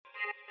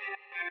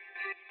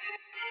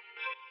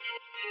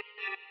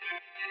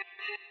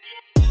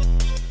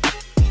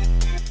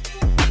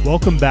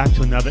Welcome back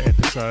to another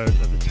episode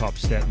of The Top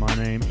Step. My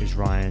name is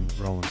Ryan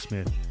Roland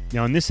Smith.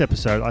 Now, in this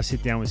episode, I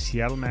sit down with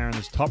Seattle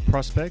Mariners top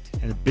prospect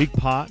and a big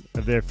part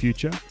of their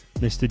future,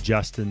 Mr.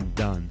 Justin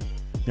Dunn.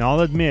 Now, I'll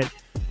admit,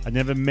 I'd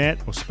never met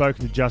or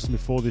spoken to Justin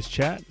before this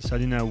chat, so I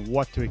didn't know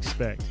what to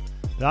expect.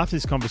 But after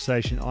this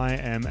conversation, I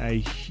am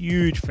a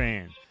huge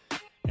fan,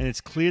 and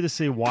it's clear to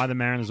see why the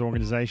Mariners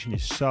organization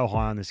is so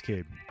high on this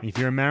kid. And if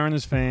you're a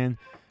Mariners fan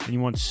and you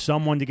want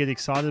someone to get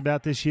excited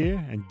about this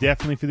year, and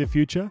definitely for the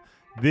future,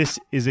 this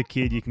is a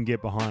kid you can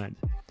get behind.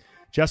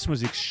 Justin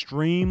was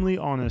extremely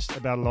honest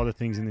about a lot of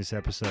things in this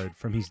episode,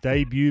 from his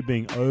debut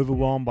being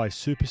overwhelmed by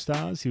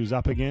superstars he was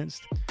up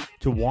against,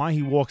 to why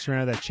he walks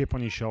around with that chip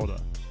on his shoulder.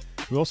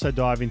 We also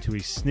dive into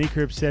his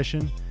sneaker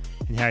obsession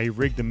and how he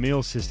rigged the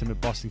meal system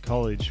at Boston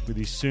College with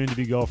his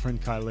soon-to-be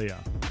girlfriend, Kylia.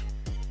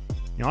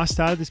 Now, I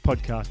started this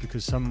podcast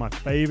because some of my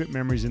favorite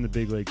memories in the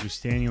big leagues were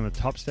standing on the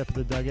top step of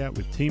the dugout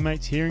with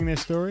teammates hearing their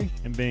story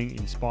and being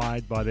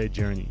inspired by their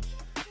journey.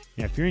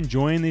 Now, if you're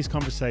enjoying these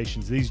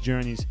conversations, these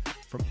journeys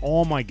from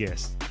all my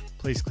guests,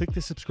 please click the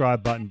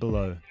subscribe button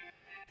below.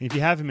 And if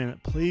you have a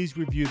minute, please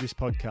review this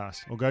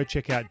podcast or go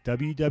check out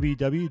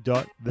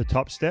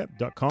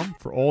www.thetopstep.com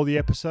for all the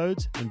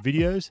episodes and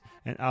videos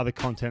and other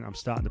content I'm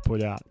starting to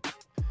put out.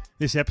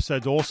 This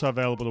episode's also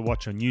available to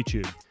watch on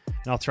YouTube,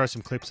 and I'll throw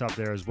some clips up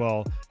there as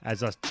well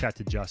as I chat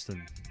to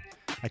Justin.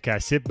 Okay,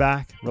 sit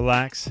back,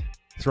 relax,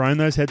 throw in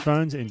those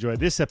headphones, and enjoy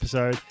this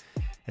episode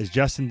as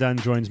Justin Dunn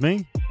joins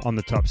me on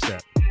The Top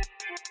Step.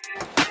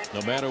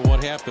 No matter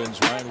what happens,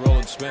 Ryan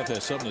Roland Smith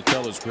has something to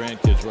tell his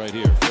grandkids right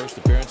here. First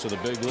appearance of the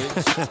big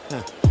leagues.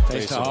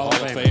 Face a Hall of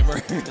Famer.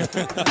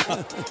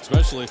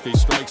 Especially if he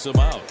strikes him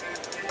out.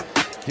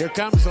 Here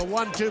comes the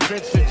 1-2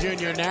 pitch to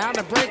Junior now.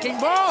 The breaking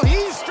ball.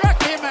 He struck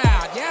him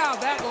out. Yeah,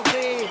 that will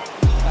be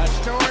a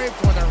story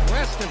for the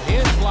rest of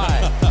his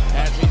life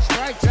as he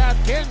strikes out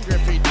Ken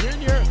Griffey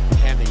Jr.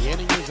 and the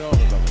inning is over.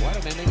 But what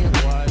an inning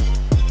it was.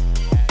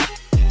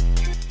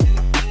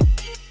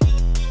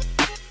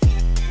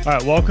 All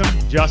right, welcome,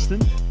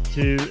 Justin,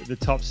 to the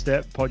Top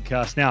Step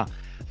podcast. Now,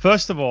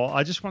 first of all,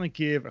 I just want to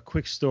give a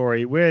quick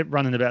story. We're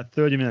running about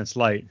 30 minutes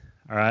late,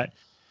 all right,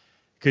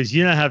 because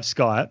you don't have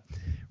Skype.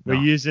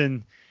 We're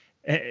using,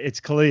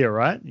 it's Kalia,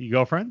 right? Your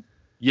girlfriend?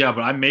 Yeah,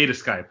 but I made a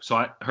Skype,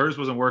 so hers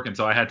wasn't working,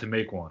 so I had to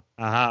make one.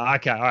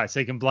 Okay, all right,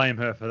 so you can blame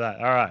her for that.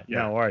 All right,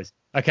 yeah. No worries.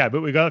 Okay,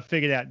 but we got to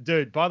figure it out.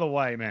 Dude, by the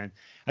way, man,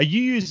 are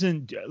you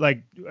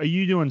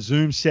doing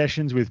Zoom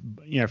sessions with,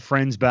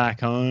 friends back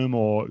home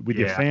or with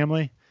your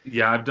family?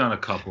 Yeah, I've done a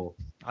couple.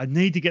 I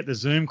need to get the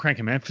Zoom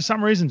cranking, man. For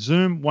some reason,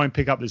 Zoom won't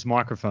pick up this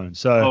microphone.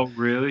 So, oh,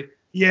 really?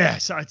 Yeah,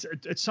 so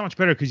it's so much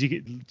better because you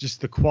get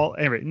just the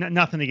quality.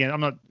 Nothing again. I'm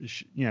not,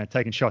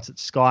 taking shots at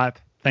Skype.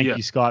 Thank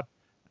you, Skype,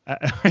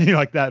 anything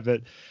like that.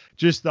 But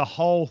just the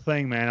whole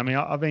thing, man. I mean,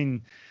 I've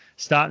been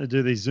starting to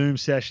do these Zoom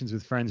sessions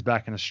with friends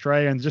back in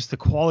Australia, and just the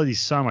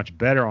quality's so much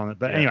better on it.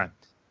 But anyway,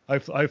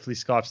 hopefully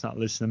Skype's not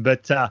listening.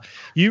 But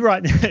you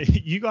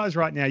guys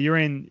right now,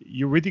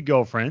 you're with your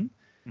girlfriend.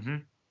 Mm-hmm.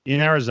 In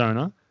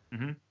Arizona,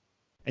 and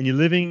you're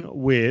living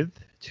with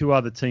two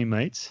other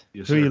teammates.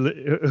 Yes, who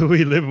are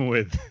you living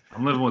with?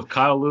 I'm living with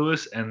Kyle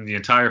Lewis and the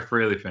entire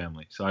Fraley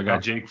family. So I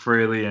got Jake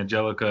Fraley,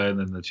 Angelica, and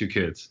then the two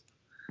kids.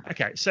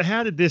 Okay, so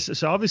how did this?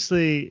 So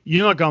obviously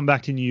you're not going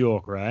back to New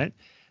York, right?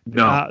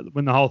 No.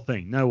 When the whole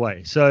thing, no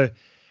way. So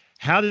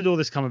how did all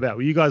this come about?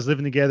 Were you guys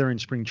living together in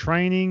spring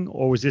training,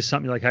 or was this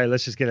something like, hey,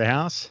 let's just get a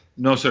house?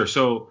 No, sir.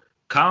 So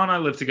Kyle and I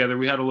lived together.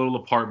 We had a little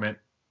apartment,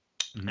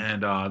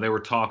 and there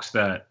were talks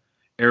that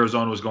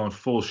Arizona was going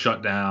full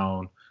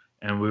shutdown,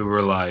 and we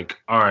were like,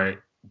 all right,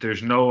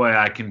 there's no way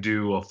I can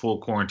do a full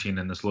quarantine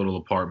in this little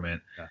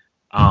apartment.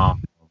 Yeah.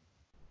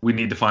 We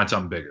need to find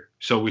something bigger.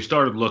 So we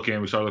started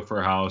looking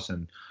for a house,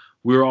 and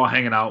we were all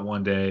hanging out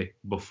one day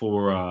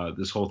before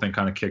this whole thing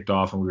kind of kicked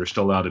off, and we were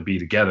still allowed to be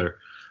together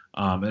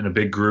in a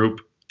big group.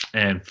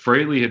 And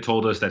Fraley had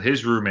told us that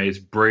his roommates,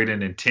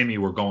 Braden and Timmy,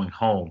 were going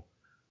home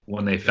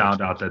when they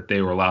found out that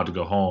they were allowed to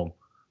go home.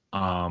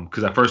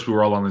 Because at first we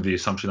were all under the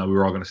assumption that we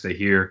were all going to stay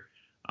here.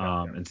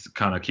 And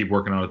kind of keep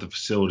working out at the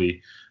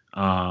facility.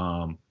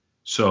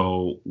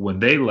 So when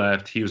they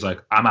left, he was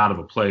like, I'm out of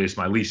a place.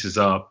 My lease is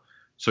up.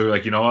 So we're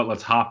like, you know what?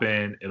 Let's hop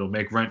in. It'll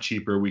make rent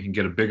cheaper. We can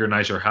get a bigger,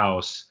 nicer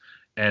house.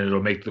 And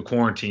it'll make the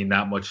quarantine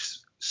that much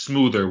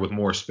smoother with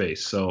more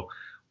space. So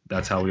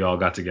that's how we all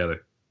got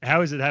together.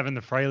 How is it having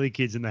the Fraley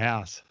kids in the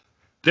house?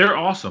 They're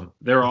awesome.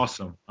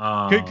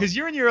 Because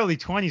you're in your early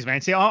 20s, man.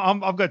 See,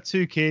 I've got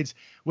two kids.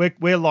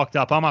 We're locked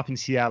up. I'm up in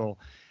Seattle.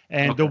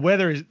 And the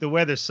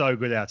weather's so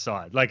good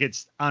outside. Like,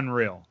 it's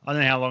unreal. I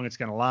don't know how long it's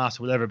going to last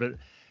or whatever, but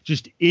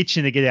just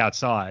itching to get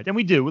outside. And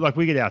we do.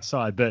 We get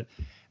outside. But,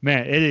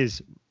 man, it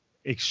is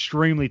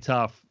extremely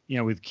tough,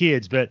 with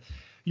kids. But,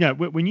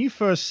 when you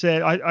first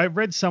said – I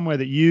read somewhere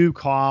that you,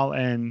 Kyle,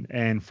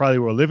 and Fraley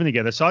were living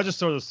together. So I just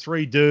thought it was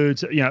three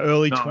dudes,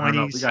 early 20s.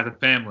 No, we got the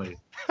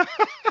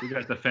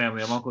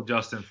family. I'm Uncle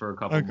Justin for a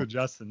couple Uncle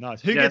Justin,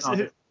 nice.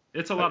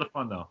 It's a lot of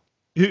fun, though.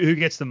 Who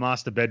gets the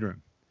master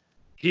bedroom?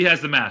 He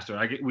has the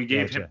master. We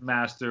gave him the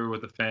master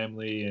with the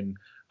family, and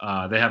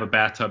they have a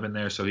bathtub in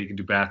there so he can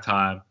do bath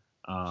time.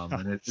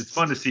 And it's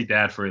fun to see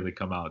Dad Fraley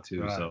come out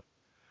too. Right. So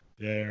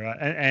yeah, right.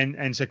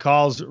 And so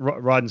Kyle's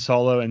riding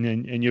solo,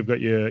 and you've got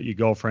your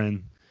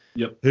girlfriend.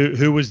 Yep.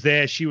 Who was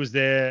there? She was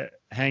there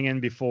hanging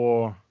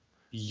before.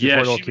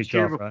 Yeah, it all she was kicked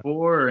here off,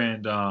 before,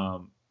 and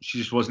she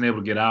just wasn't able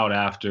to get out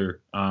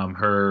after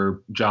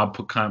her job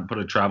put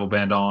a travel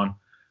ban on.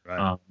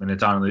 Right. And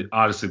it's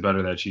honestly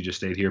better that she just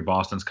stayed here.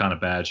 Boston's kind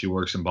of bad. She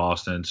works in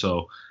Boston,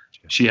 so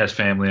she has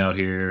family out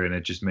here, and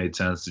it just made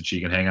sense that she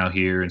can hang out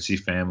here and see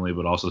family,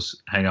 but also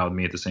hang out with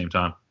me at the same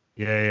time.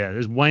 Yeah.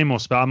 There's way more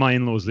space. My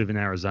in-laws live in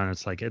Arizona.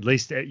 It's like at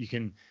least you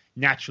can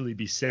naturally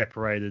be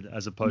separated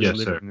as opposed to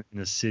living in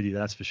a city.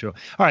 That's for sure.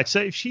 All right.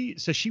 So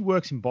she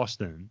works in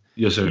Boston.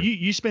 Yes, sir.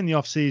 You spend the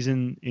off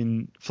season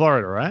in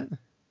Florida, right?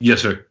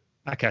 Yes, sir.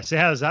 Okay. So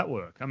how does that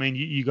work? I mean,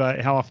 you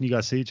guys, how often you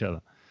guys see each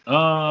other?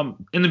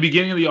 In the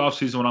beginning of the off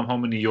season, when I'm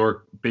home in New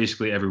York,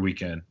 basically every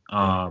weekend.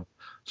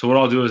 So what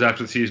I'll do is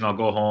after the season, I'll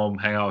go home,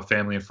 hang out with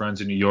family and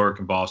friends in New York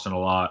and Boston a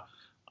lot.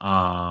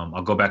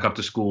 I'll go back up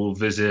to school,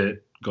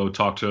 visit, go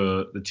talk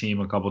to the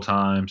team a couple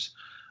times,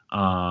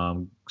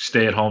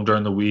 stay at home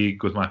during the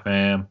week with my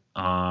fam.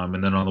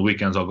 And then on the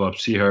weekends, I'll go up,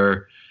 see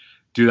her,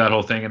 do that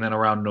whole thing. And then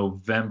around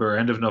November,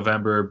 end of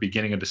November,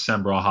 beginning of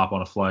December, I'll hop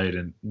on a flight,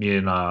 and me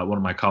and one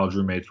of my college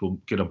roommates will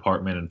get an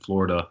apartment in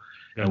Florida.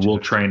 Gotcha. And we'll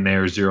train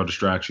there, zero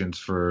distractions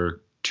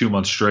for 2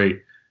 months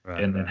straight,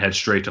 and then head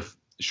straight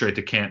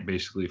to camp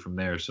basically from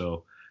there.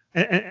 So,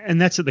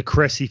 and that's at the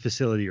Cressy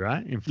facility,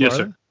 right, in Florida? Yes,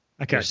 sir.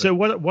 Okay, yes, so sir.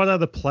 what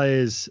other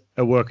players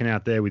are working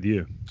out there with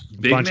you?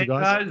 Big name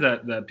guys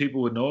that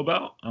people would know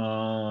about.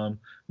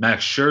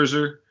 Max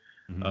Scherzer,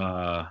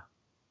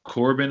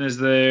 Corbin is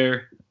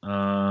there.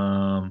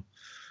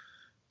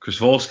 Chris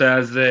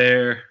Volstad's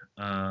there.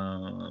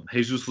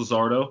 Jesus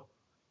Luzardo,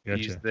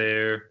 he's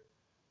there.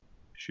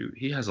 Shoot,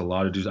 he has a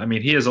lot of dudes. I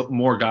mean, he has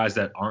more guys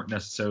that aren't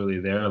necessarily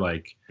there.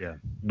 Like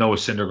Noah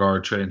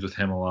Syndergaard trains with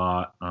him a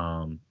lot.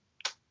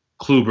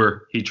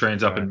 Kluber, he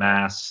trains up in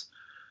Mass.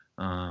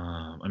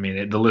 I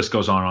mean, the list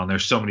goes on.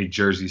 There's so many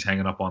jerseys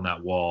hanging up on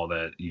that wall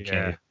that you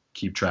can't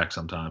keep track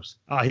sometimes.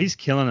 Oh, he's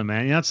killing it,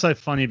 man. That's so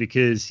funny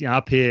because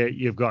up here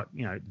you've got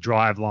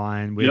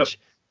Driveline, which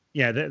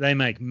they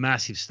make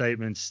massive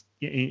statements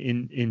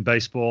in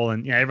baseball,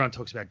 and everyone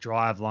talks about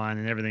Driveline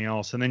and everything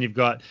else. And then you've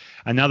got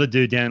another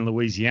dude down in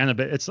Louisiana,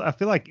 but I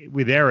feel like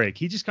with Eric,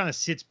 he just kind of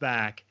sits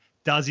back,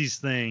 does his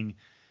thing,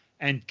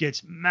 and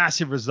gets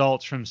massive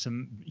results from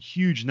some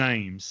huge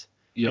names.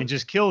 And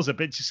just kills it,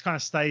 but it just kind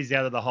of stays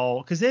out of the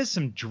hole because there's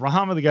some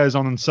drama that goes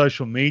on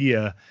social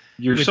media.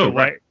 You're so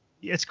right.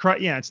 It's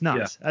crazy. Yeah, it's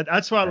nuts.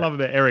 That's what I love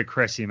about Eric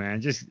Cressy,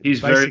 man. He's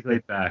very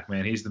laid back,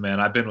 man. He's the man.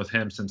 I've been with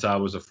him since I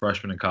was a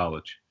freshman in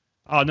college.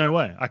 Oh, no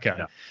way. Okay.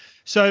 Yeah.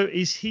 So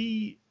does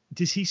he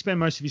spend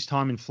most of his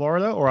time in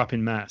Florida or up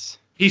in Mass?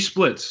 He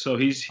splits. So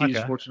he's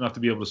fortunate enough to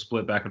be able to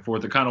split back and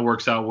forth. It kind of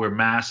works out where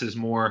Mass is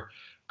more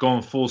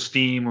going full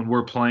steam when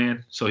we're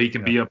playing, so he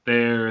can be up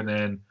there, and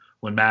then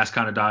when Mass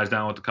kind of dies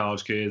down with the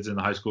college kids and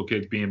the high school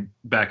kids being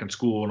back in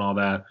school and all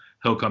that,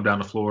 he'll come down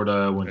to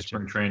Florida when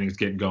spring training is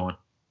getting going.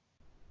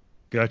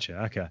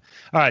 Gotcha. Okay.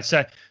 All right.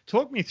 So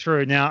talk me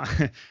through now.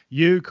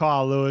 You,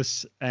 Kyle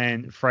Lewis,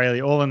 and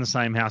Fraley all in the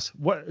same house.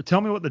 Tell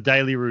me what the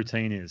daily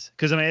routine is,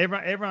 because I mean,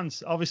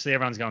 everyone's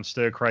going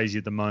stir crazy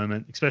at the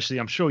moment. Especially,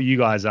 I'm sure you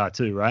guys are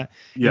too, right?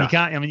 Yeah.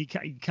 You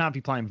can't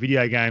be playing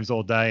video games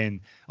all day, and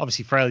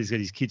obviously Fraley's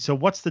got his kids. So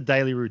what's the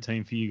daily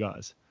routine for you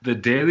guys? The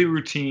daily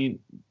routine.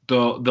 The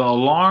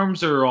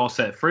alarms are all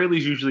set.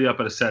 Fraley's usually up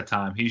at a set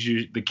time.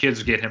 The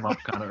kids get him up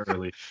kind of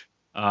early.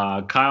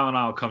 Kyle and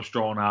I will come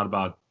strolling out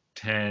about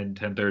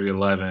 10:30,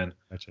 11.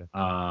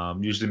 Gotcha.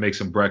 Usually make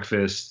some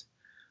breakfast.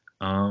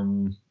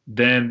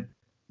 Then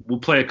we'll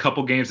play a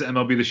couple games at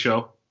MLB The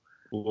Show.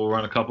 We'll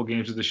run a couple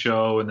games of the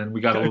show, and then we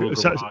got a little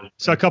garage.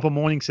 So a couple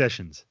morning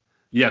sessions.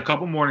 Yeah, a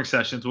couple morning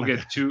sessions. We'll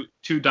get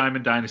two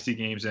Diamond Dynasty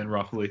games in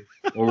roughly,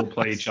 or we'll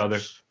play each other.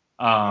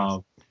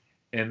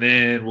 And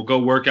then we'll go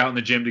work out in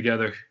the gym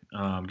together,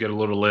 get a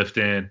little lift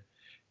in. And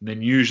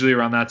then usually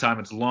around that time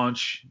it's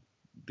lunch.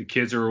 The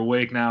kids are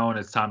awake now, and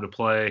it's time to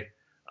play.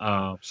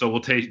 So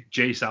we'll take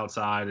Jace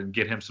outside and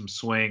get him some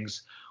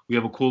swings. We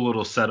have a cool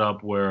little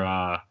setup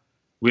where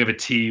we have a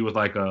tee with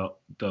like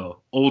the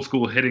old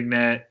school hitting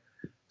net.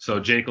 So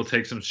Jake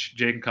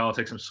and Kyle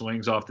take some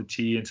swings off the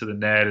tee into the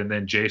net, and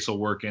then Jace will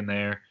work in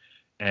there.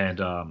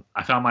 And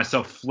I found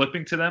myself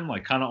flipping to them,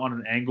 like kind of on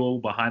an angle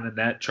behind the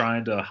net,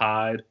 trying to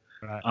hide.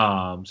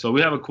 Right. So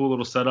we have a cool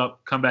little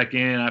setup. Come back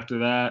in after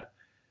that,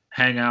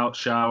 hang out,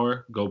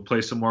 shower, go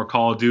play some more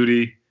Call of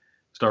Duty,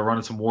 start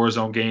running some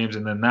Warzone games,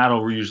 and then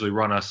that'll usually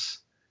run us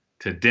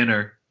to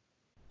dinner,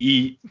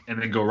 eat,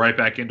 and then go right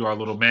back into our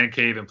little man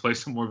cave and play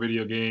some more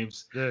video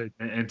games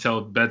until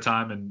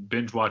bedtime and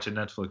binge watch a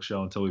Netflix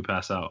show until we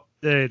pass out.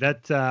 Dude,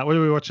 what are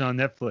we watching on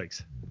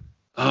Netflix?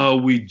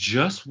 We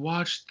just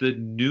watched the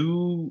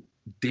new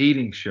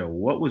dating show.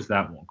 What was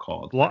that one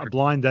called?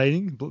 Blind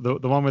Dating?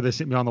 The one where they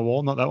sit behind the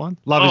wall? Not that one?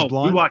 Love is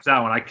Blind? We watched that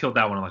one. I killed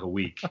that one in like a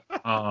week.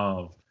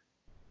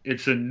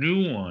 It's a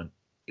new one.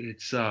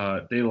 It's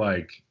they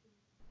like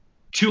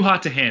Too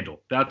Hot to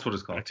Handle. That's what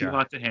it's called. Okay. Too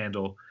Hot to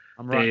Handle.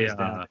 I'm writing this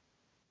down.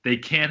 They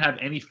can't have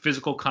any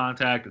physical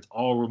contact. It's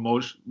all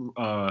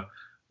emotional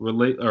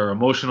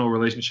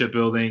relationship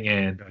building,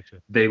 and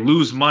they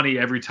lose money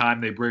every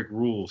time they break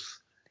rules.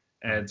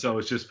 And so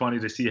it's just funny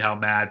to see how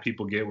mad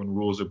people get when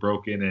rules are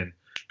broken, and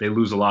they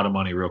lose a lot of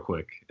money real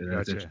quick. And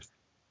that's interesting.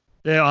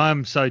 Yeah,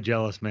 I'm so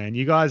jealous, man.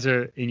 You guys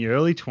are in your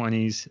early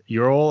 20s.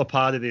 You're all a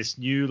part of this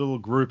new little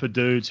group of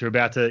dudes who are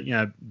about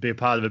to, be a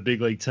part of a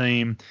big league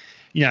team,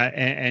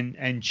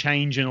 and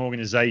change an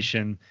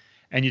organization.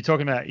 And you're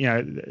talking about,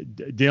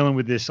 dealing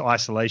with this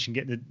isolation,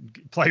 getting to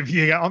play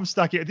video game. I'm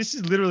stuck here. This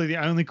is literally the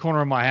only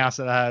corner of my house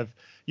that I have,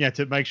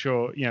 to make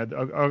sure, I've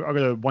got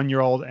a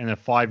 1-year-old and a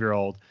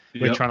 5-year-old.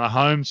 We're trying to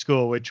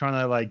homeschool. We're trying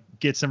to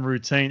get some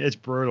routine. It's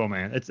brutal,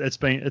 man. It's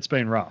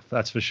been rough.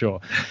 That's for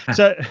sure.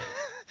 So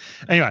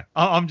anyway,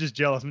 I'm just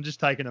jealous. I'm just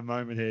taking a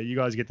moment here. You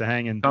guys get to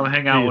hang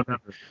out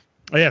whenever.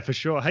 Oh, yeah, for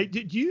sure. Hey,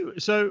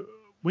 so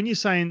when you're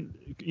saying,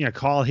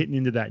 Kyle hitting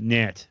into that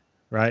net,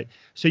 right?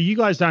 So you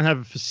guys don't have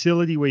a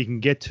facility where you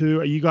can get to.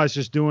 Are you guys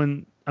just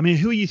doing? I mean,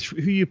 who are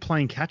you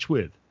playing catch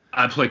with?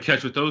 I play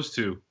catch with those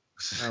two.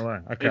 Oh,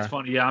 wow. Okay. It's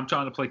funny. Yeah, I'm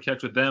trying to play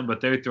catch with them, but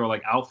they throw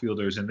like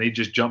outfielders, and they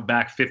just jump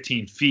back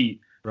 15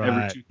 feet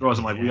every 2 throws.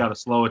 I'm like, we got to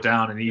slow it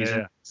down and ease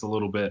it a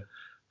little bit.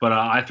 But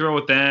I throw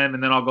with them,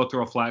 and then I'll go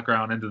throw a flat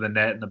ground into the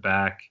net in the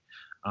back.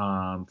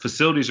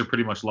 Facilities are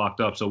pretty much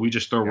locked up, so we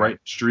just throw right in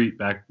the street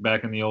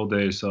back in the old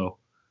days. So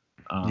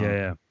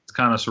it's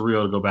kind of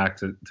surreal to go back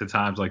to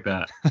times like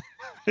that.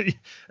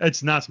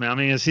 It's nuts, man. I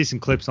mean, I see some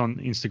clips on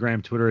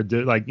Instagram, Twitter,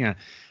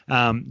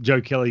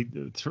 Joe Kelly.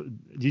 Did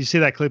you see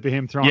that clip of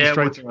him throwing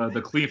straight? With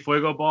the clean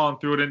fuego ball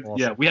and threw it in. Awesome.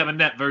 Yeah, we have a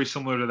net very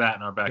similar to that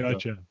in our backyard.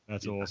 Gotcha.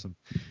 That's awesome.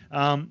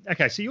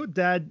 Okay, so your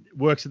dad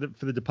works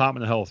for the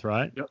Department of Health,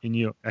 right?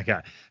 Yep. Okay,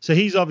 so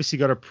he's obviously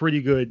got a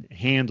pretty good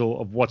handle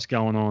of what's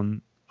going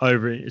on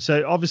over.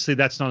 So obviously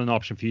that's not an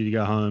option for you to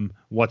go home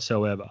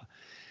whatsoever.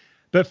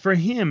 But for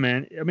him,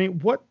 man, I mean,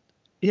 what?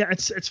 Yeah,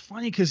 it's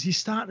funny because he's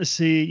starting to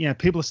see,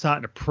 people are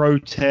starting to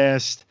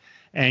protest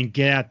and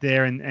get out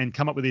there and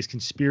come up with these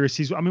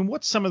conspiracies. I mean,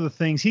 what's some of the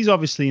things? He's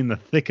obviously in the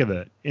thick of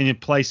it, in a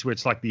place where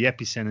it's like the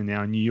epicenter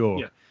now in New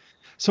York. Yeah.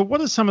 So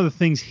what are some of the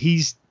things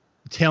he's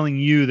telling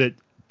you that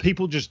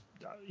people just,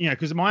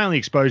 because my only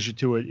exposure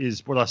to it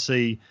is what I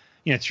see,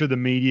 through the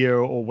media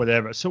or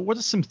whatever. So what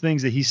are some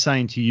things that he's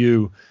saying to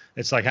you?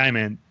 It's like, hey,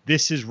 man,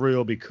 this is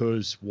real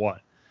because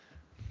what?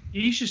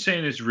 He's just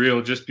saying it's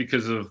real just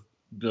because of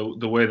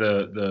the way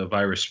the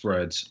virus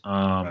spreads.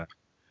 Right.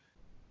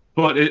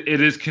 But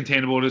it is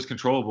containable, it is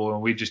controllable,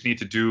 and we just need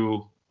to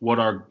do what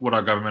our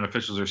government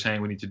officials are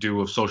saying we need to do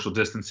with social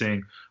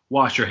distancing,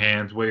 wash your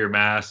hands, wear your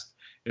mask.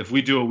 If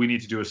we do what we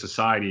need to do as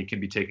society, it can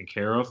be taken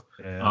care of.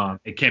 Yeah.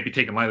 It can't be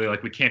taken lightly.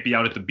 Like, we can't be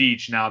out at the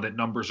beach now that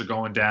numbers are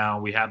going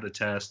down. We have the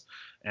test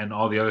and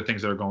all the other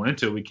things that are going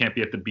into it. We can't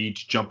be at the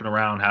beach jumping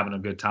around, having a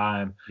good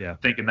time,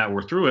 thinking that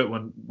we're through it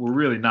when we're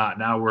really not.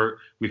 Now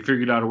we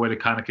figured out a way to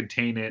kind of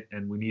contain it,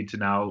 and we need to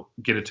now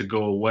get it to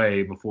go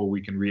away before we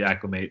can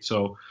reacclimate.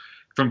 So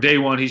from day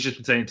one, he's just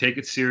been saying, take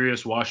it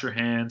serious, wash your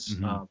hands,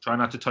 try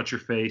not to touch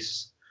your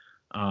face,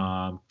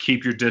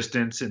 keep your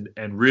distance,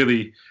 and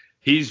really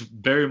he's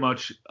very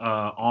much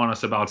on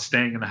us about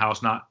staying in the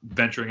house, not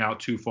venturing out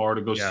too far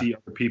to go see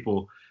other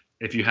people.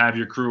 If you have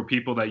your crew of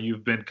people that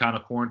you've been kind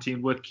of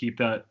quarantined with, keep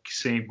that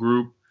same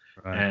group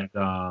and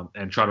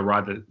try to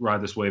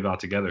ride this wave out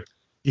together.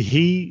 Did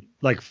he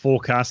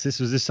forecast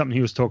this? Was this something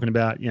he was talking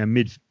about,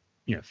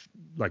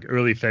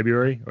 early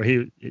February, or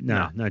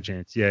no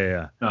chance.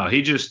 Yeah. No,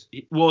 he was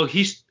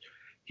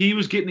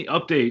getting the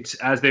updates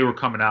as they were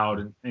coming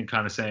out and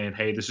kind of saying,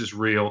 hey, this is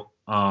real.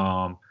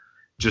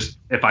 Just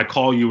if I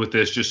call you with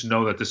this, just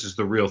know that this is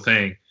the real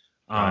thing.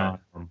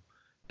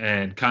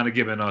 And kind of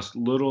giving us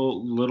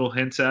little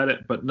hints at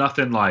it, but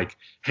nothing like,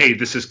 hey,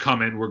 this is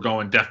coming. We're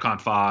going DEFCON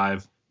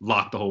 5,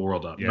 lock the whole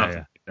world up. Nothing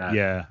like that.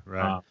 Yeah,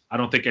 right. I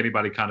don't think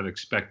anybody kind of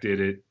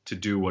expected it to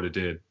do what it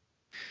did.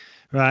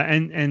 Right,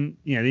 and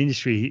the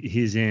industry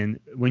he's in,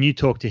 when you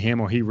talk to him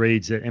or he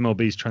reads that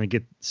MLB is trying to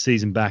get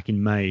season back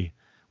in May,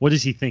 what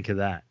does he think of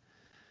that?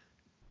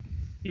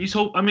 He's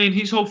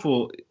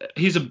hopeful.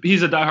 He's a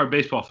diehard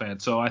baseball fan,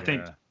 so I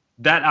think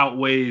that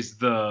outweighs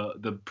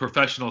the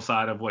professional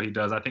side of what he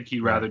does. I think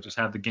he'd rather just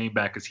have the game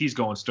back because he's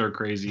going stir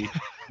crazy,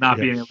 not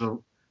being able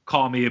to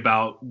call me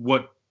about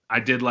what I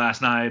did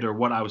last night or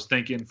what I was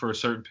thinking for a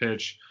certain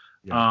pitch.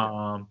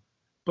 Yeah.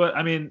 But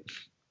I mean,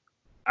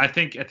 I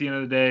think at the end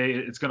of the day,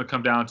 it's going to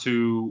come down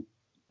to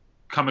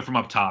coming from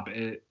up top.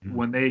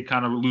 When they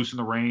kind of loosen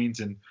the reins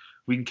and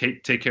we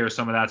can take care of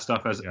some of that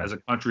stuff as a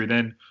country,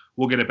 then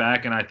we'll get it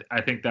back. And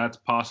I think that's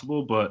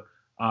possible. But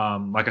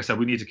like I said,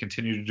 we need to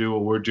continue to do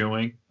what we're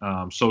doing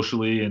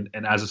socially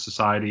and as a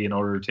society in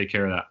order to take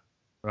care of that.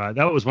 Right.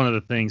 That was one of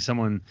the things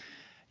someone,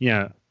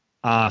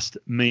 asked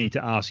me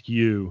to ask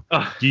you,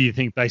 do you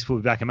think baseball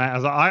will be back in May? I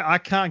was like, I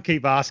can't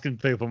keep asking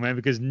people, man,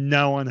 because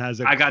no one has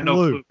a clue. I got no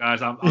clue,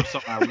 guys. I'm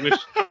sorry.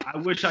 I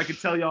wish I could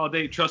tell you all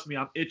day. Trust me,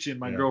 I'm itching.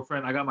 My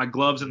girlfriend, I got my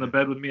gloves in the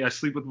bed with me. I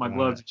sleep with my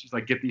gloves. And she's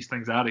like, get these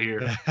things out of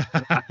here.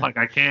 I'm like,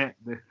 I can't.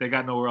 They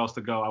got nowhere else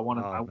to go. I want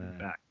it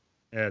back.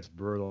 Yeah, it's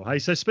brutal. Hey,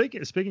 so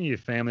speaking of your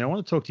family, I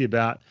want to talk to you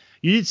about,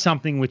 you did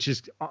something which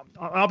is,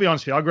 I'll be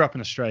honest with you, I grew up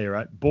in Australia,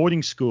 right?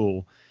 Boarding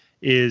school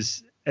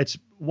it's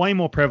way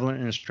more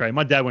prevalent in Australia.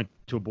 My dad went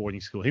to a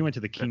boarding school. He went to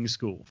the King's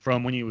School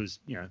from when he was,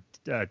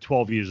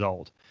 12 years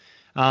old.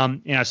 So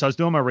I was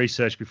doing my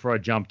research before I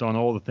jumped on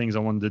all the things I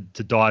wanted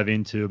to dive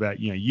into about,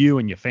 you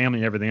and your family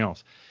and everything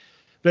else.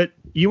 But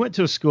you went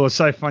to a school. It's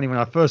so funny when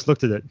I first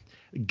looked at it.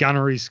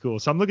 Gunnery school.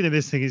 So I'm looking at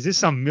this thing. Is this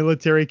some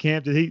military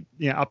camp? Did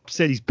he,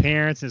 upset his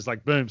parents? And it's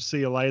like, boom,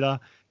 see you later.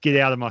 Get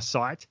out of my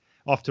sight.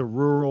 Off to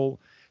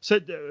rural. So,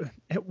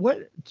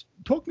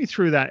 talk me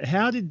through that.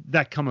 How did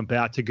that come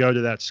about to go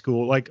to that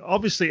school? Like,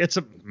 obviously, it's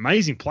an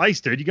amazing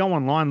place, dude. You go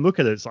online, look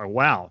at it. It's like,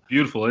 wow,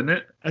 beautiful, isn't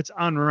it? It's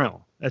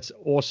unreal. It's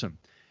awesome.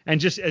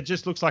 And it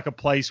just looks like a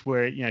place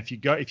where,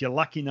 if you're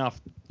lucky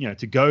enough,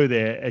 to go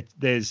there,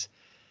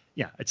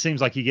 it seems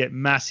like you get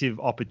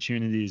massive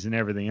opportunities and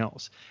everything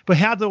else. But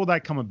how did all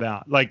that come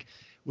about? Like,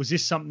 was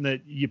this something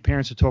that your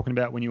parents were talking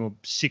about when you were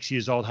 6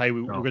 years old? Hey,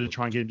 we're going to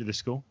try and get into the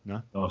school?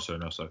 No? No, sir.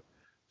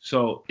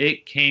 So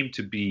it came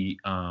to be,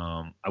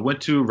 I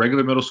went to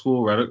regular middle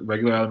school,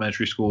 regular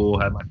elementary school,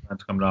 had my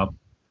friends coming up.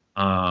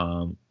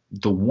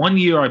 The 1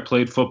 year I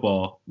played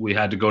football, we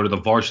had to go to the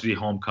varsity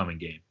homecoming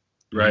game,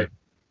 right? Mm-hmm.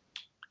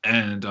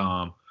 And,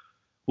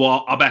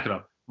 I'll back it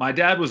up. My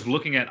dad was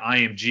looking at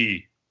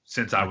IMG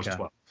since I was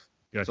 12.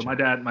 Gotcha. So my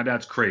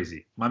dad's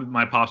crazy.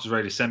 My pops was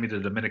ready to send me to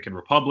the Dominican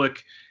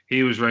Republic.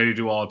 He was ready to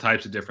do all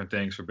types of different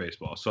things for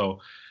baseball. So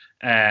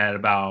at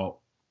about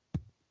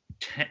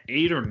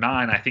 8 or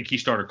 9, I think he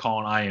started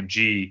calling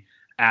IMG,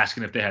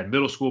 asking if they had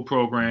middle school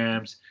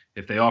programs,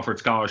 if they offered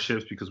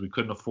scholarships because we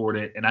couldn't afford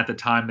it. And at the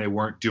time, they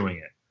weren't doing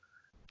it.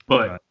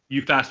 But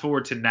you fast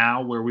forward to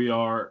now where we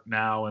are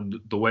now and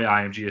the way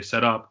IMG is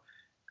set up,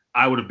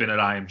 I would have been at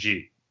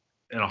IMG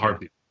in a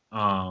heartbeat.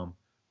 Yeah.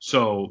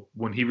 So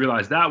when he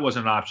realized that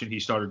wasn't an option, he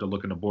started to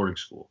look into boarding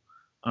school.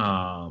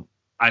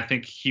 I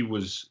think it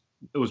was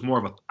more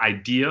of an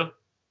idea,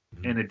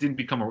 and it didn't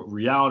become a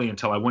reality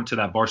until I went to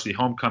that varsity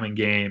homecoming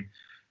game,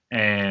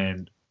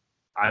 and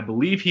I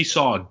believe he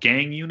saw a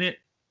gang unit,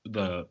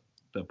 the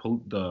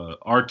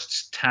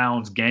Arts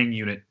Town's gang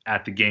unit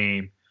at the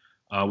game.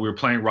 We were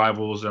playing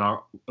rivals, and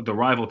the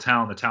rival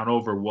town, the town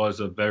over,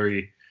 was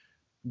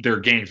their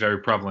gang's very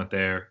prevalent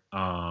there.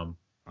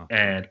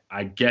 And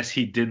I guess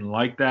he didn't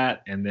like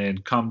that, and then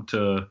come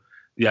to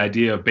the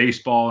idea of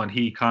baseball, and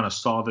he kind of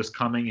saw this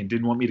coming and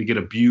didn't want me to get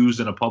abused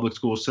in a public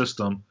school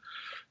system.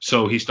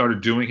 So he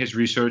started doing his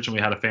research, and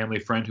we had a family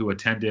friend who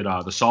attended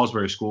the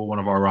Salisbury School, one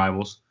of our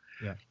rivals.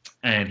 Yeah.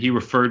 And he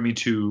referred me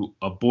to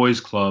a boys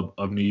club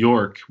of New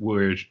York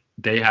where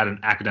they had an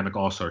academic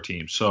all-star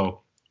team.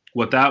 So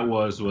what that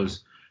was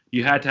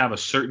you had to have a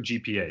certain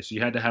GPA. So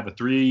you had to have a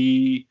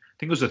 3.2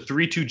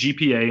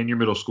 GPA in your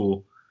middle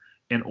school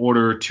in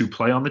order to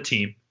play on the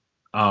team.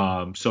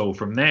 So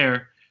from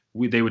there,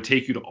 they would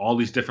take you to all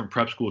these different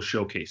prep school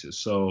showcases.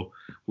 So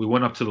we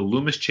went up to the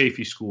Loomis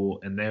Chaffee School,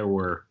 and there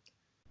were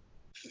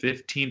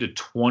 15 to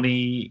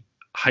 20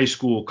 high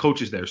school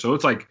coaches there. So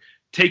it's like,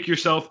 take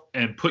yourself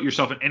and put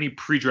yourself in any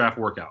pre-draft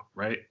workout,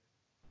 right?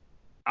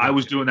 I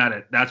was doing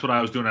that's what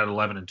I was doing at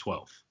 11 and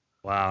 12.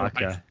 Wow.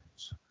 Okay.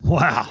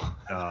 Wow.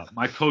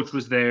 My coach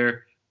was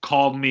there,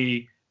 called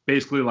me,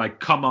 basically like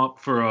come up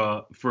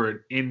for an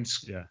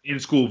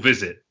in-school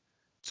visit.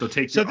 So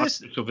take your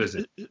official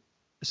visit.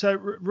 So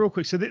real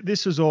quick, so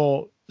this was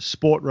all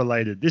sport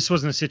related. This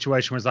wasn't a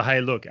situation where it's like,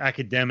 hey, look,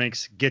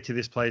 academics, get to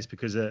this place,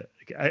 because it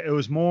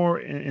was more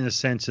in a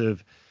sense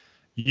of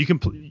you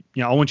can,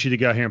 I want you to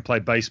go here and play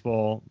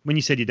baseball. When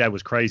you said your dad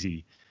was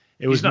crazy,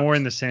 it was more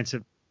in the sense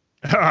of,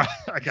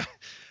 okay.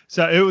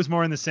 So it was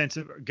more in the sense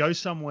of go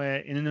somewhere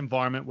in an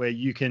environment where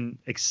you can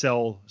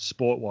excel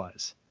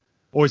sport-wise.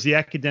 Or is the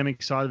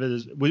academic side of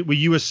it, were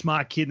you a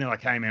smart kid and they're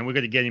like, hey, man, we've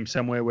got to get him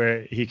somewhere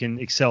where he can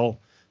excel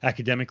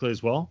academically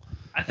as well?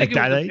 I think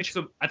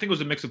it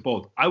was a mix of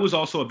both. I was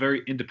also a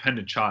very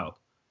independent child.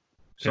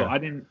 So yeah. I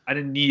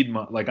didn't need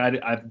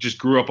I just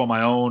grew up on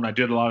my own. I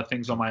did a lot of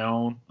things on my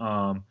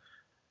own.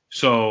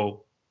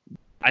 So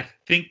I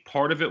think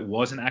part of it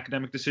was an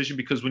academic decision,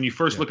 because when you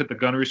first look at the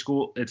gunnery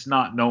school, it's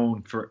not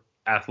known for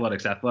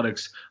athletics.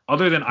 Athletics,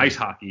 other than ice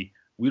hockey,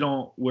 we're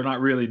not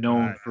really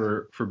known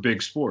for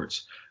big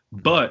sports.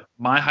 But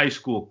my high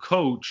school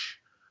coach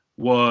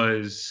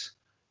is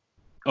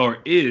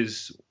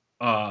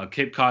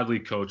Cape Cod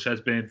League coach,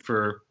 has been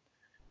for,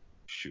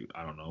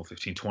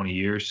 15, 20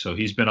 years. So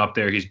he's been up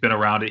there. He's been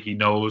around it. He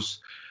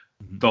knows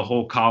the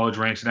whole college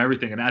ranks and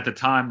everything. And at the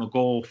time, the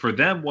goal for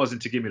them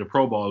wasn't to get me to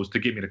pro ball. It was to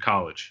get me to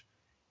college.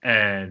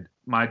 And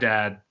my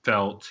dad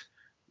felt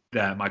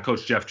that my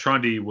coach, Jeff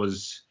Trundy,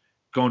 was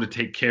going to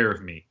take care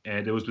of me.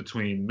 And it was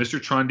between Mr.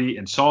 Trundy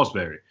and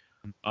Salisbury.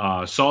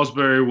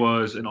 Salisbury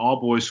was an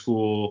all-boys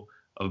school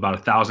of about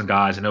 1,000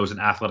 guys, and it was an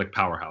athletic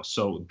powerhouse.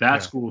 So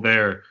that school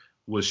there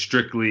was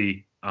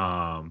strictly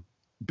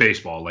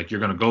baseball. Like, you're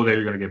going to go there,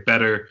 you're going to get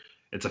better.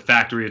 It's a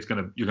factory.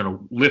 You're going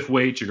to lift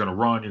weights, you're going to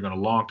run, you're going to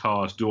long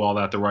toss, do all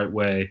that the right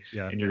way,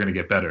 and you're going to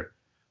get better.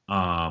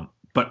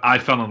 But I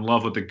fell in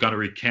love with the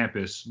gunnery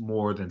campus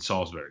more than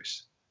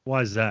Salisbury's.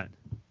 Why is that?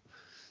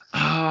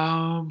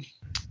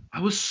 I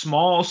was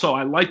small, so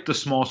I liked the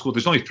small school.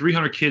 There's only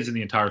 300 kids in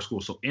the entire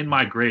school. So in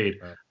my grade,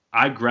 Right.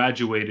 I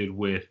graduated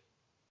with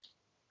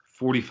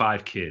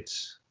 45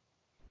 kids.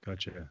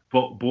 Gotcha.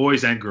 Both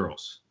boys and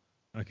girls.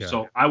 Okay.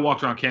 So I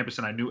walked around campus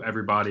and I knew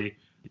everybody.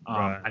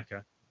 Right.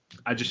 Okay.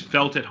 I just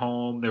felt at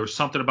home. There was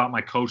something about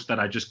my coach that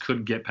I just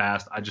couldn't get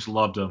past. I just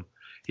loved him.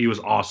 He was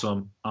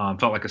awesome.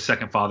 Felt like a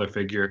second father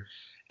figure.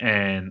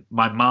 And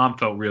my mom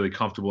felt really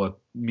comfortable with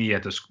me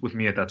at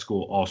that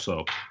school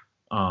also.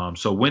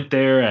 So went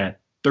there at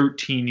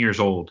 13 years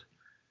old,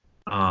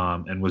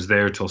 and was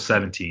there till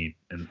 17,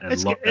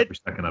 and loved every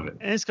second of it.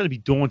 And it's got to be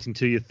daunting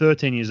too. You're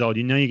 13 years old.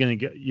 You know you're going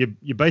to get.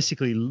 You're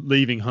basically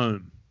leaving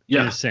home.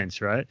 Yeah. In a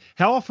sense, right?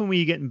 How often were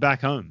you getting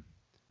back home?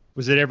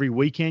 Was it every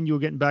weekend you were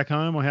getting back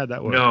home, or how'd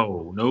that work?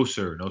 No,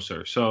 sir.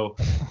 So,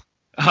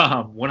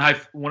 when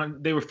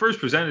they were first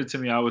presented to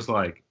me, I was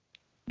like,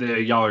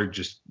 you're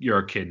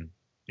kidding.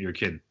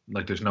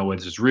 Like, there's no way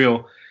this is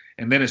real.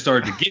 And then it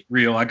started to get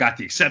real. I got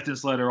the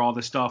acceptance letter, all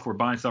this stuff. We're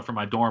buying stuff for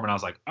my dorm. And I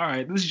was like, all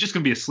right, this is just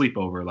going to be a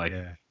sleepover. Like,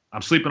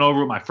 I'm sleeping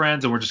over with my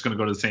friends and we're just going to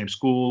go to the same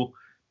school.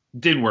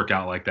 Didn't work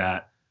out like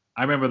that.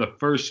 I remember the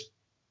first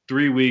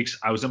 3 weeks,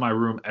 I was in my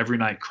room every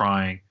night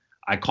crying.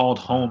 I called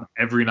home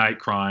every night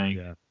crying.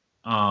 Yeah.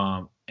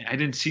 I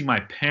didn't see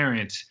my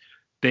parents.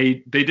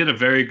 They did a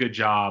very good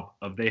job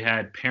they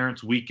had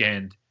parents'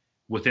 weekend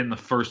within the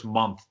first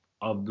month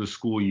of the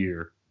school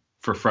year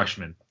for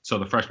freshmen. So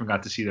the freshmen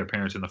got to see their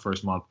parents in the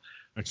first month.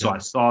 Okay. So I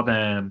saw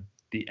them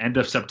the end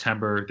of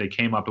September. They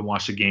came up and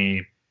watched the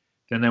game.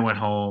 Then they went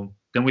home.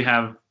 Then we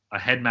have a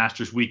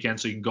headmaster's weekend,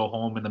 so you can go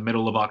home in the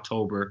middle of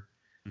October.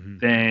 Mm-hmm.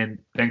 Then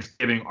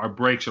Thanksgiving, our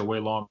breaks are way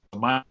long.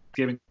 My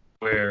Thanksgiving,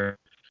 where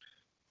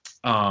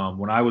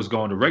when I was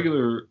going to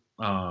regular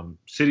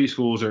city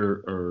schools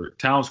or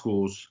town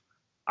schools,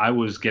 I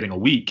was getting a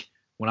week.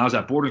 When I was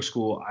at boarding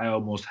school, I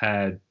almost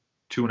had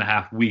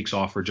 2.5 weeks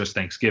off for just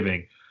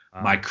Thanksgiving.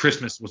 My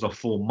Christmas was a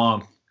full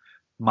month.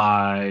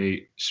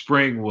 My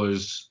spring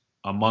was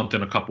a month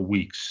and a couple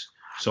weeks.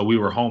 So we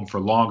were home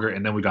for longer,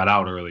 and then we got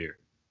out earlier.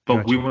 But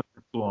Gotcha. We went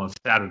to school on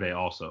Saturday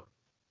also.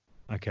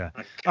 Okay.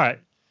 All right.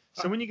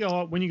 So when you go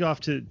off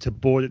to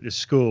board at this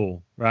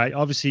school, right?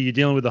 Obviously, you're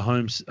dealing with the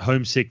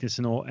homesickness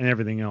and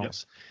everything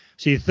else. Yep.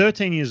 So you're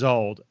 13 years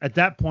old. At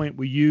that point,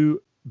 were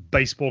you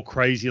baseball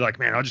crazy? Like,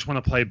 man, I just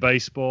want to play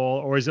baseball,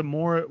 or was it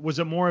more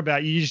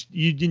about you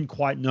didn't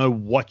quite know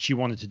what you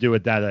wanted to do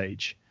at that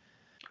age?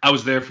 I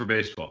was there for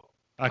baseball.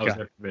 Okay. I was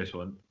there for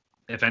baseball. And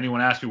if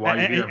anyone asked me why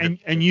you're here,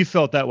 and you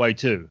felt that way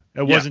too.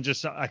 It wasn't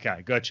just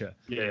okay. Gotcha.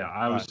 Yeah.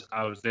 I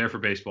was there for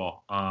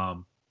baseball. I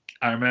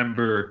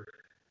remember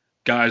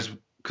guys,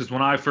 because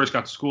when I first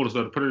got to school,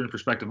 so to put it in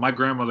perspective, my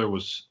grandmother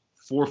was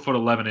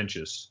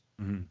 4'11".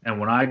 Mm-hmm. And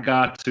when I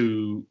got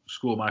to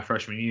school my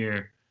freshman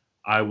year,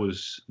 I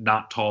was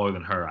not taller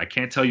than her. I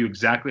can't tell you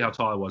exactly how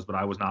tall I was, but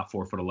I was not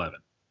 4'11".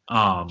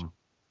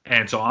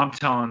 And so I'm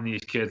telling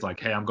these kids, like,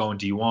 hey, I'm going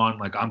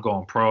D1, like, I'm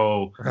going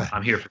pro, right.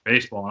 I'm here for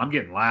baseball, and I'm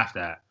getting laughed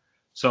at.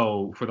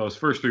 So for those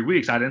first 3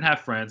 weeks, I didn't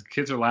have friends.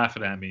 Kids are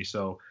laughing at me.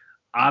 So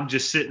I'm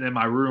just sitting in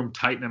my room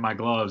tightening my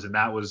gloves, and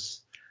that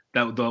was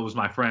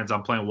my friends.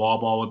 I'm playing wall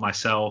ball with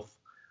myself.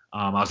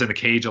 I was in the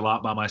cage a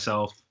lot by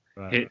myself,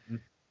 right. Hitting.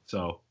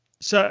 So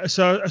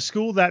a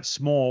school that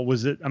small,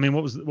 was it? I mean,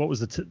 was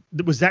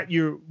that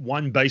your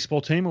one baseball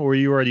team, or were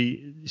you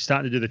already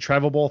starting to do the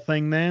travel ball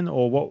thing then,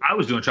 or what? I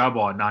was doing travel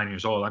ball at 9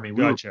 years old. I mean,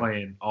 we were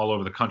playing all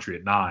over the country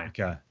at 9.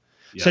 Okay.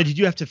 Yeah. So did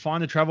you have to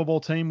find a travel ball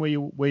team where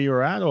you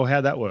were at, or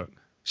how'd that work?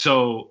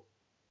 So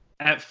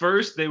at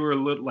first they were a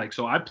little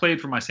so I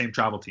played for my same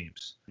travel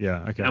teams.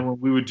 Yeah. Okay. And when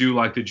we would do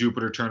like the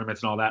Jupiter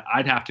tournaments and all that,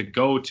 I'd have to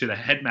go to the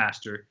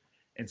headmaster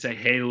and say,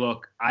 hey,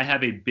 look, I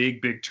have a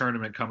big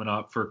tournament coming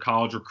up for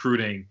college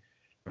recruiting.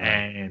 Right.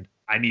 And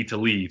I need to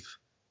leave.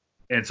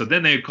 And so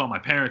then they'd call my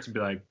parents and be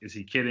like, is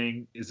he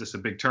kidding? Is this a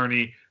big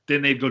tourney?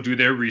 Then they'd go do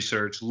their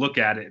research, look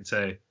at it, and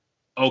say,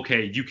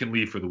 okay, you can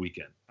leave for the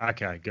weekend.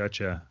 Okay,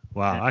 gotcha.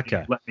 Wow, and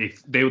okay.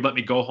 They would let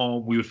me go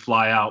home. We would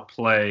fly out,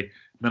 play.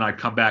 Then I'd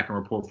come back and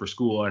report for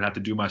school. I'd have to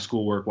do my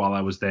schoolwork while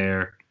I was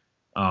there,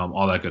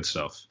 all that good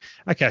stuff.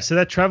 Okay, so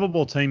that travel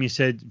ball team you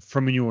said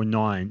from when you were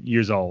 9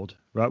 years old,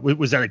 right?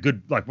 Was that a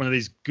good, like one of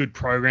these good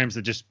programs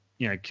that just,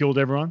 killed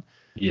everyone?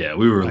 Yeah,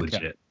 we were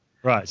legit.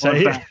 Right.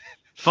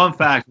 Fun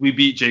fact, we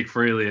beat Jake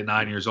Fraley at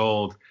 9 years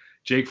old.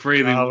 Jake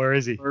Fraley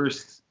was the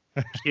first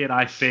kid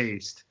I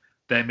faced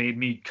that made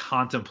me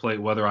contemplate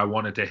whether I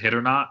wanted to hit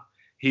or not.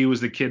 He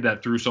was the kid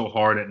that threw so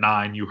hard at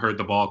 9, you heard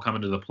the ball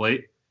coming to the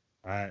plate.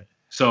 Right.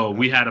 So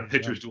we had a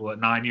pitcher's duel at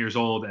 9 years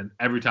old, and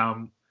every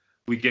time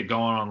we get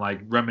going on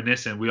like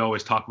reminiscing, we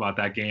always talk about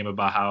that game,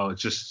 about how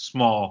it's just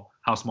how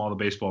small the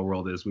baseball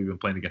world is. We've been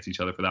playing against each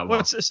other for that long.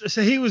 Well,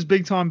 so he was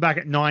big time back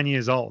at 9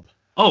 years old.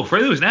 Oh,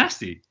 Fraley was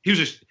nasty. He was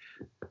just.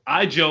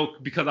 I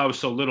joke because I was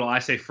so little. I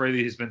say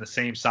Fraley has been the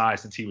same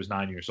size since he was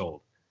 9 years old.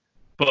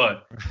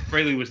 But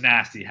Fraley was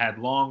nasty. Did he have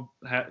long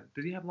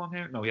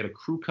hair? No, he had a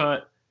crew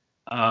cut.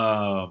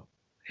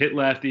 Hit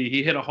lefty.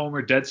 He hit a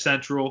homer dead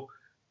central,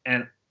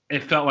 and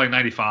it felt like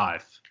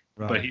 95.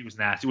 Right. But he was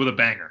nasty with a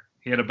banger.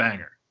 He had a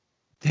banger.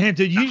 Damn,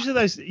 dude. Usually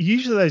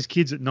those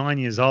kids at 9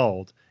 years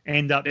old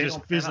end up They just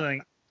don't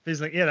pan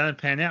fizzling. Yeah, they don't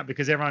pan out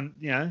because everyone,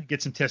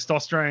 gets some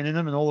testosterone in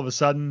them, and all of a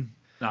sudden,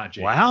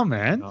 Jake. Wow,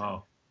 man.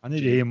 No. I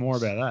need to hear more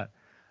about that.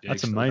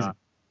 That's Jake's amazing.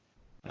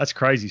 That's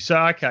crazy. So,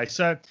 okay.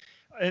 So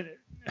I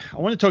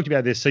want to talk to you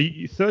about this. So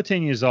you're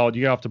 13 years old,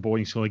 you go off to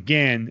boarding school.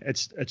 Again,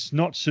 it's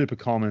not super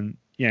common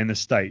in the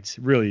States.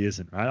 It really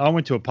isn't, right? I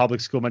went to a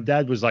public school. My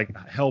dad was like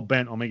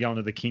hell-bent on me going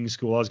to the King's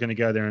School. I was going to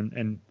go there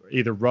and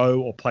either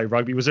row or play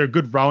rugby. Was there a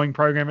good rowing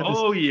program at this?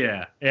 Oh,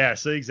 yeah. Yeah,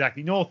 so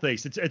exactly.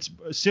 Northeast. It's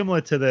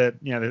similar to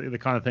the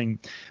kind of thing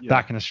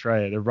back in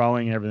Australia, the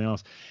rowing and everything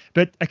else.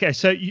 But, okay,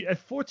 so at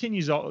 14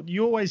 years old,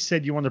 you always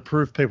said you wanted to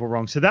prove people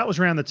wrong. So that was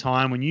around the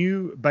time when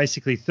you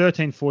basically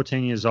 13,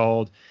 14 years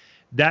old,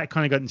 that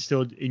kind of got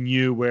instilled in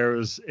you where it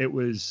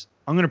was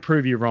I'm going to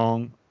prove you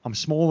wrong. I'm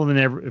smaller than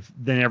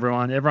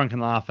everyone. Everyone can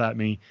laugh at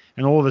me.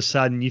 And all of a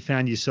sudden, you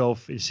found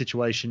yourself in a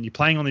situation. You're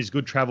playing on these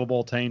good travel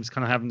ball teams,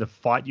 kind of having to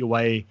fight your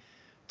way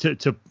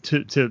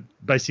to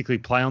basically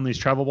play on these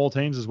travel ball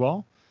teams as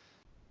well.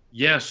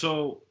 Yeah.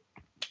 So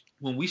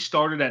when we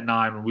started at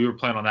 9, when we were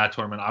playing on that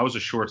tournament, I was a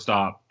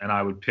shortstop, and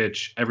I would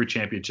pitch every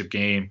championship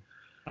game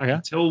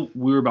until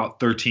we were about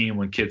 13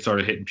 when kids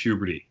started hitting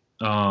puberty.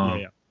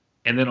 And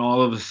then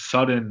all of a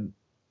sudden,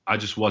 I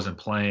just wasn't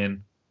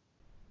playing.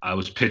 I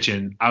was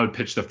pitching. I would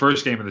pitch the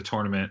first game of the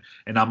tournament.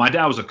 And now my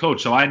dad was a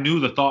coach, so I knew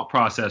the thought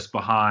process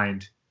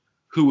behind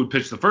who would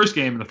pitch the first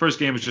game. And the first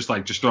game was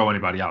just throw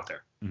anybody out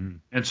there. Mm-hmm.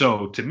 And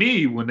so to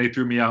me, when they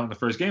threw me out in the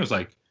first game, it was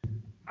like,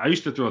 I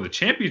used to throw the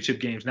championship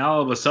games. Now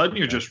all of a sudden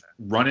you're just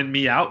running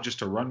me out just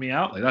to run me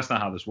out. Like, that's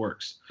not how this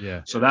works.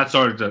 Yeah. So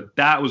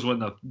that was when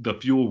the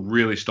fuel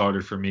really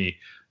started for me.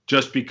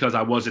 Just because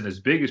I wasn't as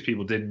big as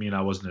people didn't mean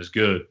I wasn't as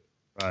good.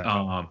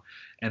 Right.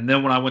 And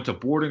then when I went to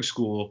boarding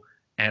school,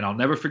 and I'll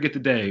never forget the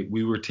day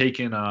we were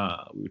taking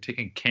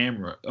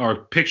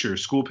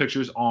school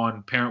pictures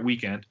on parent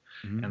weekend,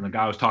 and the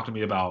guy was talking to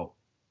me about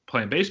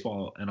playing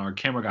baseball, and our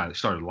camera guy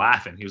started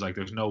laughing. He was like,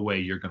 "There's no way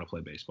you're gonna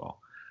play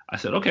baseball." I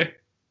said, "Okay,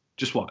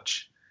 just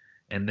watch."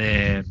 And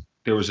then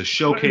there was a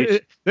showcase.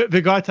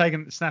 The guy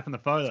snapping the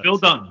photos.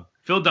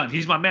 Phil Dunn.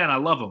 He's my man. I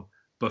love him.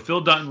 But Phil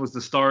Dunn was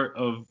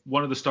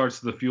one of the starts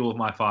to the fuel of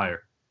my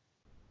fire.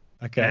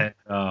 Okay.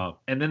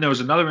 And then there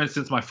was another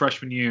instance my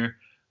freshman year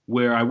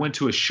where I went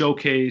to a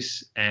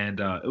showcase, and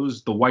it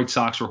was the White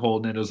Sox were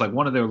holding it. It was like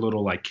one of their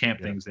little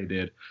camp things they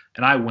did.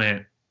 And I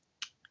went,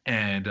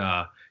 and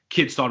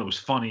kids thought it was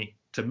funny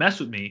to mess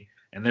with me,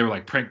 and they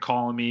were prank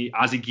calling me.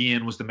 Ozzie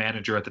Guillen was the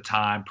manager at the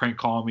time, prank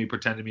calling me,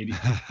 pretending me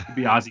to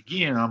be Ozzie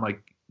Guillen. And I'm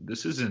like,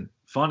 this isn't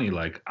funny.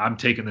 I'm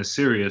taking this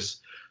serious.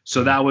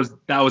 So that was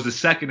the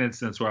second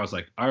instance where I was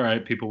like, all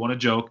right, people want to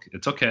joke.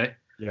 It's okay.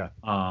 Yeah.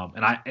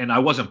 And I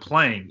wasn't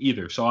playing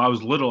either. So I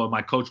was little, and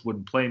my coach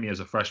wouldn't play me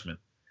as a freshman.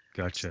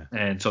 Gotcha.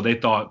 And so they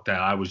thought that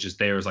I was just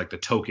there as the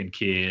token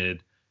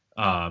kid,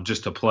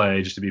 just to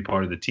play, just to be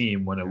part of the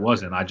team, when it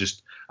wasn't.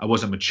 I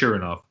wasn't mature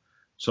enough.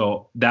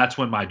 So that's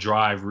when my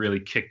drive really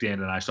kicked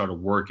in, and I started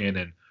working.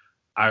 And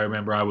I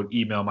remember I would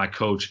email my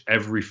coach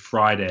every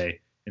Friday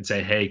and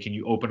say, "Hey, can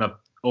you open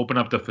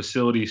up the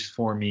facilities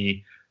for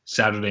me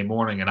Saturday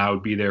morning?" And I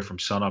would be there from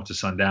sun up to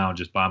sundown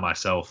just by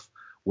myself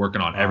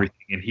working on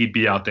everything. And he'd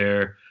be out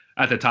there.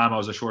 At the time I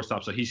was a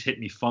shortstop, so he's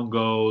hitting me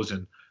fungos,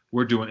 and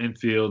we're doing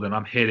infield, and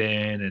I'm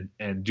hitting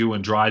and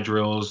doing dry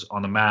drills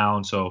on the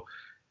mound. So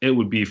it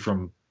would be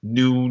from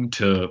noon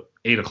to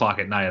 8 o'clock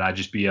at night. I'd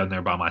just be out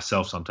there by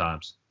myself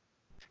sometimes.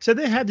 So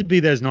there had to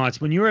be those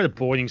nights when you were at a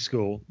boarding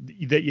school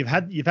that you've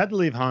had to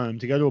leave home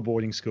to go to a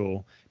boarding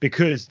school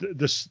because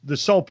the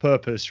sole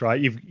purpose, right?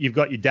 You've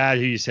got your dad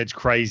who you said's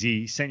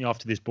crazy, sent you off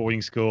to this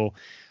boarding school.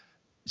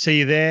 So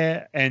you're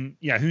there, and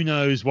who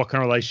knows what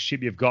kind of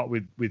relationship you've got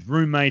with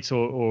roommates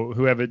or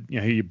whoever who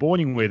you're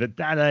boarding with. At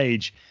that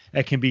age,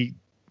 it can be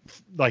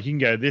you can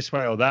go this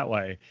way or that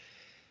way.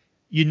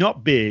 You're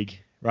not big,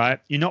 right?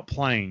 You're not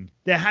playing.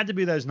 There had to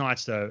be those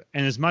nights though,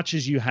 and as much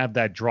as you have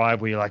that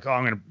drive where you're like, "Oh,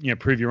 I'm going to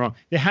prove you wrong,"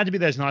 there had to be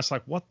those nights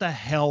what the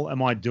hell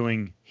am I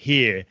doing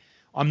here?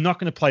 I'm not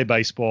going to play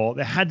baseball.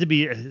 There had to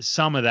be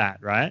some of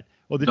that, right?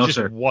 Or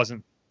there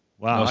wasn't.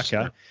 Wow. No, okay.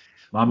 Sir.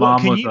 My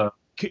mom was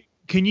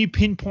Can you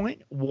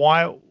pinpoint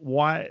why?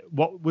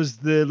 What was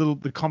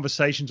the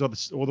conversations or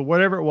the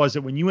whatever it was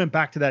that when you went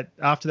back to that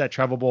after that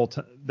travel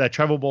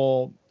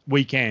ball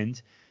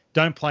weekend,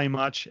 don't play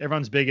much,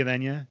 everyone's bigger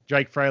than you.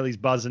 Jake Fraley's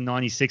buzzing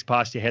 96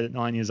 past your head at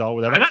 9 years old,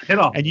 whatever. I got hit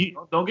off. And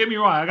you don't get me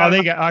wrong. there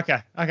you go.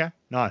 Okay,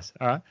 nice.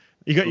 All right,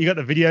 you got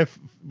the video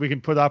we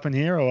can put up in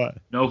here or what?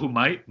 Know who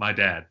might? My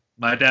dad.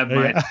 My dad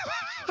might.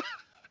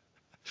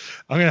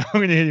 I'm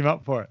gonna hit him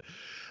up for it.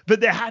 But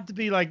there had to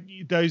be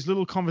those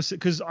little conversations,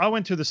 because I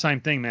went through the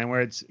same thing, man.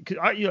 Where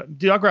I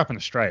grew up in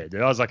Australia.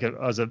 Dude. I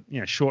was a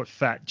short,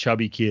 fat,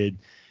 chubby kid,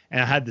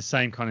 and I had the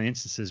same kind of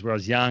instances where I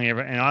was young,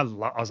 and I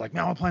was like,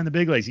 "Man, I'm playing the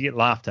big leagues." You get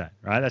laughed at,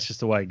 right? That's just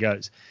the way it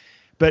goes.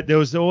 But there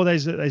was all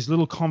those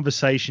little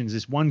conversations,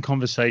 this one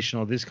conversation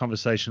or this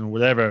conversation or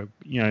whatever.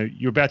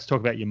 You're about to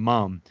talk about your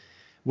mum,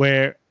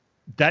 where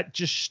that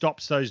just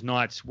stops those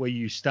nights where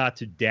you start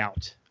to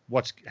doubt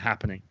what's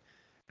happening.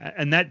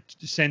 And that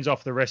sends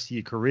off the rest of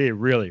your career,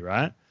 really,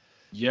 right?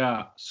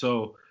 Yeah.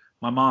 So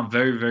my mom,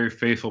 very, very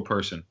faithful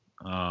person.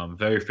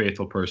 Very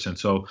faithful person.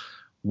 So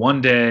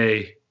one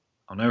day,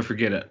 I'll never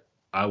forget it.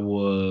 I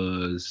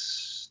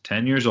was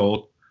 10 years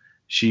old.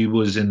 She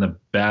was in the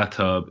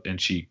bathtub and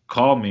she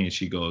called me and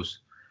she goes,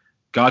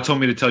 God told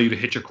me to tell you to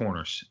hit your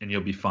corners and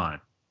you'll be fine.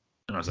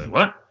 And I was like,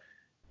 what?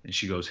 And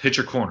she goes, hit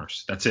your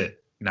corners. That's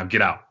it. Now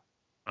get out.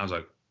 I was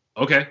like,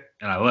 okay.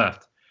 And I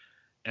left.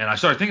 And I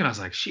started thinking, I was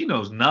like, she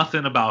knows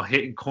nothing about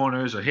hitting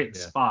corners or hitting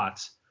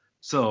spots.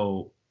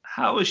 So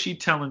how is she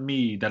telling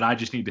me that I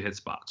just need to hit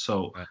spots?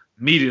 So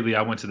immediately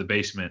I went to the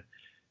basement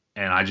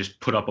and I just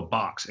put up a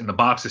box. And the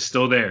box is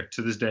still there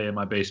to this day in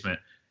my basement.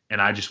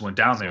 And I just went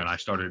down there and I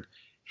started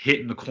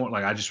hitting the corner.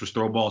 Like I just was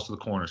throw balls to the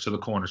corners, to the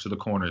corners, to the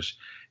corners.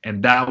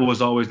 And that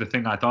was always the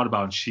thing I thought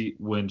about. And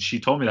when she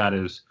told me that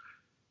is,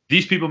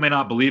 these people may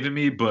not believe in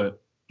me,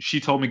 but she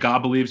told me God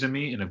believes in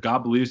me. And if God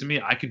believes in me,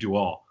 I can do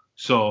all.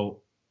 So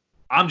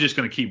I'm just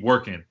going to keep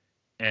working.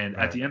 And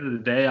at the end of the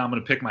day, I'm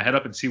going to pick my head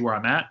up and see where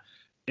I'm at.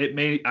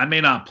 I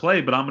may not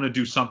play, but I'm going to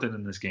do something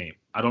in this game.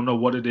 I don't know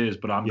what it is,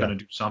 but I'm going to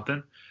do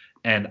something.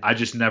 And I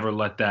just never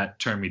let that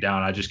turn me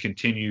down. I just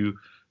continue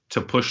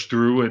to push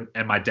through.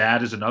 And my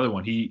dad is another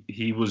one.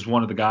 He was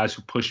one of the guys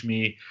who pushed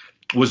me,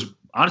 was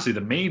honestly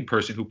the main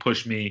person who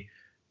pushed me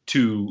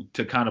to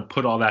kind of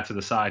put all that to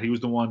the side. He was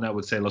the one that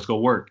would say, let's go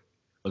work.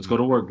 Let's go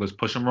to work. Let's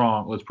push them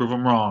wrong. Let's prove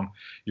them wrong.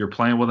 You're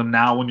playing with them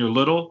now when you're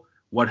little.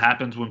 What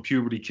happens when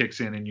puberty kicks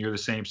in and you're the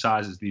same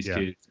size as these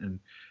kids?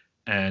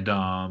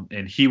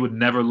 And he would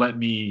never let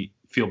me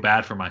feel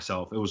bad for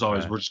myself. It was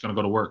always, we're just going to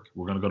go to work.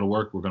 We're going to go to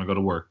work. We're going to go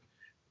to work.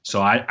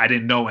 So I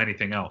didn't know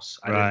anything else.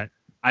 I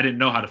didn't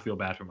know how to feel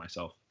bad for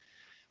myself.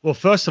 Well,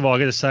 first of all, I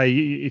got to say,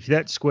 if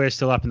that square's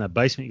still up in that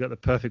basement, you got the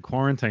perfect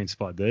quarantine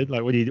spot, dude.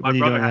 Like, what are you doing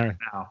there?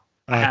 Now.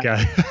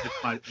 Okay.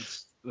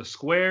 It's the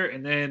square,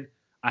 and then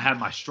I had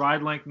my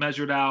stride length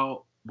measured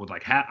out with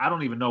like I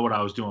don't even know what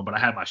I was doing, but I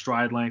had my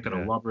stride length and a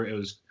rubber. It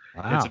was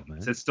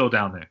it's still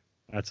down there.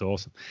 That's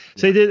awesome.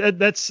 See,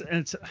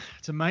 it's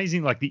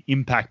amazing, like the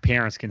impact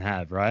parents can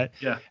have, right?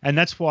 Yeah. And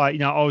that's why,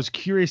 I was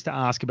curious to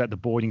ask about the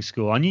boarding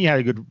school. I knew you had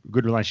a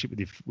good relationship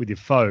with your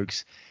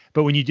folks,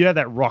 but when you do have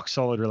that rock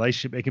solid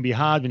relationship, it can be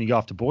hard when you go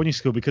off to boarding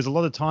school because a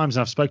lot of times,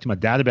 and I've spoken to my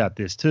dad about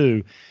this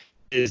too,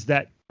 is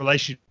that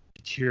relationship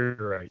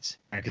deteriorates.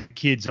 The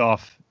kids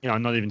off,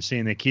 not even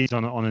seeing their kids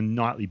on a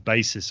nightly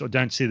basis, or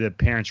don't see their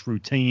parents'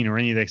 routine or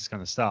any of this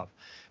kind of stuff.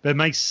 But it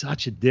makes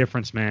such a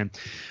difference, man.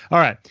 All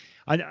right.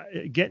 As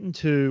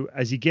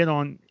you get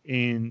on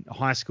in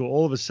high school,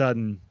 all of a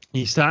sudden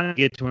you're starting to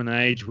get to an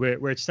age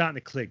where it's starting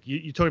to click.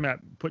 You're talking about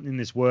putting in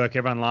this work,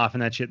 everyone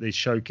laughing at you at the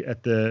show,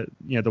 at the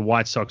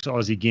White Sox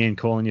Aussie again,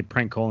 calling you,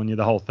 prank calling you,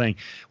 the whole thing.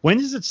 When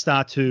does it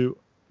start to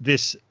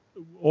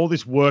all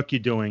this work you're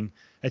doing?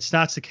 It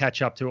starts to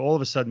catch up to all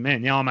of a sudden,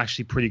 man, now I'm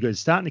actually pretty good. It's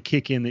starting to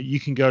kick in that you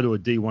can go to a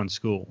D1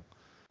 school.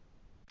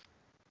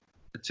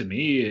 To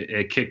me,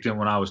 it kicked in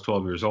when I was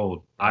 12 years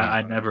old.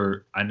 I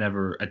never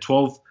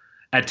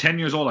at 10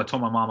 years old, I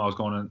told my mom I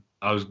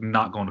was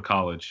not going to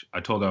college. I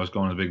told her I was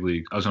going to the big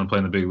leagues. I was going to play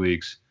in the big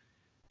leagues.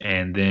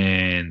 And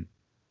then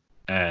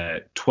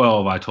at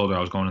 12, I told her I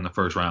was going in the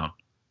first round.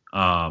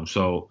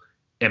 So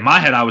in my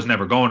head, I was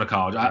never going to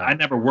college. I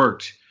never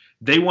worked.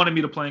 They wanted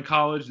me to play in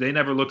college. They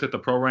never looked at the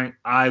pro rank.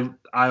 I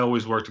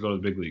always worked to go to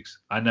the big leagues.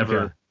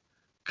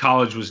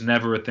 College was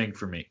never a thing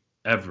for me,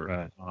 ever.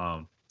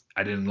 Right.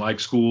 I didn't like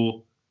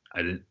school.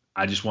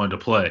 I just wanted to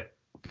play.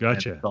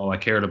 Gotcha. That's all I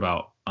cared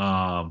about.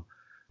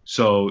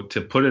 So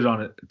to put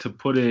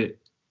it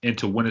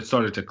into when it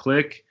started to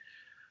click,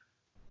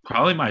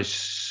 probably my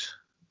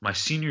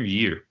senior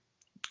year.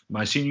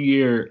 My senior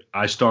year,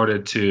 I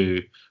started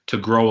to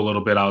grow a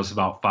little bit. I was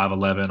about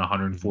 5'11",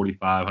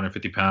 145,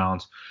 150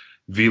 pounds.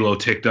 Velo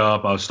ticked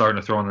up. I was starting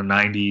to throw in the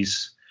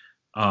 90s.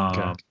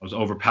 I was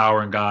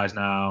overpowering guys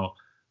now.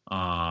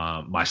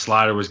 My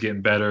slider was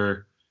getting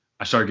better.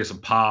 I started to get some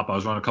pop. I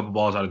was running a couple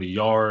balls out of the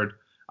yard.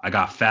 I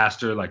got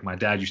faster. Like my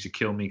dad used to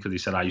kill me because he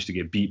said I used to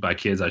get beat by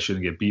kids I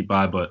shouldn't get beat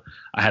by, but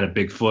I had a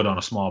big foot on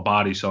a small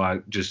body,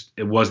 so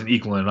it wasn't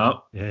equaling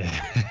up.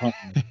 Yeah.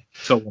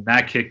 So when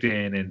that kicked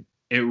in, and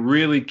it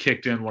really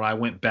kicked in when I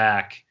went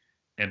back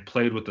and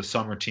played with the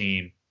summer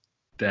team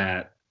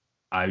that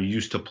I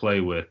used to play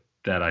with,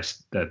 that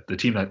the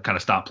team that kind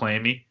of stopped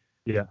playing me.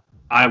 Yeah.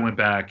 I went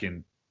back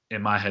and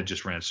in my head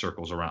just ran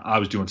circles around. I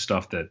was doing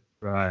stuff that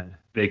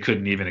they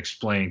couldn't even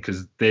explain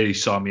because they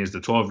saw me as the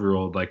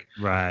 12-year-old. Like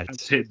I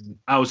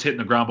was hitting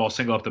the ground ball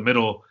single up the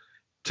middle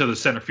to the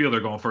center fielder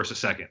going first or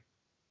second,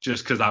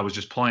 just because I was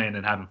just playing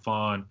and having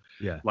fun.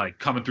 Yeah. Like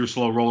coming through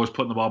slow rollers,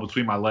 putting the ball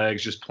between my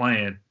legs, just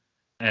playing,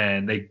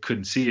 and they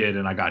couldn't see it.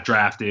 And I got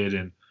drafted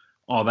and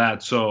all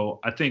that. So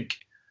I think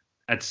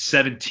at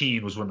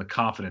 17 was when the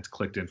confidence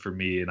clicked in for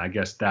me, and I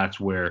guess that's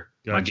where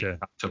my game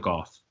took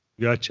off.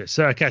 Gotcha.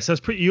 So it's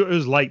it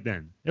was late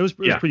then. It was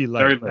pretty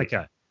late. Very late.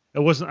 Okay. It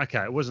wasn't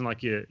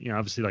like you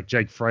obviously like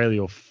Jake Fraley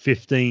or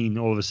 15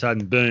 all of a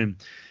sudden, boom,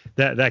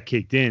 that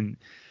kicked in.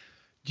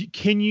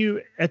 Can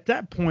you, at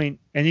that point,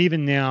 and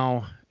even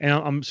now, and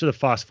I'm sort of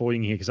fast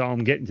forwarding here because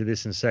I'm getting to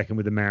this in a second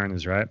with the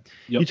Mariners, right?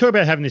 Yep. You talk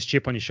about having this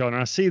chip on your shoulder,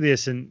 and I see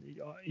this, and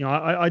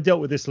I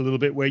dealt with this a little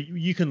bit where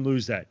you can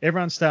lose that.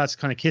 Everyone starts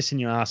kind of kissing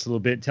your ass a little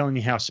bit, telling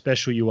you how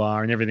special you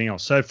are and everything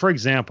else. So, for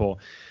example,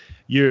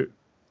 you're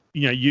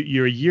a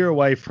year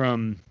away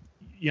from,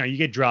 you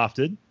get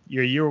drafted.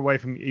 You're a year away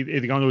from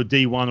either going to a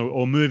D1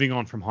 or moving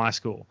on from high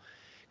school.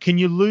 Can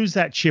you lose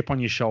that chip on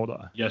your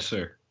shoulder? Yes,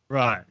 sir.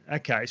 Right.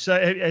 Okay. So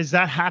has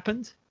that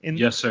happened?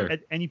 Yes, sir.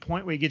 At any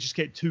point where you just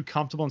get too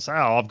comfortable and say,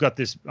 "Oh, I've got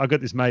this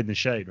made in the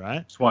shade,"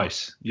 right?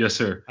 Twice. Yes,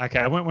 sir.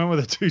 Okay. When were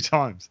the 2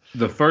 times?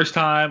 The first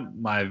time,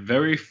 my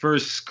very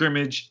first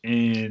scrimmage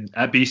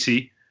at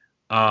BC.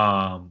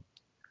 I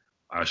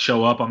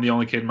show up. I'm the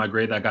only kid in my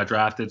grade that got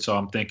drafted, so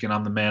I'm thinking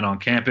I'm the man on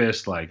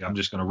campus. Like, I'm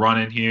just gonna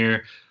run in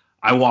here.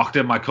 I walked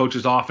in my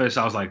coach's office.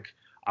 I was like,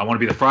 I want to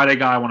be the Friday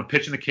guy. I want to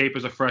pitch in the Cape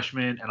as a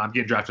freshman, and I'm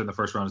getting drafted in the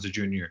first round as a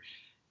junior.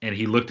 And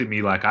he looked at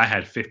me like I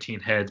had 15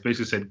 heads,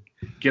 basically said,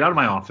 "Get out of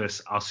my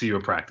office. I'll see you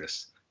at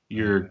practice."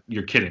 You're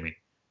kidding me.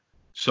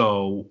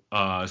 So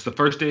it's the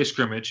first day of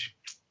scrimmage,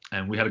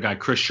 and we had a guy,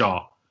 Chris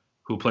Shaw,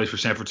 who plays for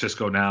San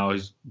Francisco now.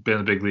 He's been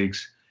in the big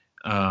leagues.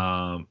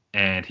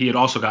 And he had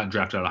also gotten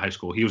drafted out of high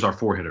school. He was our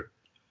 4-hitter.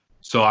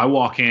 So I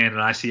walk in,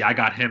 and I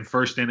got him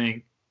first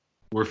inning.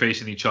 We're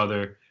facing each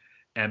other.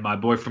 And my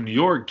boy from New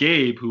York,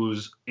 Gabe, who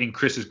was in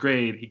Chris's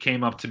grade, he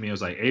came up to me and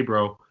was like, "Hey,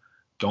 bro,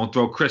 don't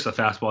throw Chris a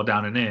fastball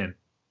down and in."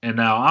 And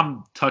now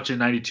I'm touching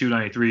 92,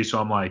 93, so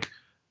I'm like,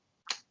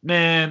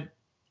 man,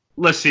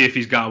 let's see if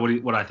he's got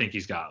what I think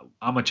he's got.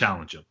 I'm gonna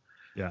challenge him.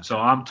 Yeah. So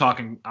I'm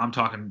talking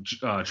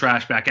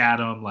trash back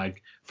at him,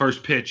 like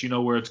first pitch, you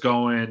know where it's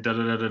going, da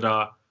da da da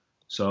da.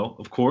 So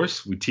of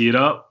course we tee it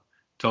up,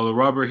 toe the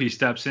rubber, he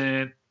steps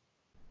in,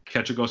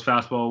 catcher goes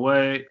fastball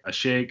away, a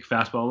shake,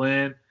 fastball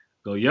in,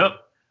 go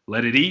yep,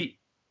 let it eat,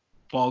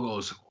 ball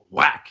goes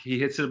whack. He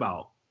hits it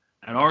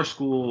at our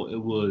school it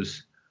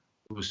was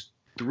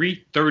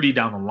 330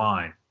 down the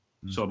line,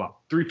 so about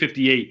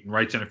 358 in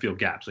right center field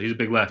gap. So he's a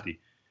big lefty.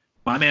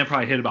 My man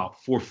probably hit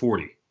about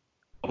 440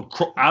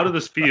 out of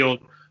this field,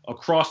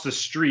 across the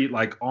street,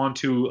 like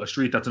onto a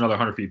street that's another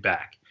 100 feet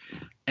back.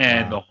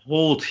 And the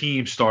whole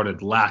team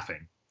started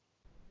laughing.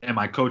 And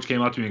my coach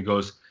came up to me and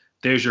goes,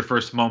 "There's your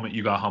first moment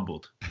you got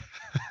humbled."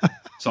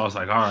 So I was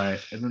like, all right.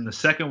 And then the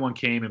second one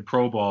came in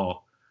pro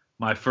ball,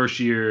 my first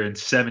year in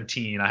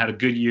 17. I had a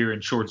good year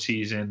in short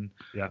season.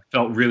 Yeah.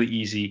 Felt really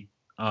easy.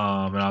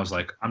 And I was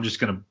like, I'm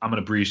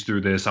gonna breeze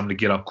through this. I'm gonna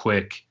get up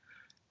quick.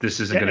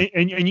 This isn't gonna.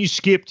 And you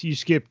skipped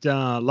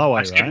low A.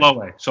 I skipped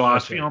low A. So I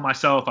was feeling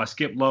myself. I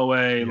skipped low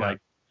A. Yeah. Like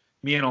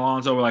me and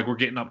Alonzo were like, we're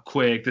getting up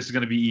quick. This is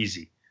gonna be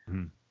easy.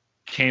 Mm-hmm.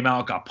 Came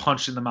out, got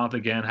punched in the mouth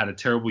again. Had a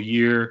terrible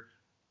year.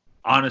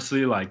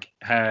 Honestly, like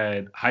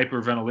I was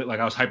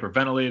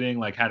hyperventilating.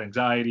 Like had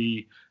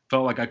anxiety.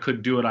 Felt like I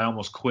couldn't do it. I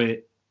almost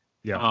quit.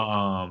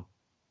 Yeah.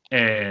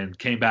 And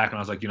came back and I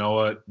was like, you know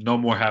what? No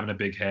more having a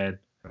big head.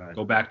 Right.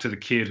 Go back to the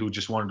kid who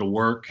just wanted to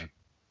work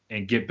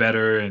and get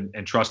better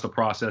and trust the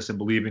process and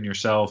believe in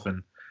yourself,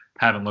 and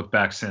haven't looked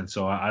back since.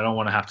 So I don't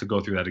want to have to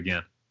go through that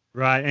again.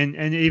 Right. And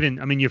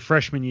even, I mean, your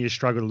freshman year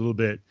struggled a little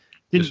bit.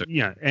 Yes,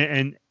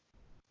 and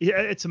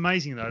it's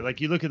amazing though. Like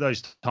you look at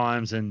those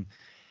times, and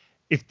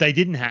if they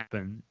didn't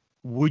happen,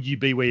 would you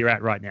be where you're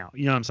at right now?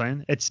 You know what I'm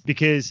saying? It's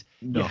because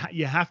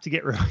you have to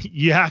get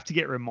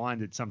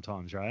reminded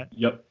sometimes, right?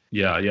 Yep.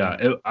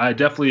 Yeah. I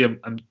definitely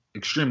I'm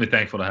extremely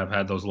thankful to have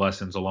had those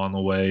lessons along the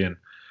way. And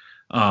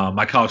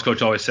my college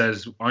coach always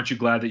says, aren't you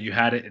glad that you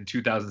had it in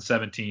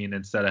 2017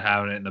 instead of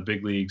having it in the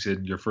big leagues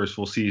in your first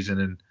full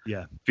season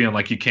and feeling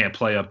like you can't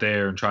play up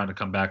there and trying to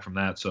come back from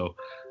that. So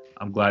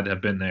I'm glad to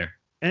have been there.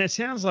 And it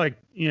sounds like,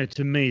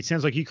 to me, it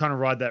sounds like you kind of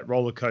ride that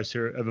roller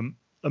coaster of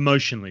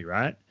emotionally,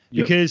 right?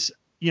 Yep. Because,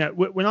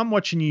 when I'm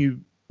watching you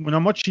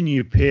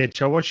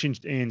pitch, I watched you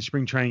in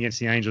spring training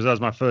against the Angels. That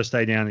was my first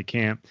day down at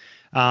camp.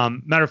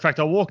 Matter of fact,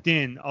 I walked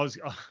in, I was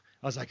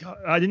like,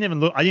 I didn't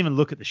even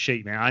look at the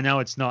sheet, man. I know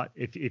it's not,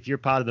 if you're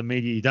part of the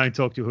media, you don't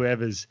talk to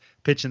whoever's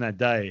pitching that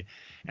day.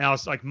 And I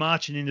was like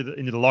marching into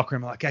the locker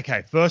room, like,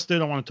 okay, first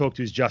dude I want to talk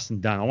to is Justin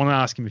Dunn. I want to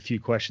ask him a few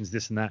questions,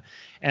 this and that.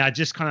 And I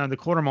just kind of, in the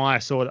corner of my eye, I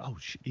saw that,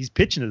 he's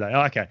pitching today.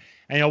 Oh, okay.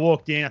 And I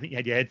walked in, I think you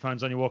had your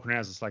headphones on, you're walking around. I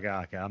was just like,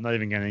 okay, I'm not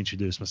even going to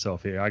introduce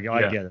myself here. I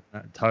get it,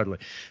 totally.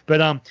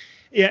 But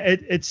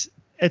it's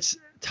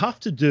tough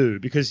to do,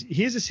 because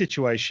here's a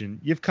situation.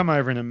 You've come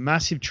over in a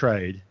massive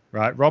trade,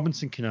 right?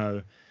 Robinson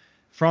Cano,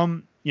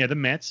 from the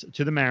Mets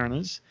to the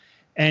Mariners,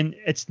 and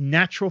it's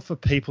natural for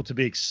people to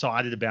be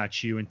excited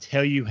about you and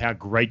tell you how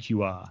great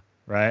you are,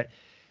 right?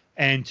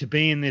 And to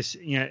be in this,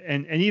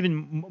 and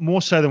even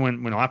more so than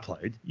when I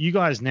played, you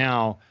guys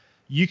now,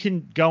 you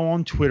can go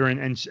on Twitter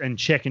and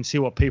check and see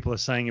what people are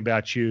saying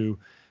about you,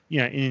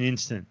 in an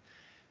instant.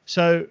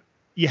 So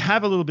you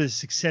have a little bit of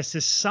success.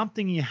 There's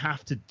something you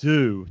have to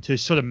do to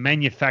sort of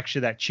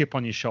manufacture that chip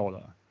on your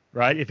shoulder,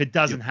 right? If it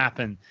doesn't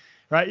happen.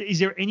 Right? Is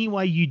there any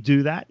way you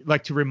do that,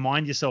 like to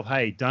remind yourself,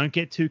 hey, don't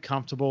get too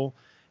comfortable,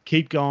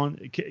 keep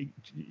going,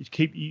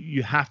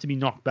 you have to be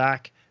knocked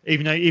back,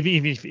 even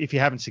if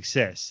you're having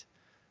success?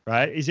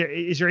 right? Is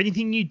there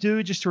anything you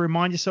do just to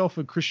remind yourself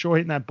of Chris Shaw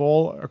hitting that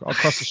ball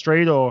across the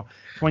street or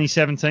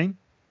 2017?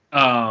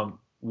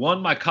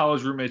 One, my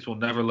college roommates will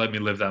never let me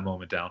live that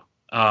moment down.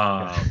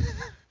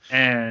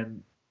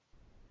 And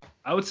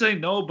I would say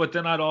no, but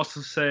then I'd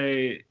also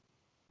say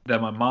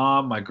that my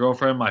mom, my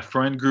girlfriend, my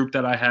friend group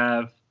that I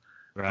have,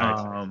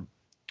 right.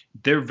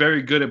 They're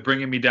very good at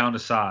bringing me down to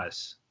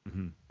size.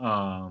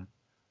 Mm-hmm.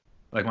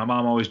 Like my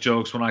mom always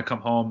jokes when I come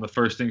home, the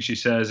first thing she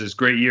says is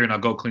 "Great year," and I'll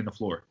go clean the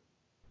floor,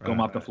 go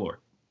mop the floor.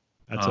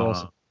 That's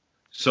awesome.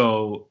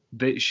 So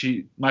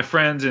my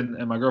friends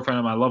and my girlfriend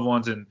and my loved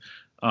ones, and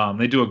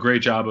they do a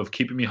great job of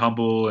keeping me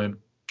humble and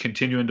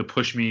continuing to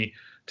push me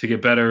to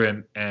get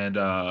better. And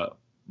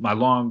my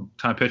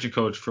long-time pitching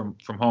coach from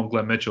home,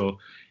 Glenn Mitchell,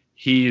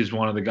 he is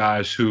one of the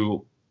guys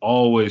who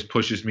always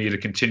pushes me to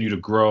continue to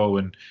grow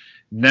and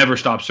never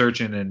stop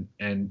searching.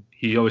 And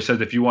he always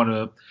says, if you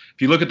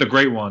look at the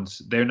great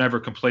ones, they're never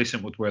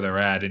complacent with where they're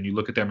at. And you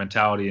look at their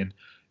mentality, and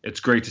it's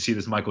great to see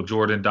this Michael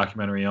Jordan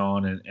documentary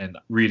on and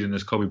reading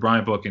this Kobe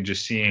Bryant book and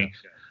just seeing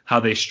how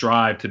they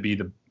strive to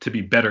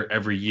be better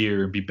every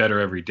year and be better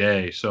every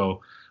day.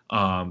 So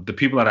the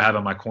people that I have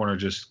in my corner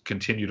just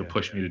continue to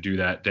push me to do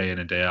that day in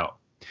and day out.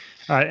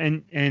 All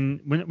right, and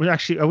when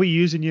actually, are we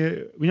using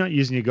you? We're not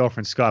using your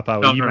girlfriend's Skype, are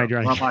we? No, we're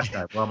on my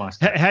Skype. We're on my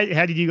Skype.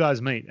 How did you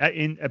guys meet?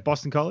 At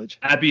Boston College?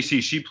 At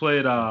BC. She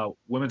played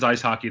women's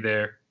ice hockey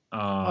there.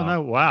 Oh,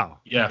 no, wow.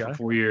 Yeah, for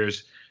 4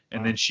 years.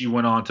 And then she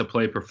went on to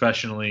play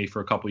professionally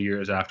for a couple of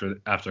years after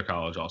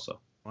college also.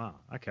 Wow,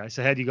 okay.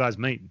 So how did you guys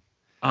meet?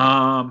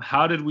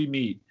 How did we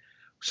meet?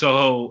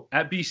 So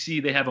at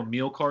BC, they have a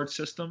meal card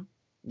system,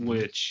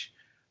 which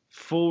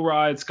full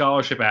ride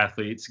scholarship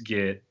athletes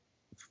get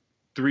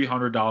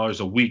 $300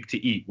 a week to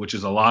eat, which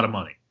is a lot of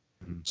money.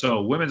 Mm-hmm.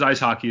 So women's ice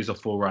hockey is a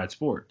full ride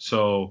sport.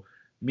 So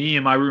me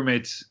and my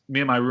roommate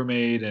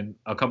and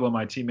a couple of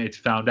my teammates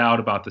found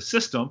out about the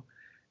system,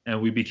 and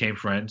we became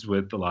friends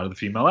with a lot of the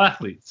female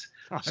athletes.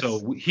 Nice.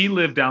 So he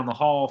lived down the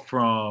hall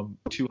from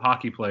two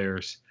hockey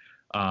players,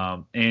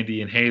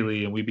 Andy and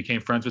Haley, and we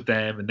became friends with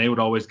them, and they would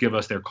always give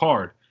us their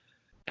card.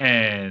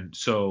 And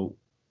so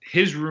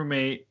his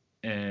roommate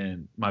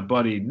and my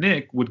buddy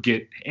Nick would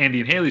get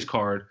Andy and Haley's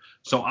card,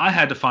 so I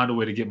had to find a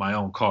way to get my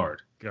own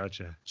card.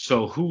 Gotcha.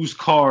 So whose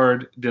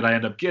card did I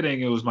end up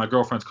getting? It was my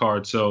girlfriend's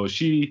card. So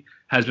she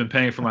has been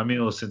paying for my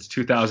meals since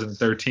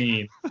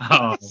 2013.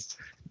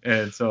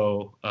 And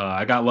so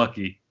I got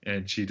lucky,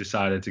 and she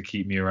decided to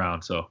keep me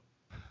around. So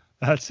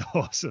that's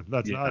awesome.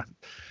 That's nice.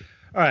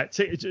 All right.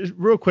 So just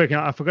real quick,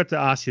 I forgot to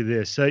ask you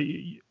this. So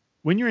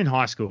when you're in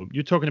high school,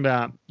 you're talking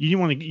about you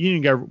want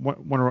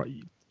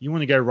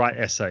to go write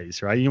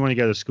essays, right? You want to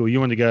go to school. Did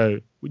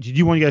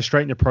you want to go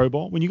straight into pro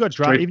ball when you got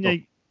drafted?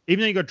 Even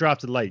though you got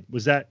drafted late, were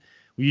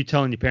you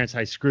telling your parents,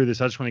 "Hey, screw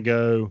this, I just want to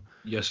go"?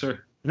 Yes, sir.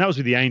 And that was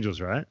with the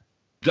Angels, right?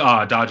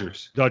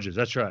 Dodgers.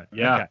 That's right.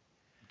 Yeah.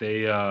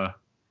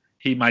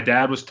 Okay. My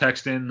dad was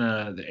texting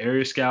the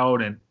area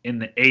scout and in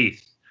the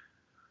 8th,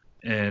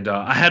 and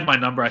I had my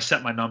number. I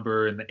set my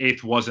number, and the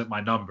 8th wasn't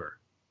my number,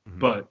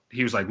 but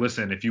he was like,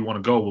 "Listen, if you want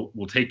to go,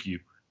 we'll take you."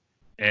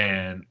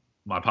 And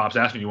my pops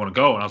asked me, "You want to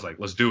go?" And I was like,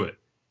 "Let's do it."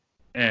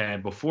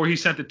 And before he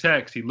sent the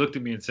text, he looked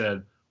at me and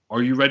said,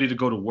 "Are you ready to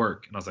go to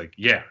work?" And I was like,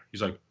 "Yeah."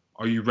 He's like,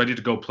 "Are you ready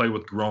to go play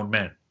with grown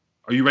men?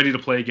 Are you ready to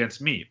play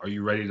against me? Are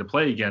you ready to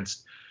play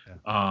against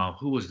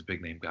who was the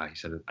big name guy?" He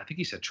said, I think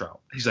he said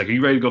Trout. He's like, "Are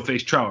you ready to go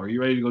face Trout? Are you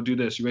ready to go do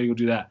this? Are you ready to go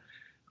do that?"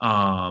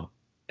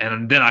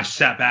 And then I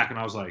sat back and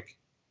I was like,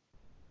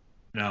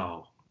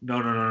 no,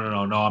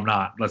 I'm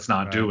not. Let's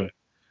not do it.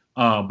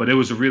 But it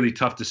was a really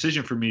tough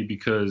decision for me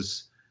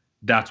because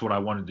that's what I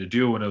wanted to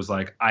do. And it was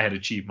like, I had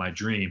achieved my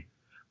dream.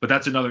 But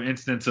that's another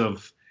instance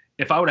of,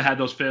 if I would have had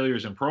those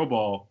failures in pro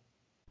ball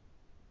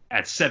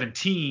at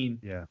 17,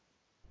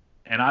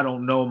 and I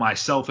don't know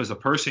myself as a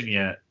person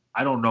yet,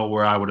 I don't know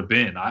where I would have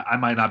been. I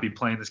might not be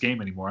playing this game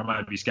anymore. I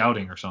might be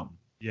scouting or something.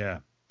 Yeah.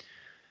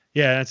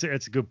 Yeah,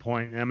 that's a good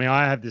point. I mean,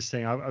 I have this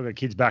thing. I've got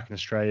kids back in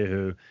Australia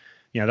who,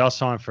 they'll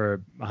sign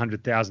for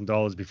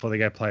 $100,000 before they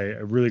go play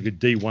a really good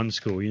D1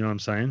 school. You know what I'm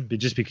saying? But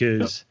just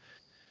because,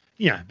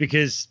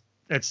 because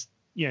that's,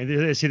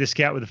 they see the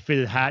scout with a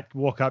fitted hat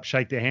walk up,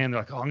 shake their hand. They're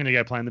like, "Oh, I'm going to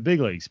go play in the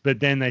big leagues." But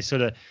then they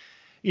sort of,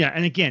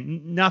 and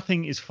again,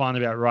 nothing is fun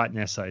about writing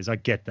essays. I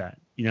get that,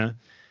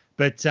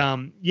 But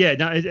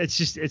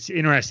it's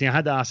interesting. I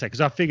had to ask that because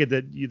I figured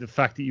that the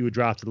fact that you were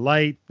drafted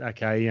late,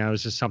 okay, it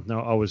was just something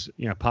I was,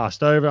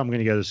 passed over. I'm going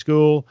to go to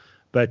school,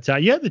 but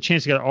you had the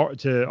chance to go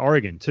to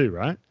Oregon too,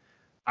 right?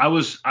 I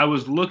was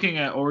looking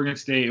at Oregon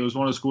State. It was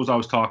one of the schools I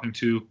was talking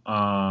to,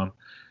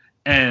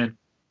 and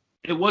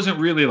it wasn't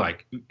really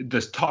like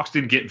the talks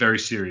didn't get very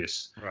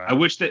serious. Right. I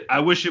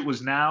wish it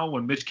was now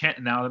that Mitch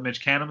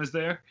Canham is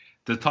there,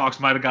 the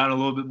talks might have gotten a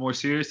little bit more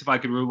serious if I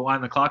could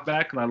rewind the clock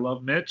back. Because I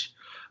love Mitch.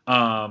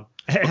 How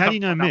do you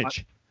know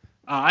Mitch?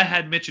 I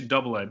had Mitch in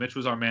AA. Mitch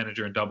was our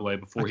manager in AA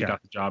before he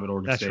got the job at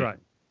Oregon State.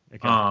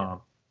 That's right.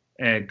 Okay.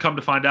 And come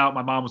to find out,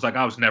 my mom was like,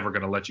 "I was never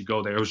going to let you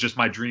go there." It was just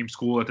my dream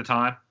school at the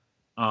time.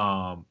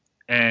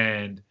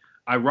 And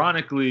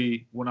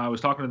ironically, when I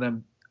was talking to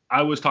them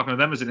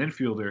as an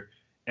infielder,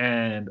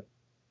 and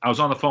I was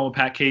on the phone with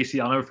Pat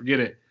Casey. I'll never forget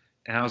it.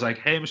 And I was like,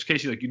 hey, Mr.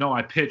 Casey, like,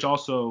 I pitch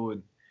also.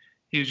 And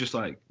he was just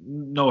like,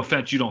 no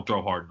offense, you don't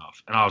throw hard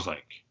enough. And I was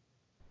like,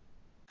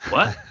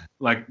 what?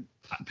 Like,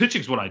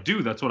 pitching's what I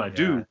do. That's what I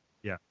do.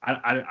 Yeah.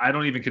 I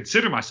don't even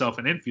consider myself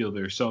an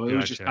infielder. So it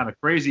was just kind of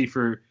crazy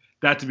for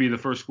that to be the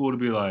first school to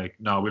be like,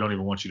 no, we don't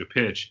even want you to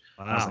pitch.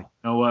 Wow. I was like,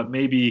 you know what?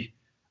 Maybe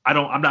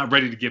I'm not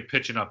ready to give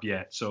pitching up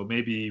yet. So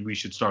maybe we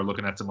should start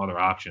looking at some other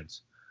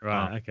options.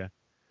 Right. Okay.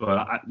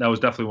 But that was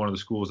definitely one of the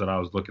schools that I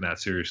was looking at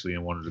seriously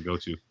and wanted to go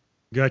to.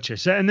 Gotcha.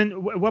 So, and then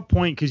at what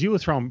point, because you were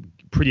throwing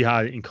pretty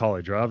hard in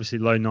college, right? Obviously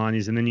low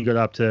 90s, and then you got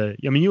up to,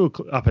 you were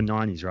upper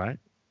 90s, right?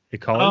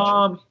 At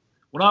college?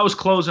 When I was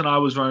closing, I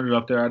was running it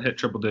up there. I'd hit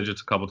triple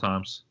digits a couple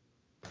times.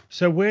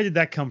 So where did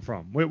that come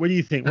from? What do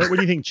you think? What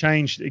do you think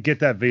changed to get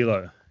that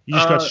velo? You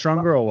just got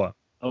stronger or what?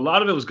 A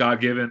lot of it was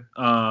God-given,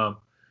 I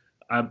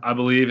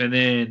believe. And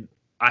then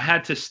I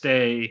had to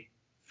stay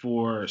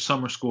for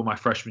summer school my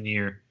freshman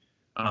year.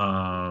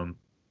 I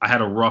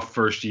had a rough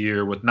first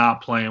year with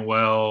not playing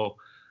well.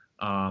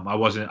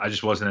 I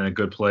just wasn't in a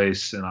good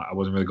place, and I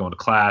wasn't really going to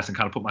class and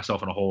kind of put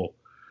myself in a hole.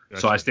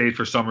 Gotcha. So I stayed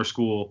for summer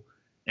school,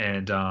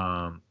 and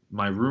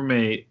my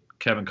roommate,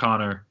 Kevin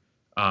Connor,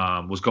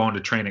 was going to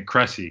train at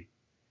Cressy,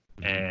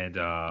 and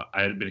I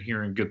had been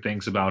hearing good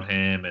things about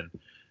him, and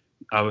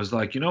I was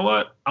like, you know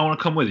what? I want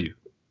to come with you.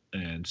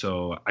 And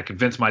so I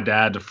convinced my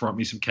dad to front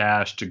me some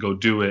cash to go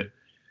do it,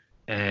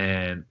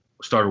 and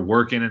started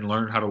working and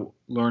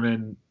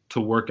learning to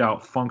work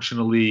out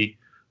functionally,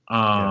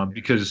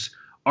 because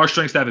our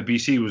strength staff at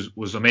BC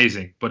was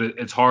amazing, but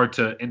it's hard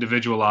to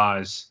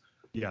individualize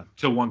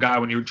to one guy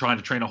when you're trying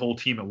to train a whole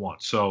team at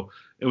once. So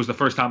it was the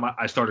first time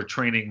I started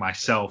training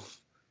myself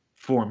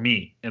for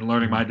me and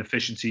learning my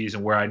deficiencies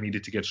and where I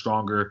needed to get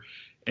stronger.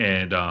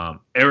 And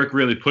Eric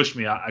really pushed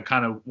me. I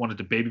kind of wanted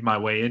to baby my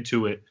way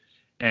into it,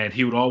 and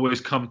he would always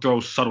come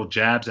throw subtle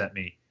jabs at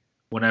me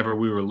whenever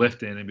we were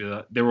lifting, and be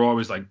like, there were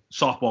always like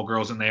softball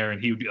girls in there,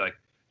 and he would be like,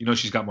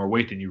 she's got more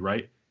weight than you,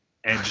 right?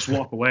 And just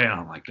walk away. And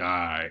I'm like, all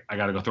right, I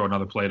got to go throw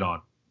another plate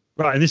on.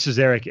 Right. And this is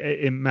Eric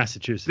in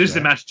Massachusetts. This is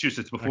in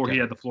Massachusetts before he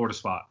had the Florida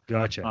spot.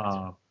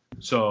 Gotcha.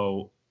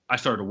 So I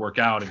started to work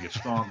out and get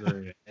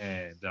stronger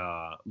and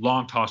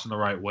long toss in the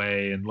right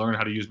way and learn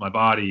how to use my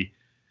body.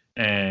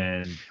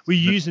 And were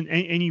you using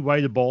any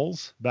weighted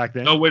balls back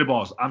then? No weighted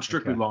balls. I'm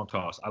strictly long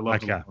toss. I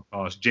love the long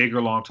toss.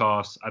 Jaeger long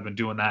toss. I've been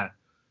doing that.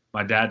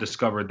 My dad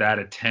discovered that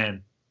at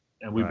 10,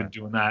 and we've been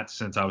doing that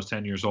since I was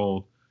 10 years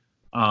old.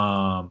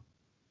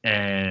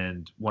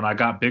 And when I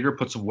got bigger,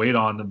 put some weight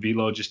on, the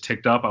velo just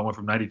ticked up. I went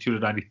from 92 to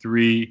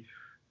 93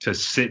 to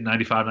sit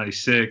 95,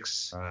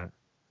 96. Right.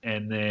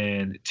 And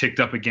then it ticked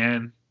up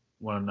again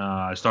when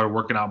I started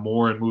working out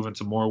more and moving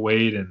some more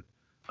weight. And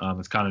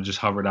it's kind of just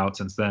hovered out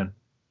since then.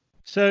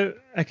 So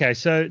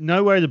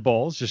no weighted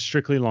balls, just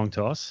strictly long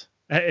toss.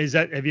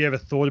 Have you ever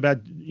thought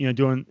about,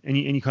 doing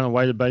any kind of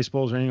weighted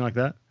baseballs or anything like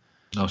that?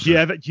 No,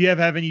 sir. Do you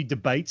ever have any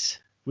debates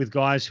with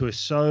guys who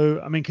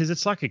are because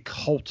it's like a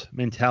cult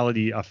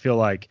mentality, I feel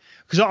like.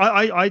 Because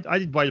I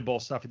did weighted ball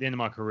stuff at the end of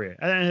my career,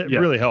 and it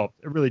really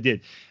helped. It really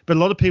did. But a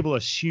lot of people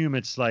assume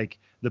it's like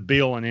the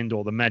be-all and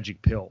end-all, the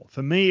magic pill.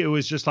 For me, it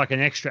was just like an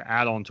extra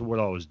add-on to what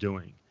I was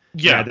doing.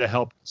 Yeah. To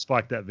help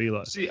spike that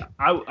velo. See,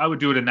 I would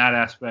do it in that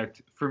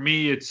aspect. For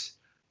me, it's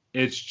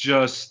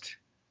just,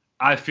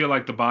 I feel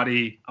like the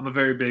body, I'm a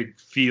very big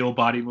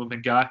body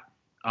movement guy.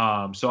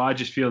 So I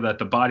just feel that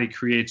the body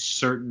creates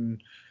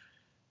certain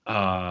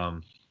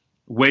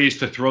ways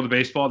to throw the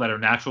baseball that are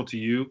natural to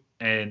you,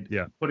 and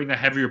putting a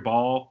heavier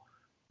ball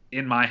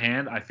in my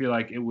hand, I feel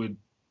like it would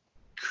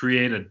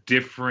create a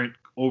different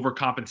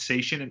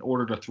overcompensation in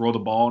order to throw the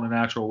ball in a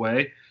natural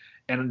way.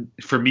 And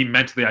for me,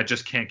 mentally, I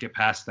just can't get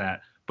past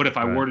that. But if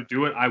I were to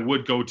do it, I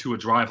would go to a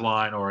drive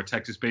line or a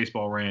Texas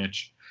baseball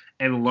ranch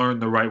and learn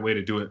the right way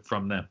to do it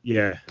from them.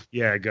 Yeah,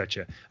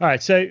 gotcha. All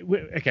right, so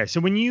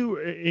when you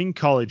were in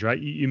college, right,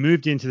 you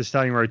moved into the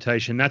starting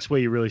rotation. That's where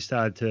you really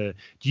started to.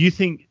 Do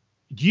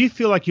you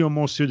feel like you're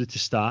more suited to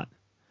start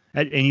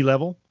at any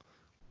level?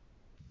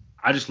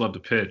 I just love to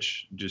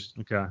pitch. Just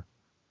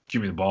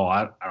give me the ball.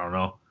 I don't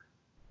know.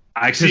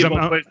 I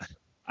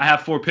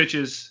have 4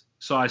 pitches,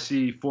 so I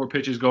see 4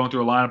 pitches going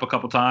through a lineup a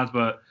couple times,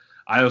 but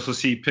I also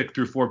see pick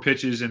through 4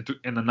 pitches in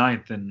the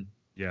 9th, and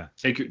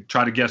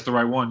try to guess the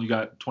right one. You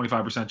got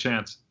 25%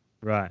 chance.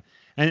 Right.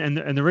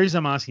 And the reason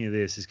I'm asking you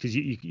this is because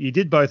you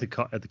did both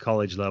at the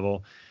college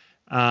level.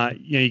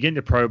 You get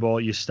into pro ball,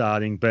 you're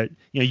starting, but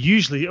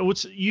usually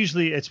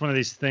it's one of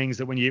these things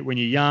that when you're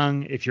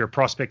young, if you're a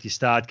prospect, you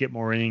start, get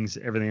more innings,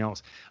 everything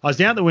else. I was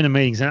down at the winter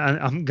meetings, and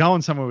I'm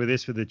going somewhere with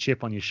this with the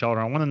chip on your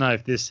shoulder. I want to know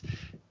if this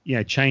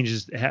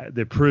changes how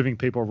they're proving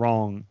people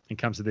wrong when it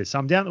comes to this. So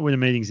I'm down at the winter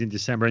meetings in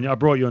December, and I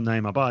brought your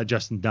name up,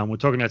 Justin Dunn. We're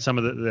talking about some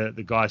of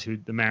the guys who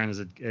the Mariners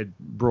had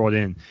brought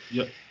in.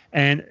 Yep.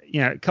 And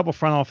a couple of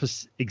front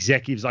office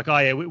executives like,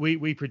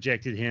 we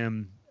projected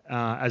him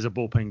as a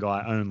bullpen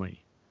guy only.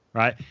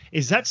 Right.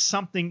 Is that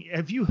something,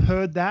 have you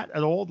heard that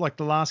at all? Like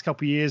the last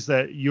couple of years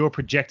that you're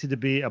projected to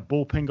be a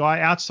bullpen guy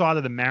outside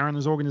of the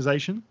Mariners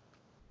organization?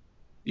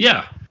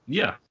 Yeah.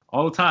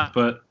 all the time.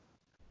 But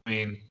I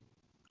mean,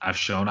 I've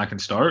shown I can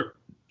start.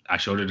 I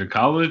showed it in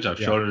college. I've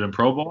showed it in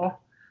pro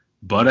ball.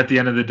 But at the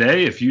end of the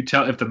day, if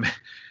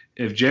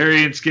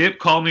Jerry and Skip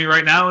called me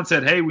right now and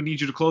said, "Hey, we need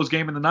you to close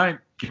game in the ninth.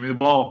 Give me the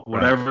ball,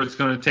 whatever it's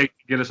going to take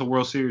to get us a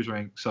World Series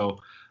ring." So,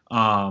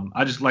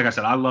 I just, like I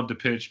said, I love to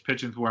pitch.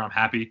 Pitching's where I'm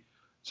happy.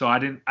 So I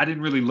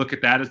didn't really look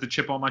at that as the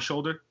chip on my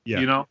shoulder. Yeah.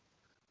 You know,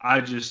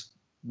 I just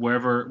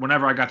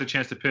whenever I got the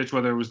chance to pitch,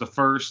 whether it was the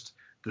first,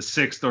 the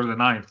sixth, or the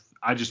ninth,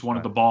 I just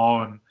wanted the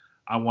ball, and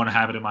I want to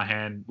have it in my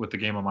hand with the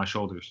game on my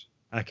shoulders.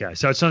 Okay,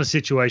 so it's not a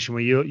situation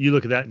where you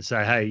look at that and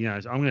say, "Hey, you know,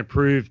 I'm going to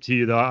prove to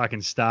you that I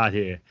can start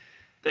here."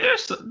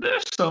 There's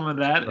some of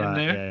that in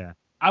there. Yeah.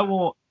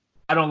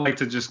 I don't like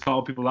to just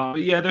call people out,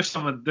 but yeah, there's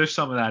some of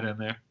that in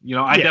there. You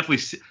know, I definitely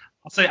see.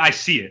 I'll say I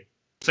see it.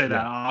 That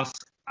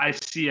I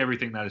see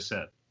everything that is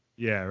said.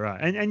 Yeah,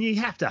 right. And you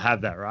have to have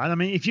that, right? I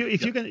mean, if you're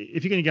going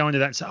to go into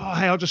that and say, "Oh,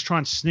 hey, I'll just try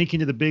and sneak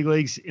into the big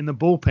leagues in the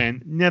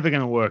bullpen," never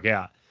going to work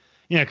out.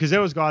 You know, because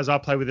there was guys I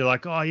played with, they're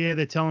like, "Oh yeah,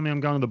 they're telling me I'm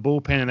going to the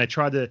bullpen," and they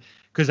tried to,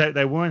 because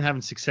they weren't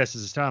having success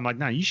as a starter. I'm like,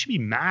 no, you should be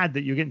mad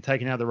that you're getting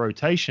taken out of the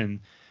rotation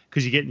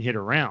because you're getting hit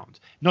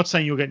around. Not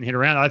saying you're getting hit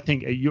around. I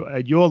think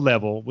at your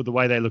level, with the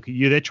way they look at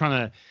you, they're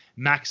trying to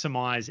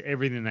maximize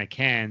everything they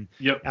can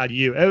out of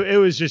you. It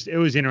was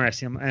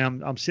interesting.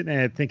 And I'm sitting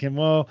there thinking,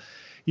 well,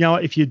 you know,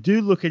 if you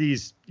do look at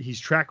his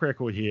track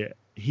record here,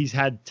 he's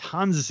had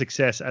tons of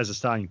success as a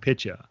starting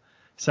pitcher.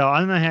 So I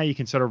don't know how you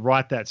can sort of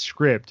write that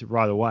script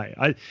right away.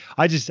 I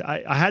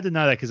had to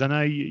know that because I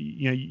know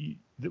you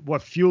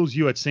what fuels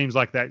you. It seems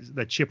like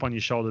that chip on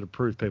your shoulder to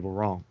prove people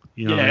wrong.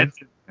 You know. Yeah,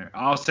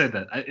 I'll say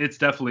that it's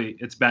definitely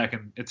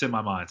it's in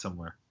my mind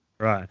somewhere.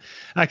 Right.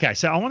 Okay.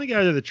 So I want to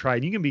go to the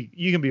trade. You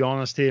can be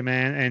honest here,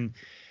 man. And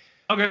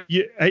okay,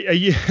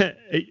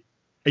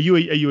 are you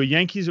a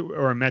Yankees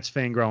or a Mets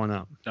fan growing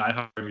up?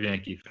 Diehard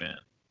Yankee fan.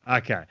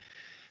 Okay.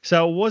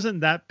 So it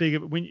wasn't that big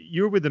of when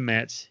you were with the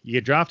Mets, you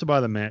get drafted by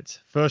the Mets,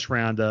 first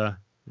rounder,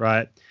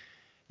 right?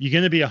 You're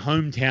going to be a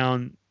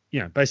hometown, you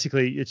know,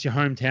 basically it's a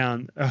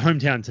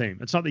hometown team.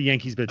 It's not the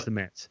Yankees, but it's the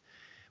Mets.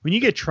 When you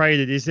get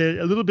traded, is there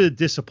a little bit of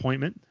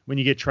disappointment when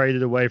you get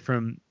traded away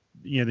from,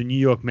 you know, the New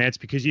York Mets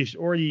because you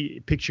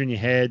already picture in your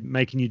head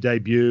making your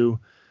debut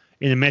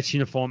in a Mets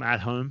uniform at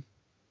home?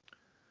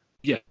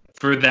 Yeah,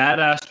 for that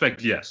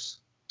aspect, yes.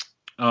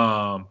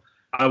 I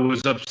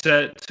was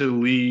upset to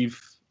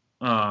leave.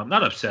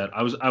 Not upset.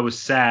 I was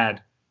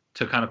sad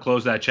to kind of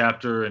close that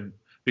chapter, and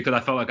because I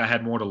felt like I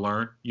had more to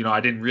learn. You know, I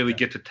didn't really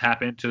get to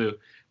tap into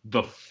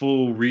the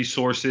full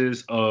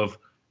resources of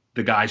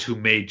the guys who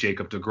made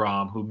Jacob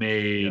deGrom, who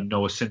made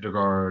Noah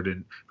Syndergaard,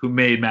 and who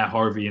made Matt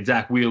Harvey and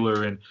Zach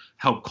Wheeler, and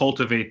helped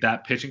cultivate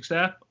that pitching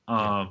staff.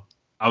 I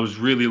was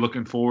really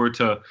looking forward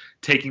to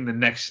taking the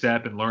next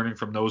step and learning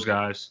from those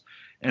guys.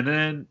 And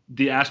then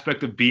the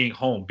aspect of being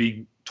home,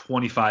 being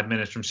 25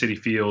 minutes from Citi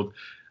Field.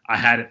 I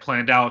had it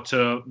planned out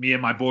to me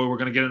and my boy were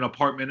going to get an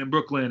apartment in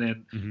Brooklyn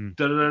and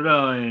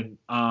And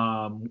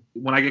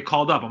when I get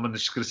called up, I'm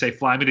just going to say,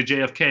 fly me to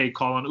JFK,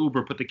 call an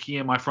Uber, put the key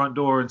in my front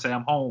door and say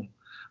I'm home.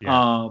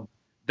 Yeah.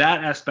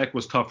 That aspect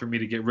was tough for me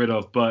to get rid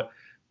of. But,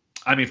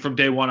 I mean, from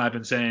day one, I've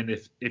been saying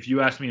if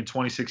you asked me in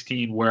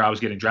 2016 where I was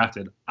getting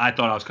drafted, I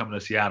thought I was coming to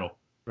Seattle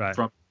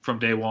from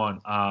day one.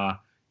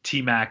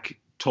 T-Mac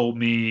told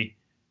me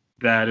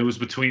that it was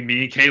between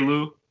me and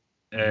K-Lou,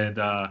 and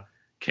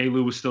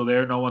K-Lou was still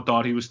there. No one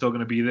thought he was still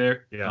going to be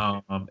there.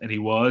 Yeah. And he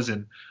was,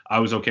 and I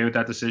was okay with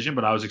that decision,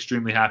 but I was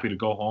extremely happy to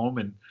go home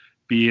and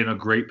be in a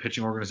great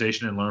pitching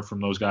organization and learn from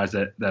those guys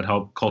that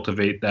help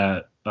cultivate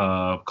that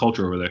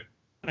culture over there.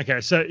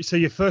 Okay, so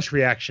your first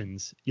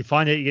reactions, you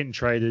find out you're getting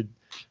traded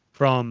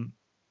from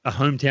a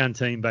hometown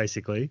team,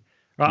 basically.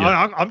 Right?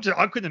 Yeah.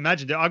 I couldn't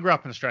imagine that. I grew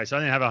up in Australia, so I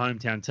didn't have a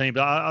hometown team,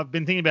 but I've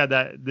been thinking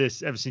about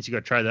this ever since you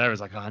got traded. I was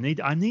like, I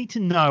need to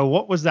know,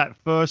 what was that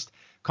first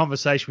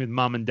conversation with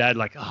mum and dad,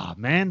 like, oh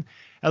man,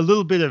 a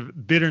little bit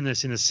of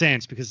bitterness in a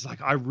sense, because it's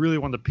like I really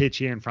want to pitch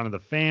here in front of the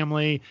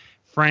family,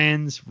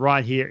 friends,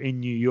 right here in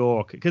New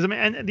York. Because I mean,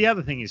 and the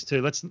other thing is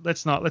too,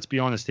 let's be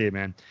honest here,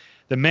 man.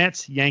 The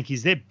Mets,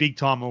 Yankees, they're big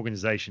time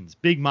organizations,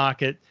 big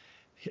market,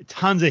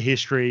 tons of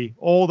history,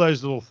 all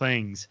those little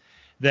things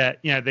that,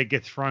 you know, that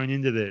get thrown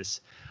into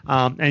this.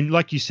 And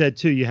like you said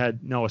too, you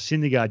had Noah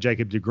Syndergaard,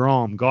 Jacob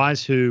deGrom,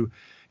 guys who,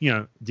 you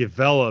know,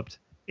 developed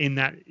in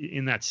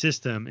that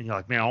system, and you're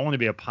like, man, I want to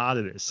be a part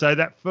of this. So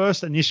that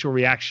first initial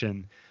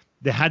reaction,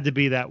 there had to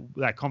be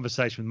that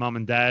conversation with mum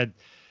and dad,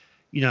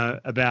 you know,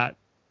 about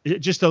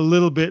just a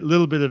little bit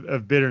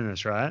of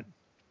bitterness, right?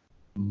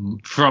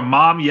 From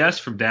mom, yes.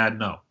 From dad,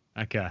 no.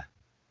 Okay.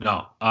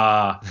 No.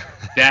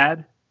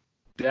 Dad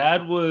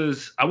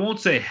was, I won't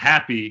say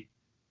happy,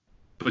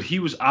 but he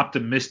was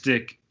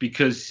optimistic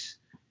because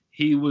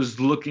he was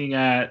looking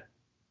at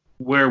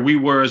where we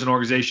were as an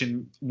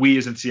organization, we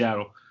as in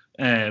Seattle,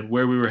 and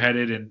where we were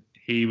headed. And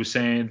he was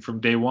saying from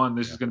day one,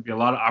 this is going to be a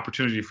lot of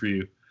opportunity for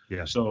you.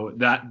 Yeah. So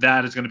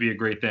that is going to be a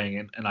great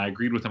thing. And I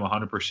agreed with him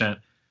 100%.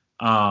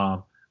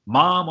 Mom,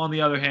 on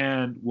the other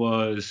hand,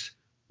 was,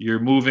 you're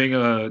moving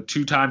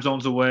 2 time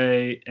zones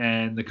away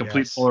and the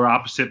complete polar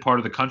opposite part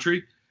of the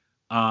country.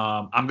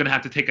 I'm gonna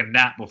have to take a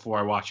nap before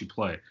I watch you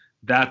play.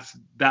 That's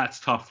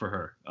tough for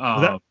her.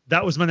 Well,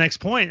 that was my next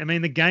point. I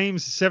mean, the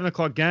game's a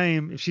 7:00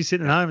 game. If she's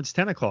sitting at home, it's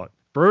 10:00.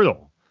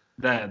 Brutal.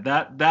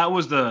 That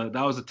was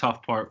the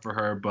tough part for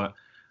her. But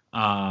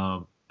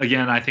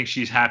again, I think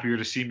she's happier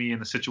to see me in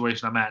the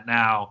situation I'm at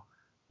now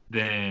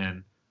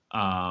than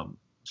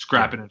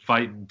scrapping and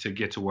fighting to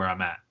get to where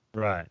I'm at.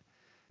 Right.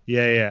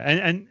 Yeah.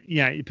 And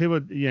people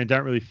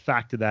don't really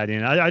factor that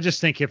in. I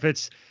just think if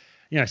it's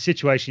a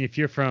situation, if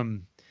you're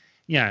from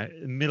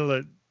middle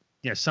of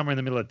somewhere in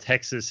the middle of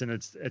Texas and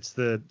it's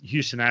the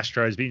Houston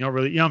Astros, but you're not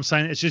really, what I'm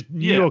saying? It's just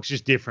New York's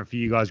just different for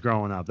you guys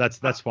growing up.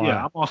 That's why.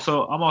 Yeah,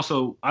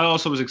 I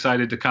also was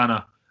excited to kind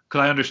of,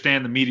 because I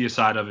understand the media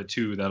side of it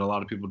too, that a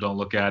lot of people don't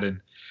look at,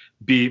 and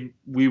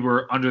we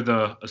were under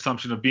the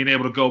assumption of being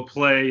able to go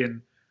play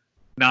and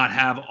not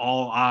have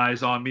all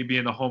eyes on me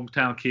being a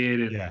hometown kid,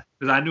 and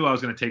because I knew I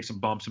was going to take some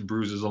bumps and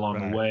bruises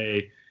along the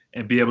way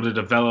and be able to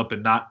develop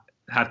and not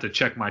have to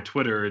check my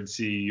Twitter and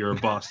see you're a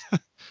bust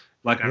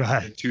like I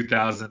did in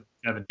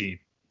 2017.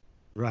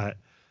 Right.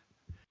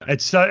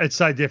 It's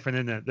so different,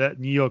 isn't it? That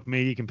New York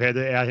media compared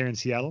to out here in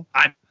Seattle.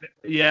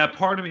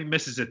 Part of me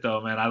misses it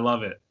though, man. I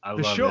love it.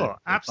 For sure,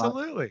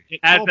 absolutely. It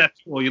adds that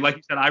fuel. Like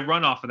you said, I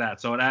run off of that,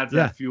 so it adds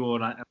that fuel,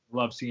 and I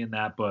love seeing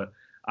that. But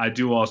I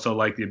do also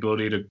like the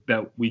ability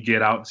that we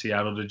get out in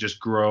Seattle to just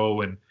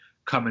grow and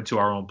come into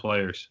our own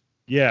players.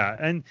 Yeah,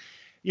 and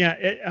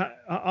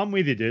I'm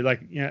with you, dude.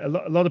 Like, a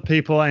lot of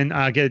people, and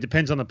again, it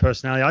depends on the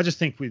personality. I just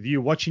think with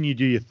you, watching you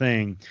do your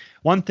thing,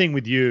 one thing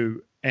with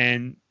you,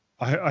 and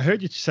I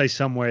heard you say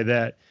somewhere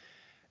that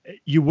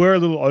you were a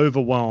little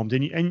overwhelmed,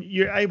 and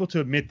you're able to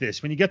admit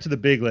this. When you get to the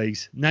big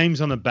leagues,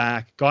 names on the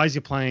back, guys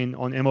you're playing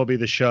on MLB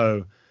The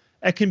Show,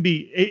 it can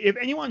be, if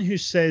anyone who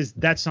says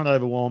that's not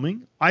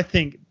overwhelming, I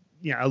think,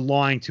 are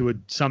lying to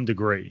some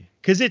degree.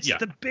 Because it's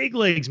the big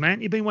leagues,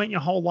 man. You've been waiting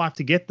your whole life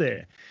to get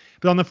there.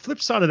 But on the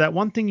flip side of that,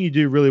 one thing you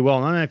do really well,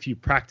 and I don't know if you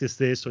practice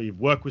this or you've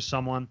worked with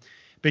someone,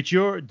 but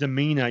your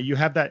demeanor, you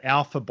have that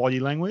alpha body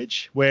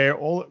language where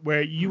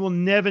you will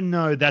never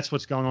know that's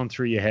what's going on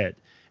through your head.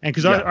 And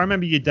because I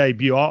remember your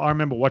debut, I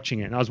remember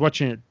watching it, and I was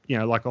watching it,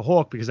 like a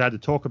hawk, because I had to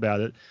talk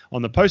about it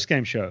on the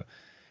post-game show.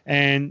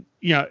 And,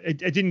 it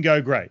didn't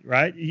go great,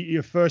 right?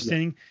 Your first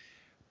inning.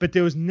 But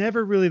there was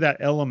never really that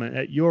element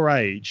at your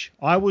age.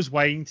 I was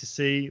waiting to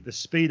see the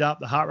speed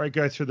up, the heart rate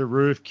go through the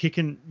roof,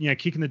 kicking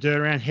the dirt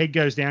around, head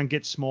goes down,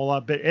 gets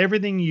smaller. But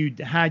everything you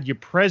had, your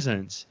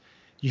presence,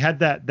 you had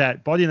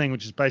that body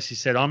language just basically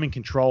said, I'm in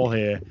control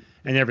here,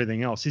 and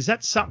everything else. Is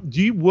that something, do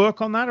you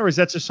work on that, or is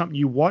that just something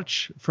you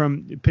watch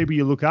from people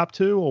you look up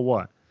to, or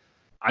what?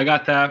 I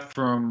got that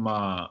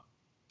from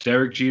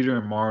Derek Jeter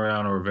and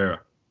Mariano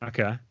Rivera.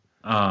 Okay.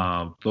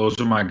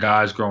 Those are my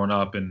guys growing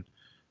up, and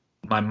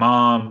my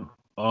mom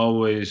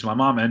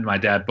and my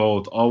dad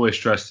both always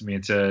stressed to me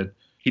and said,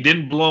 he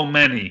didn't blow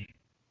many,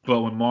 but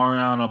when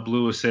Mariano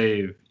blew a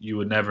save, you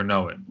would never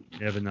know it.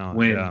 Never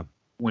know.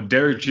 When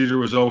Derek Jeter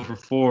was 0 for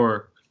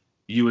 4,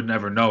 you would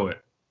never know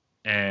it.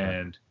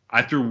 And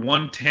I threw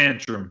one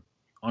tantrum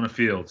on a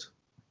field,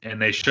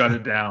 and they shut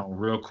it down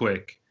real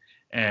quick.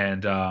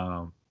 And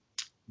my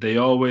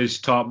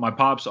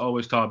pops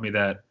always taught me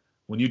that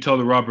when you toe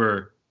the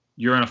rubber,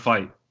 you're in a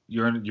fight.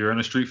 You're in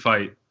a street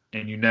fight.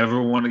 And you never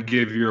want to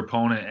give your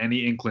opponent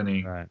any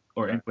inkling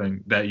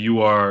that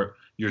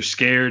you're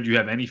scared, you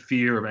have any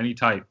fear of any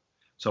type.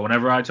 So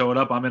whenever I toe it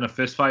up, I'm in a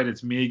fist fight.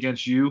 It's me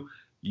against you.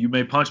 You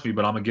may punch me,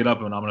 but I'm gonna get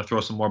up and I'm gonna throw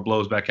some more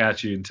blows back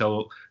at you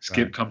until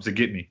Skip comes to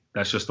get me.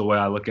 That's just the way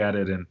I look at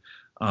it, and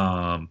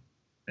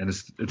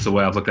it's the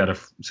way I've looked at it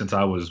since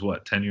I was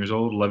 10 years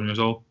old, 11 years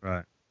old.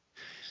 Right.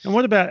 And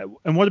what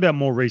about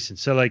more recent?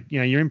 So, like,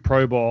 you're in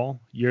pro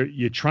ball,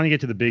 you're trying to get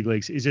to the big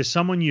leagues. Is there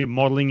someone you're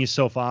modeling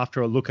yourself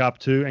after or look up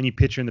to, any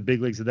pitcher in the big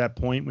leagues at that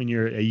point when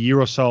you're a year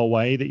or so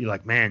away that you're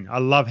like, man, I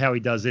love how he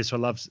does this, or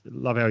love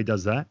how he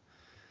does that?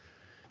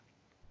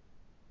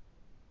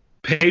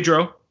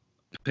 Pedro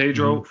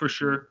for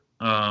sure.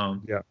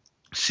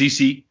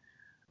 CC.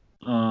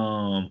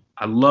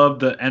 I love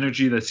the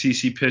energy that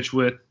CC pitched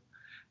with.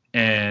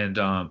 And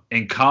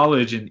in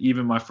college, and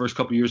even my first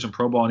couple years in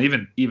pro ball,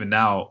 and even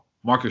now,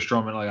 Marcus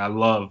Stroman, like,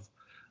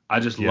 I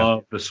just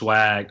love the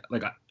swag.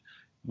 Like,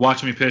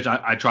 watching me pitch,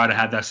 I try to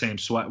have that same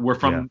swag. We're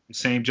from the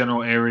same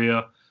general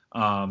area,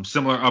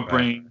 similar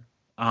upbringing.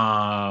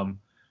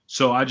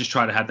 So I just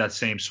try to have that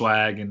same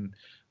swag. And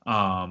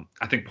I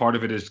think part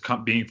of it is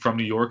being from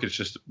New York. It's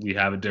just we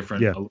have a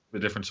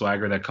different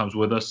swagger that comes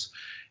with us,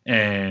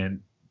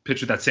 and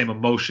pitch with that same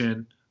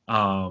emotion.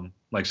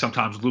 Like,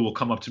 sometimes Lou will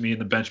come up to me in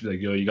the bench and be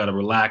like, yo, you got to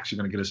relax. You're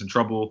going to get us in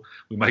trouble.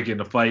 We might get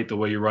in a fight the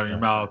way you're running your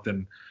mouth.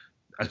 And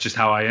that's just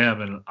how I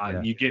am.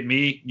 And you get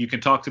me, you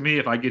can talk to me.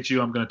 If I get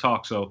you, I'm going to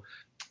talk. So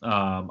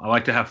I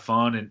like to have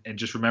fun and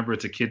just remember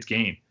it's a kid's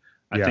game.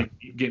 I think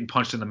getting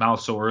punched in the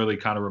mouth so early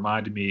kind of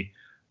reminded me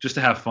just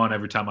to have fun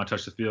every time I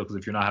touch the field, because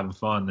if you're not having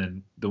fun,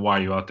 then why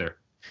are you out there?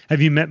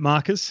 Have you met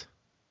Marcus?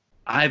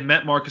 I've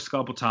met Marcus a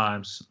couple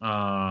times.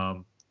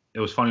 It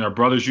was funny. Our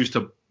brothers used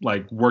to,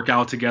 like, work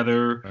out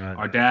together. Right.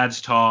 Our dads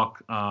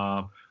talk.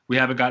 we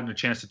haven't gotten a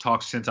chance to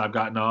talk since I've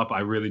gotten up. I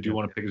really do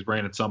want to pick his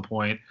brain at some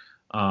point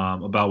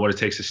about what it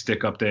takes to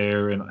stick up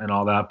there and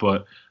all that.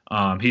 But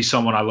he's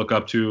someone I look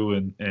up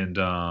to, and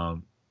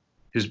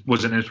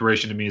was an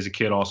inspiration to me as a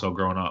kid, also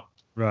growing up.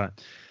 Right.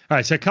 All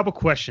right. So a couple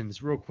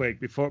questions, real quick,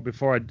 before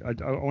I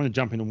want to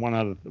jump into one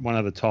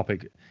other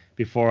topic.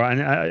 Before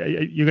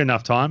you got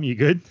enough time? You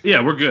good?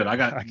 Yeah, we're good. I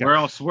got. Okay. Where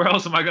else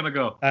am I gonna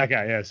go?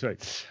 Okay. Yeah.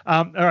 Sweet.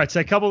 All right. So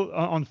a couple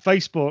on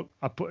Facebook.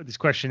 I put this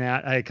question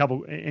out. Hey,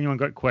 anyone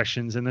got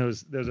questions? And there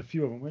was a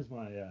few of them. Where's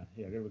my? Yeah.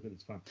 I gotta look at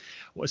this phone.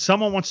 Well,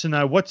 someone wants to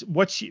know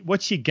what's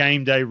your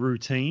game day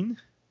routine?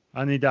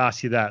 I need to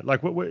ask you that.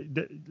 Like,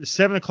 the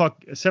 7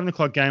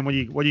 o'clock game? What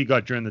do you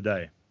got during the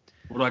day?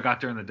 What do I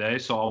got during the day?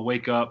 So I'll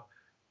wake up.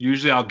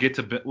 Usually I'll get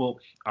to bed. Well,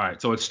 all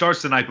right. So it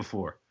starts the night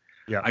before.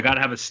 Yeah. I gotta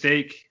have a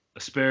steak,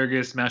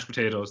 asparagus, mashed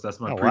potatoes. That's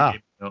my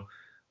pregame meal.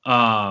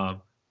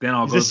 Then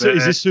I'll go to bed.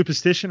 Is this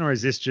superstition or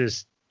is this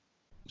just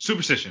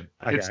superstition?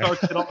 Okay. It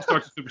all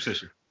starts with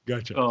superstition.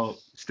 Gotcha. So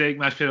steak,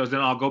 mashed potatoes.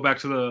 Then I'll go back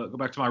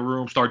to my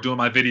room, start doing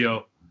my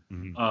video,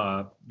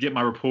 get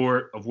my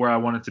report of where I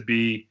want it to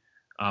be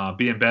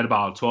in bed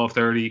about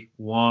 12:30,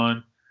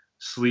 1,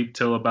 sleep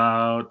till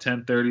about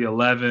 10:30,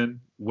 11,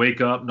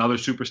 wake up, another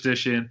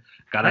superstition.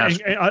 I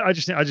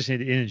just need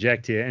to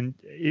interject here. And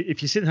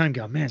if you're sitting home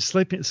going, man,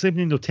 sleeping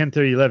until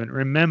 10:30, 11,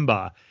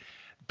 remember,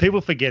 people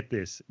forget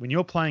this. When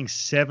you're playing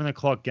 7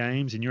 o'clock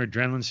games and your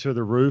adrenaline's through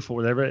the roof or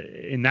whatever,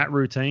 in that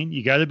routine,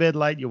 you go to bed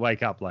late, you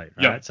wake up late.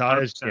 Right? Yeah.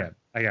 So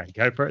okay,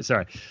 go for it.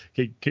 Sorry.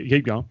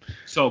 Keep going.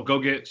 So go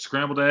get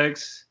scrambled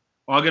eggs.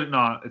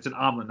 It's an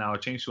omelet now. I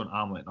changed to an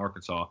omelet in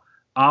Arkansas.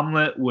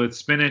 Omelet with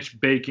spinach,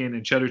 bacon,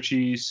 and cheddar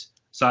cheese,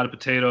 side of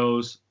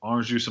potatoes,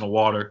 orange juice, and a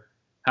water.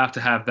 Have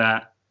to have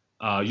that.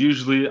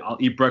 Usually I'll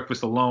eat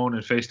breakfast alone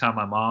and FaceTime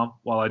my mom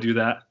while I do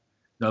that.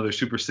 Another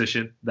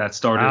superstition that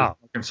started in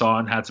Arkansas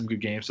and had some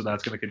good games, so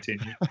that's going to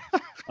continue.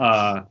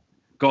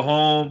 Go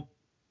home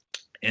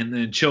and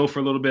then chill for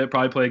a little bit,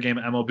 probably play a game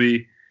of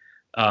MLB,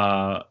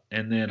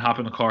 and then hop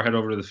in the car, head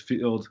over to the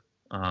field,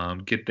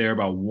 get there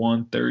about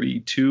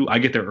 1:32. I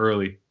get there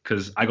early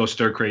because I go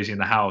stir crazy in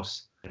the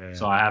house. Yeah.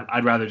 So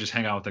I'd rather just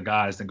hang out with the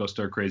guys than go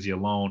stir crazy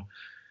alone.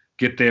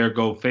 Get there,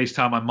 go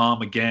FaceTime my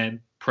mom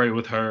again, pray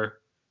with her.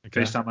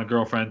 Okay. FaceTime my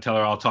girlfriend, tell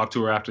her I'll talk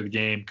to her after the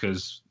game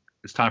because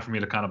it's time for me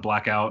to kind of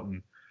black out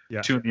and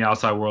tune the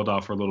outside world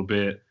out for a little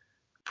bit.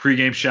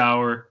 Pre-game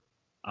shower.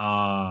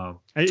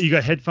 You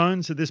got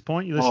headphones at this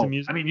point? You listen to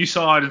music? I mean, you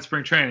saw it in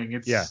spring training.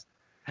 It's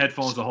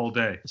headphones the whole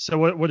day. So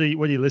what are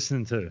you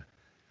listening to?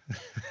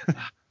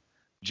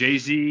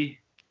 Jay-Z,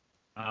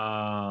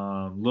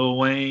 Lil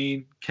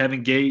Wayne,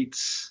 Kevin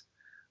Gates,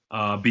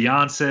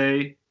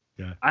 Beyonce.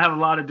 Yeah. I have a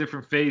lot of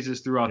different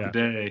phases throughout the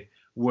day.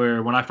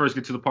 Where when I first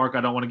get to the park,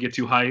 I don't want to get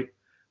too hype.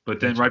 But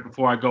then right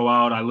before I go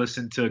out, I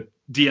listen to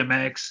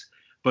DMX.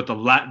 But the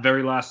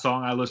very last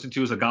song I listen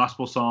to is a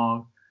gospel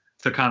song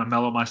to kind of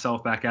mellow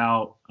myself back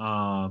out.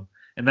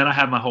 And then I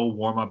have my whole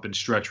warm-up and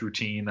stretch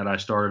routine that I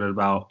started at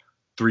about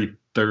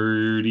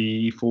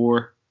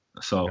 3:34.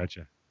 So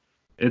gotcha.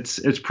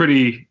 It's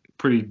pretty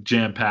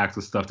jam-packed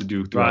with stuff to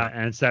do throughout. Right,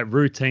 and it's that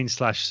routine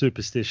 /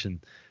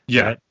 superstition.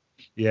 Yeah. Right?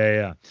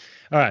 Yeah.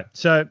 All right,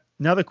 so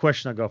another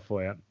question I got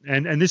for you,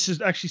 and this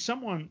is actually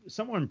someone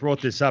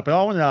brought this up, and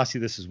I want to ask you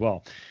this as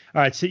well.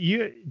 All right, so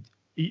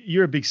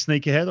you're a big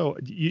sneakerhead, or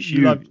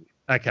you love?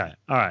 Okay,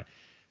 all right.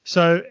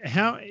 So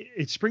how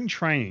it's spring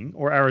training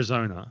or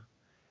Arizona?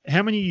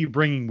 How many are you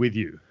bringing with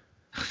you?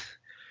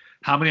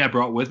 How many I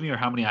brought with me, or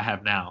how many I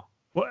have now?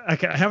 Well,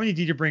 okay. How many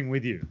did you bring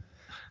with you?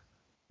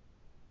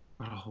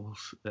 I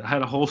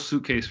had a whole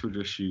suitcase for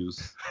just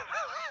shoes.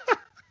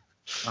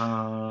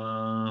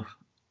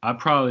 I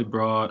probably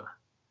brought.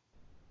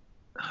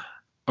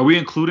 Are we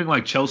including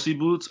like Chelsea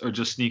boots or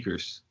just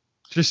sneakers?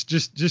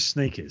 Just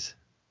sneakers.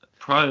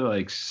 Probably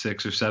like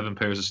 6 or 7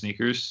 pairs of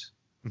sneakers.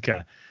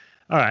 Okay.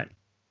 All right.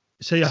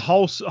 So your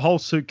whole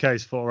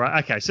suitcase full,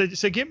 right? Okay.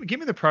 So give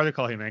me the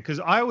protocol here, man, because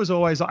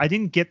I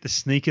didn't get the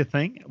sneaker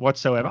thing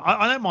whatsoever.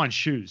 I don't mind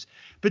shoes,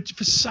 but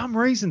for some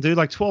reason, dude,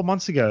 like 12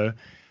 months ago,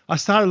 I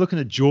started looking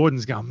at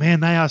Jordans, going,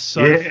 man, they are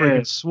so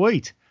freaking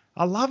sweet.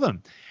 I love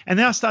them. And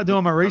then I started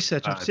doing my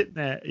research. I'm sitting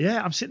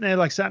there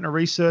like starting to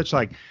research,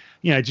 like,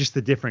 just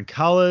the different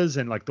colors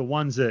and like the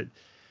ones that,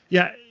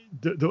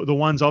 the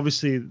ones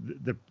obviously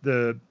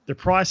the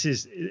price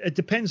is, it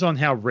depends on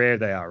how rare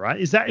they are, right?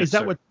 Is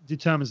that what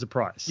determines the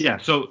price? Yeah.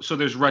 So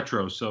there's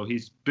retro. So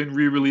he's been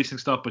re-releasing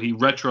stuff, but he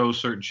retros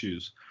certain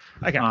shoes.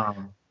 Okay.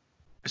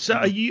 So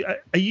are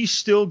you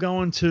still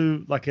going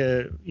to like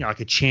a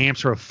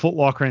Champs or a Foot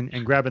Locker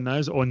and grabbing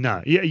those, or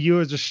no? You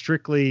are just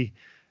strictly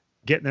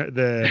getting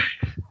the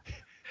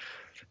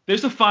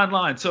There's a fine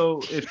line.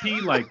 So if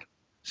he like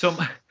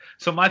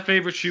so my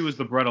favorite shoe is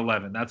the Bred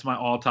 11. That's my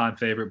all-time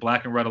favorite,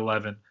 black and red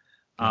 11.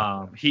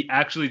 He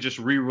actually just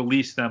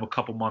re-released them a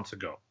couple months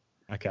ago.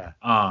 Okay.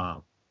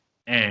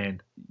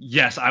 And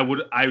yes,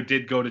 I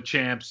did go to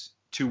Champs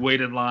to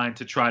wait in line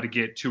to try to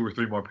get 2 or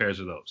 3 more pairs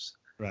of those.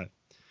 Right.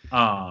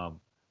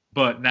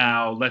 But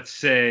now let's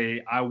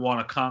say I want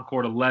a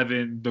Concord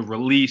 11, the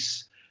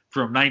release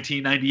from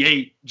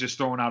 1998, just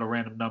throwing out a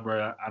random number.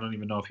 I don't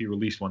even know if he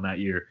released one that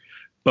year.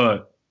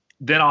 But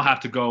then I'll have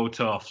to go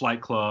to a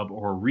Flight Club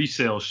or a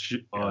resale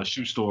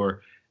shoe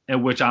store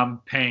in which I'm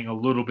paying a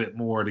little bit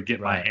more to get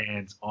my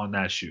hands on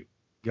that shoe.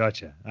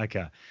 Gotcha.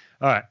 Okay.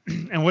 All right.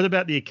 And what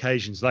about the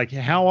occasions? Like,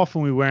 how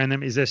often are we wearing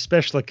them? Is there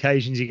special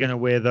occasions you're going to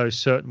wear those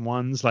certain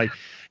ones? Like,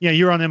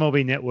 you're on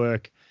MLB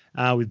Network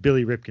with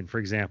Billy Ripken, for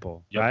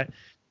example, right?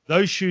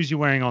 Those shoes you're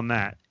wearing on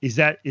that, is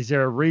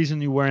there a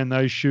reason you're wearing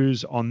those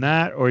shoes on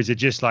that? Or is it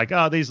just like,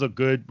 oh, these look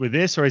good with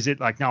this? Or is it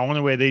like, no, I want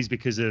to wear these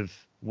because of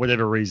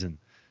whatever reason?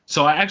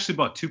 So I actually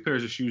bought 2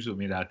 pairs of shoes with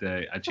me that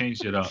day. I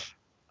changed it up.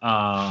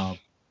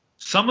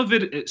 Some of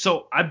it,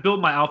 so I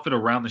build my outfit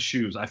around the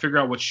shoes. I figure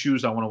out what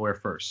shoes I want to wear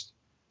first.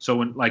 So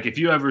when, like, if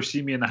you ever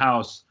see me in the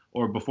house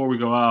or before we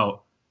go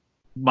out,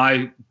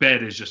 my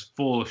bed is just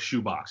full of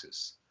shoe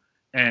boxes.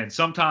 And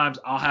sometimes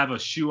I'll have a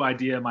shoe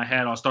idea in my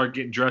head. I'll start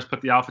getting dressed,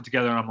 put the outfit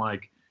together, and I'm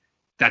like,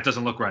 that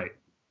doesn't look right.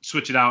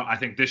 Switch it out. I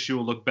think this shoe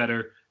will look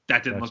better.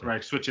 That didn't look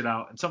right. Switch it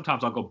out. And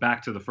sometimes I'll go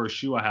back to the first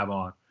shoe I have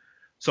on.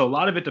 So a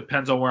lot of it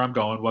depends on where I'm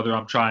going, whether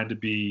I'm trying to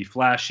be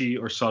flashy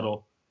or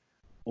subtle,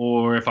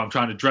 or if I'm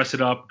trying to dress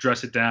it up,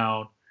 dress it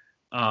down.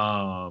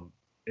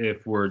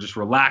 If we're just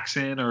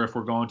relaxing or if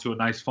we're going to a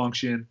nice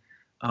function.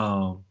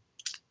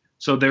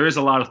 So there is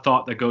a lot of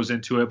thought that goes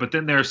into it. But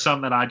then there's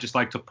some that I just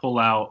like to pull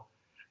out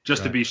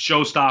just to be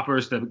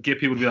showstoppers that get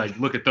people to be like,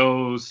 look at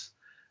those.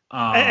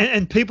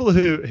 And people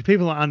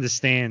who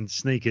understand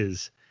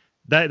sneakers,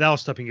 they'll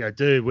stop and go,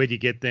 dude, where'd you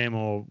get them?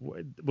 Or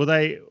will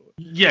they?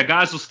 Yeah,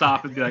 guys will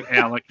stop and be like, hey,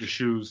 I like your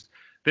shoes.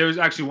 There was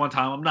actually one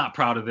time, I'm not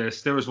proud of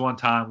this. There was one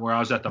time where I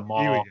was at the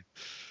mall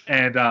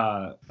and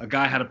a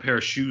guy had a pair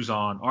of shoes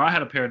on, or I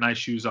had a pair of nice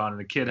shoes on,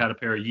 and a kid had a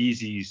pair of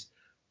Yeezys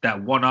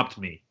that one-upped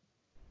me.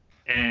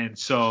 And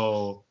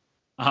so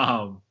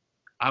I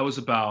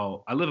live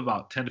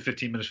about 10 to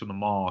 15 minutes from the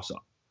mall.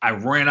 So I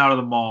ran out of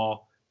the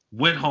mall,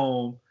 went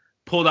home,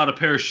 pulled out a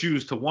pair of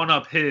shoes to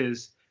one-up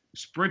his,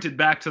 sprinted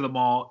back to the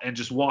mall, and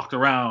just walked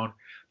around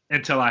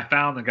until I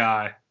found the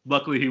guy.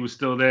 Luckily, he was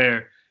still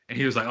there. And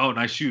he was like, oh,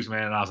 nice shoes,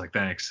 man. And I was like,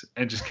 thanks.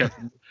 And just kept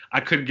 –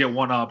 I couldn't get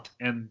one-upped.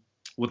 And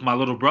with my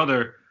little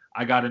brother,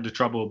 I got into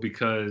trouble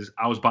because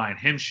I was buying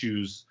him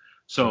shoes.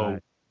 So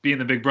being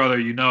the big brother,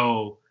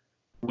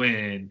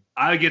 when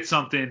I get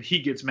something, he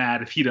gets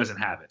mad if he doesn't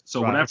have it.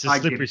 So whatever it's a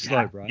slippery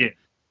slope, right? Yeah.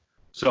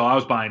 So I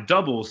was buying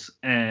doubles.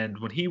 And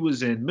when he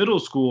was in middle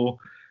school,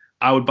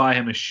 I would buy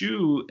him a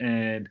shoe.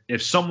 And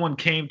if someone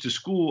came to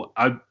school,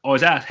 I'd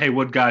always ask, hey,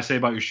 what did guy say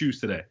about your shoes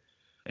today?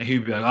 And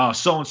he'd be like, oh,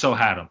 so-and-so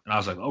had them. And I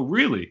was like, oh,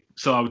 really?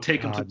 So I would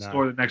take him to the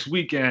store the next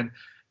weekend,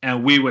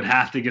 and we would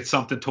have to get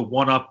something to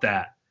one-up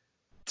that.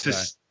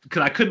 Because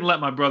I couldn't let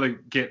my brother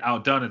get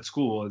outdone at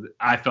school.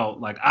 I felt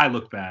like I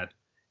looked bad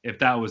if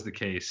that was the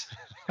case.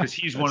 Because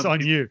he's one of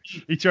on you.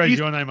 He throws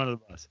your name under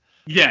the bus.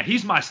 Yeah,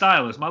 he's my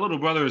stylist. My little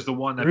brother is the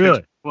one that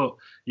really? Well,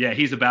 yeah,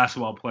 he's a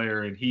basketball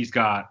player, and he's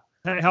got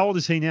 – How old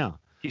is he now?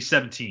 He's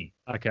 17.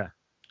 Okay.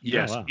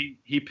 Yes,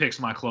 he picks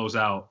my clothes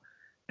out,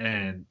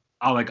 and –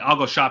 I'll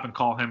go shop and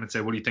call him and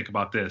say, what do you think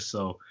about this?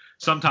 So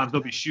sometimes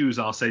there'll be shoes.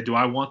 I'll say, do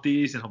I want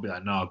these? And he'll be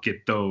like, no,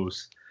 get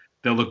those.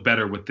 They'll look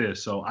better with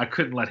this. So I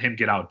couldn't let him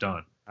get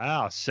outdone.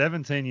 Wow,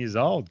 17 years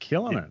old,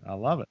 killing it. I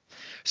love it.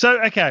 So,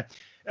 okay.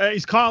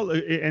 Is Kyle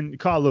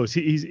Lewis,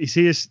 is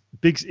he as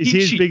big?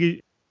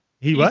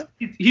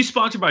 He's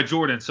sponsored by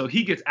Jordan. So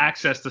he gets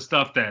access to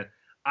stuff that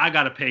I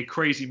got to pay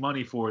crazy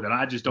money for that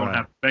I just don't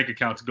have a bank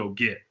account to go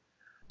get.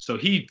 So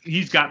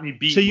he's got me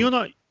beat. So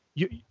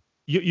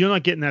you're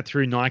not getting that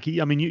through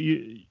Nike. I mean,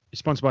 you're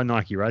sponsored by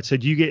Nike, right? So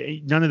do you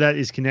get none of that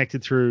is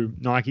connected through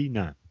Nike?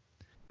 No.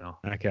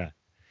 Okay.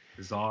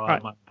 It's all out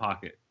of my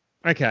pocket.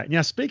 Okay.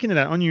 Now, speaking of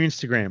that, on your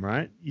Instagram,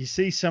 right, you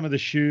see some of the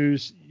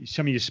shoes,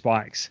 some of your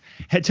spikes.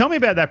 Hey, tell me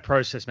about that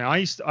process, man.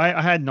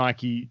 I had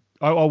Nike.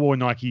 I wore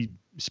Nike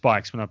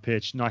spikes when I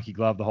pitched, Nike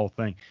glove, the whole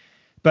thing.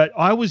 But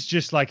I was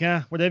just like,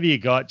 whatever you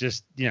got,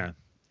 just,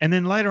 And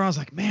then later I was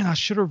like, man, I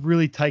should have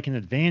really taken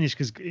advantage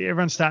because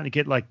everyone's starting to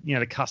get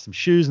the custom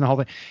shoes and the whole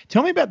thing.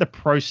 Tell me about the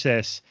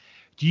process.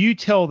 Do you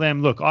tell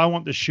them, look, I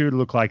want the shoe to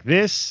look like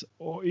this,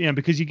 or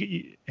because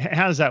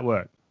how does that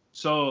work?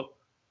 So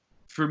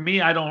for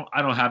me, I don't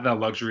have that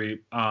luxury.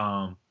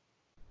 I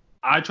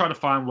try to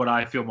find what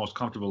I feel most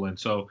comfortable in.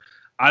 So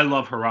I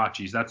love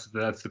Huaraches. That's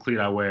the cleat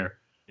I wear.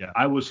 Yeah.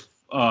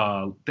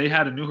 They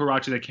had a new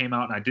Huarache that came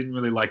out and I didn't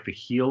really like the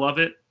heel of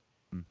it.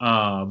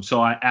 So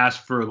I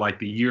asked for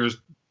the years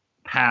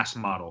pass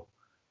model,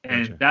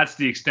 and that's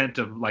the extent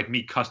of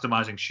me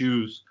customizing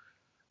shoes.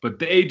 But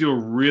they do a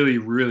really,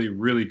 really,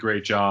 really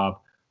great job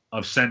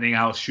of sending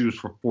out shoes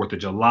for 4th of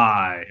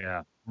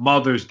July,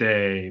 Mother's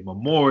Day,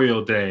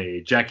 Memorial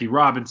Day, Jackie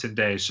Robinson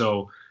Day.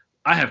 So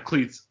I have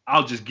cleats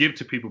I'll just give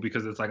to people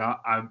because it's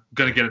I'm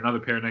gonna get another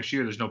pair next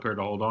year. There's no pair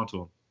to hold on to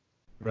them.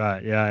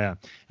 Right. Yeah.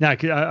 Now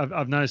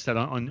I've noticed that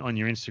on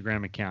your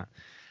Instagram account.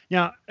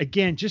 Now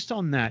again, just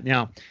on that.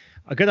 Now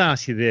I got to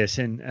ask you this,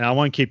 and I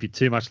won't keep you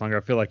too much longer.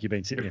 I feel like you've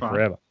been sitting here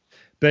forever.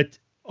 But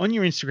on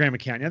your Instagram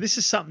account, now this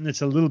is something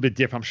that's a little bit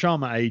different. I'm showing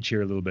my age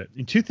here a little bit.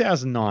 In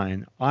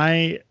 2009,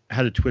 I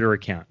had a Twitter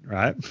account,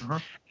 right? Uh-huh.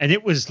 And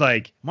it was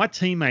like my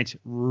teammates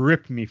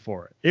ripped me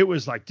for it. It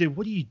was like, dude,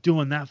 what are you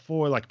doing that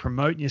for? Like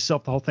promoting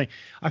yourself, the whole thing.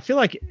 I feel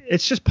like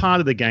it's just part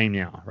of the game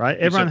now, right?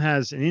 Everyone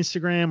has an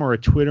Instagram or a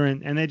Twitter,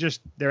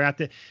 and they're out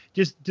there.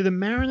 Just do the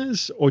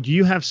Mariners, or do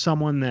you have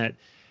someone that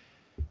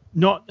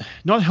not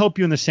help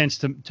you in the sense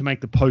to make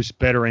the post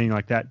better or anything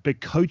like that,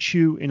 but coach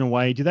you in a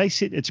way? Do they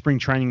sit at spring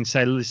training and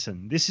say,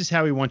 listen, this is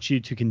how we want you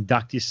to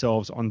conduct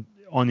yourselves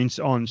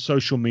on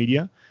social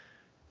media?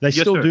 They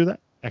still do that?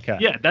 Okay.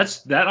 Yeah,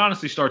 that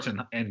honestly starts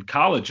in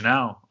college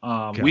now.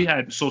 Okay. We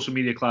had social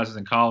media classes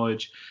in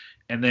college,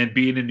 and then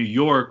being in New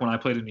York, when I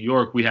played in New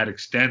York, we had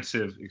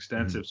extensive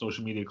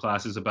social media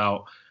classes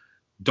about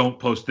don't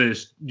post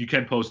this, you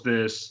can post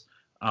this.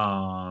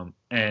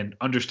 And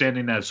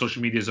understanding that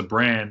social media is a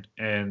brand,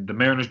 and the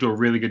Mariners do a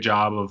really good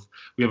job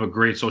we have a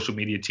great social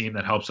media team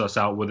that helps us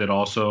out with it.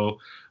 Also,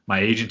 my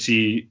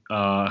agency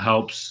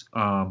helps,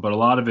 but a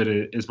lot of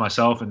it is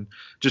myself, and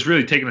just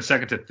really taking a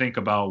second to think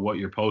about what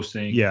you're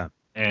posting. Yeah.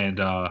 And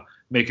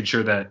making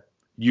sure that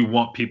you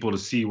want people to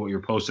see what you're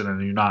posting,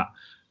 and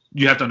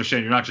you have to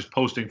understand you're not just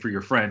posting for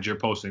your friends, you're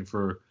posting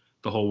for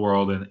the whole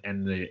world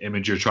and the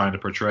image you're trying to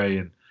portray.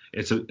 And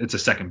it's a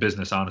second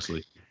business,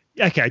 honestly.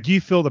 Okay. Do you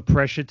feel the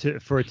pressure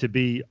for it to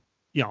be,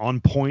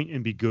 on point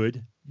and be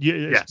good?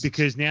 Yes.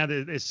 Because now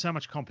there's so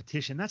much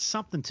competition. That's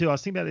something too. I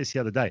was thinking about this the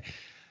other day.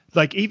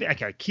 Like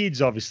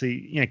kids,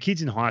 obviously,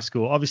 kids in high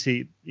school,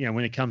 obviously,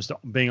 when it comes to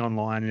being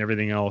online and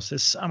everything else,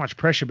 there's so much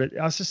pressure. But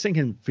I was just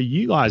thinking for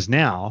you guys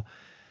now,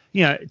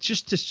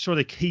 just to sort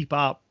of keep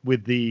up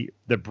with the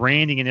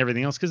branding and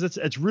everything else, because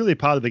it's really a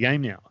part of the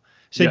game now.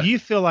 So do you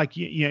feel like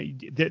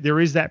there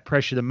is that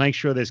pressure to make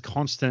sure there's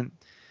constant,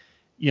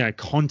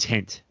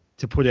 content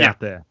to put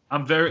out there?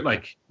 I'm very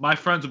my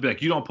friends will be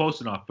like, you don't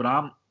post enough, but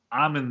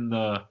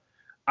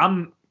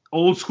I'm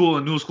old school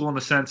and new school in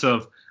the sense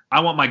of I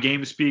want my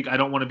game to speak. I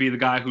don't want to be the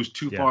guy who's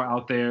too far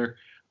out there.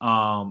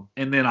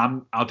 And then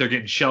I'm out there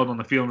getting shelled on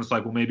the field. And it's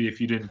like, well, maybe if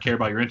you didn't care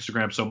about your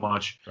Instagram so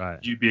much,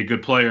 you'd be a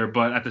good player.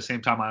 But at the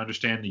same time, I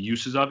understand the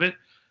uses of it.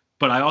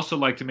 But I also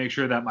like to make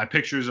sure that my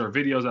pictures or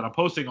videos that I'm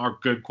posting are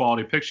good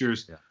quality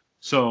pictures. Yeah.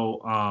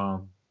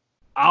 So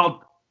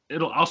I'll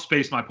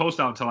space my post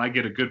out until I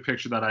get a good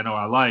picture that I know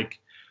I like.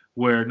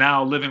 Where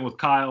now living with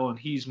Kyle and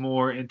he's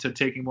more into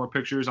taking more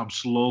pictures, I'm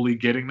slowly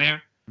getting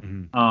there.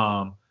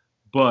 Mm-hmm.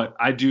 But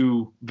I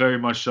do very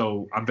much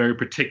so. I'm very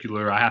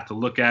particular. I have to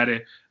look at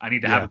it. I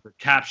need to have a good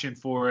caption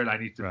for it. I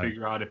need to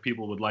figure out if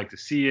people would like to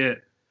see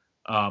it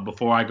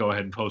before I go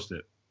ahead and post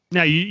it.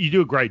 Now, you do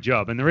a great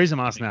job. And the reason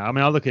I'm asking that, I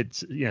mean, I look at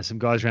some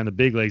guys around the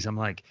big leagues. I'm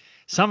like,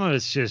 some of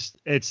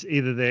it's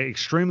either they're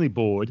extremely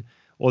bored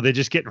or they're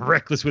just getting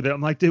reckless with it. I'm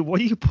like, dude,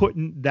 what are you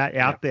putting that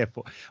out there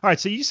for? All right,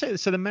 so you say,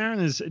 so the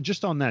Mariners,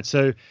 just on that,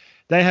 so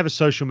they have a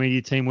social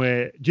media team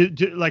where,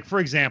 like, for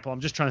example, I'm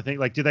just trying to think,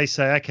 like, do they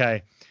say,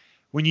 okay,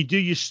 when you do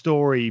your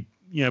story,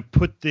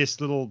 put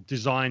this little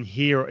design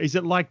here? Is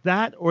it like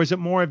that, or is it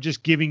more of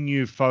just giving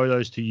you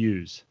photos to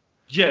use?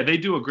 Yeah, they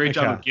do a great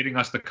job of getting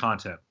us the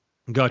content.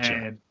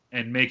 Gotcha.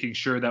 And making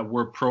sure that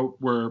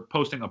we're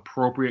posting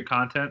appropriate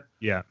content.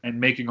 Yeah. And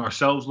making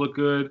ourselves look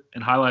good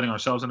and highlighting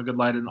ourselves in a good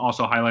light, and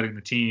also highlighting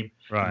the team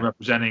and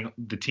representing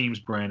the team's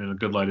brand in a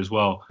good light as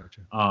well.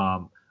 Gotcha.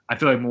 I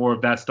feel like more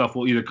of that stuff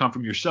will either come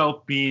from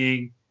yourself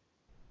being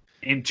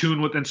in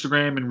tune with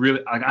Instagram and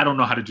really, I don't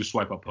know how to do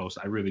swipe up posts.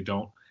 I really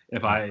don't.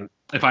 If I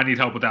need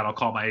help with that, I'll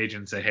call my agent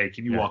and say, hey,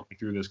 can you walk me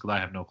through this? Because I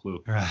have no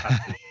clue.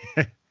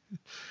 Right.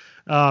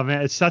 Oh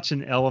man, it's such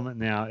an element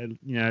now.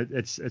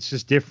 It's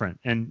just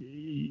different, and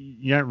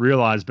you don't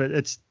realize, but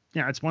it's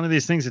one of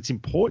these things that's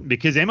important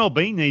because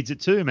MLB needs it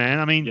too, man.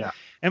 I mean,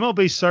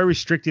 MLB is so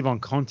restrictive on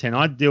content.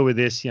 I deal with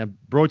this,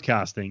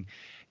 broadcasting.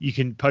 You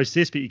can post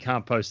this, but you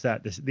can't post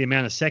that. The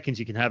amount of seconds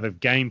you can have of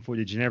game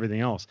footage and everything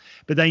else.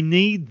 But they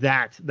need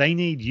that. They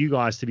need you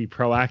guys to be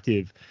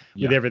proactive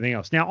with everything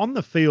else. Now on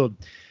the field,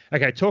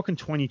 okay, talking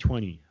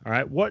 2020. All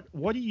right, what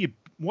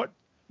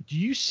do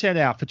you set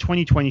out for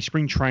 2020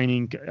 spring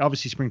training?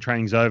 Obviously, spring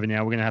training's over now.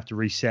 We're going to have to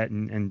reset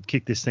and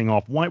kick this thing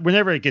off.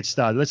 Whenever it gets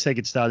started, let's say it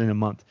gets started in a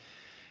month.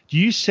 Do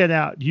you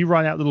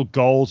write out little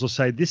goals or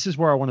say, this is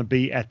where I want to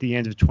be at the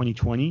end of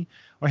 2020?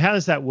 Or how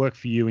does that work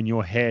for you in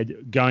your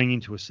head going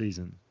into a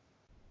season?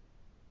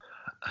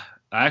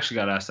 I actually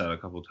got asked that a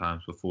couple of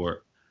times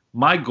before.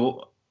 My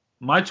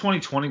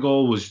 2020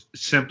 goal was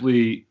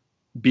simply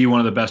be one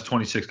of the best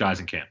 26 guys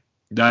in camp.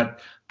 That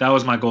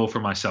was my goal for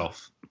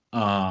myself.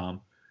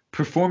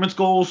 Performance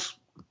goals,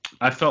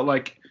 I felt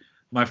like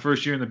my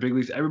first year in the big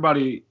leagues,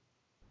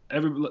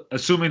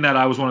 assuming that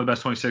I was one of the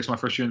best 26 my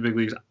first year in the big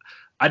leagues,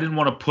 I didn't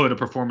want to put a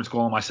performance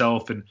goal on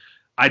myself, and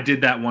I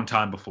did that one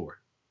time before.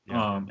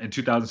 In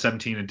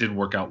 2017, it didn't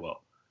work out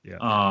well.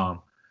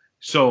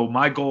 So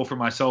my goal for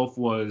myself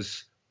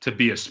was to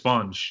be a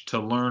sponge, to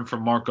learn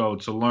from Marco,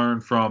 to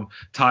learn from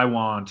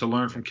Taiwan, to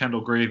learn from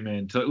Kendall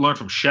Graveman, to learn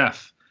from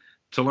Chef,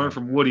 to learn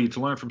from Woody, to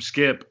learn from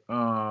Skip,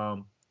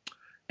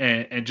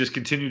 and just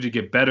continue to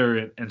get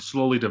better and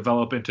slowly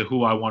develop into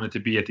who I wanted to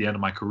be at the end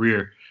of my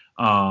career.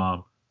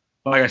 Like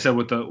I said,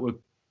 with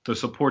the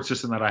support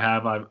system that I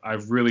have,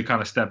 I've really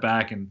kind of stepped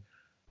back and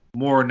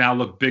more now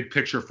look big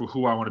picture for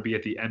who I want to be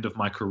at the end of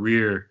my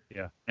career.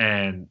 Yeah.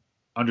 And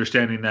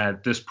understanding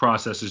that this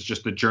process is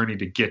just the journey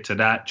to get to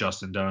that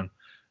Justin Dunn,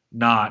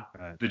 not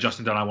the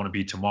Justin Dunn I want to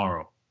be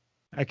tomorrow.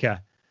 Okay.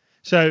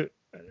 So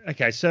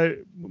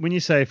when you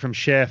say from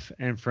Chef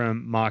and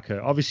from Marco,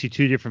 obviously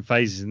two different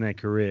phases in their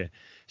career.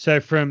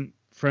 So from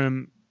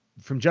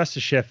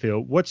Justice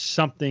Sheffield, what's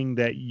something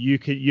that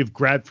you've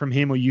grabbed from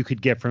him or you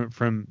could get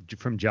from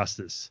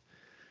Justice?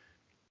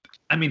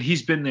 I mean,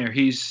 he's been there.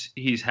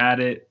 He's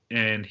had it,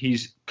 and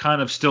he's kind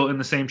of still in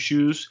the same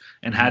shoes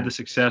and had the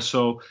success.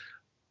 So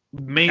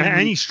mainly,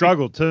 and he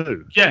struggled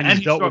too. Yeah, and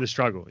he's dealt with the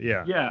struggle.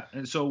 Yeah. Yeah,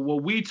 and so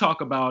what we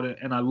talk about it,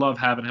 and I love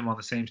having him on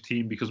the same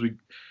team because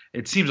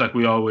it seems like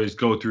we always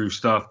go through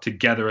stuff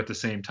together at the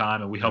same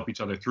time and we help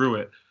each other through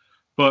it.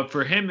 But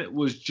for him, it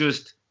was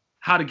just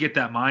how to get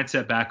that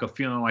mindset back of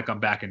feeling like I'm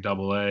back in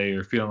AA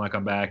or feeling like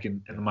I'm back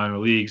in the minor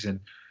leagues.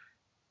 And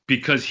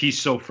because he's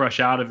so fresh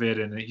out of it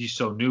and he's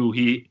so new,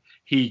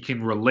 he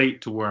can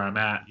relate to where I'm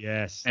at.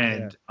 Yes.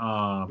 And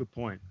good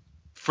point.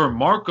 For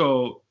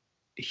Marco,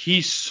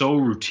 he's so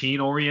routine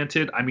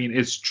oriented. I mean,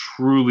 it's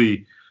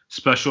truly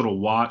special to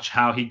watch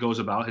how he goes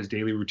about his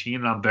daily routine.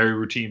 And I'm very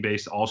routine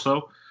based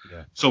also.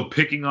 Yeah. So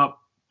picking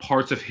up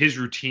parts of his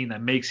routine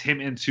that makes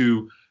him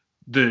into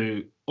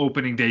the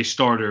opening day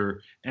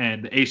starter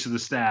and the ace of the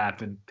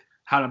staff, and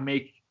how to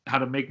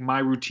make my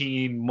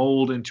routine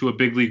mold into a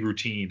big league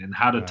routine, and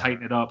how to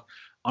tighten it up,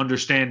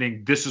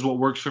 understanding this is what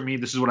works for me.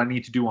 This is what I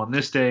need to do on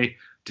this day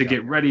to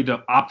get ready to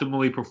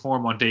optimally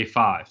perform on day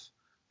 5.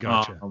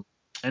 Gotcha.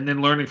 And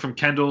then learning from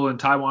Kendall and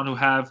Taiwan, who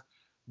have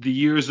the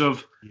years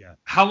of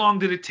how long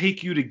did it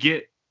take you to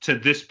get to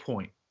this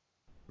point,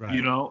 right.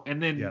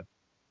 And then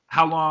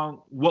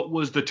what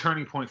was the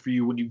turning point for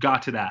you when you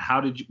got to that?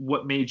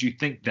 What made you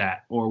think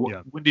that, or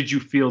when did you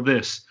feel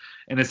this?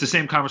 And it's the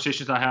same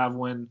conversations I have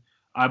when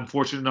I'm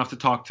fortunate enough to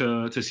talk to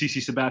CC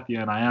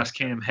Sabathia, and I ask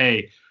him,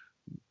 hey,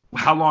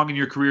 how long in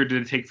your career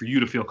did it take for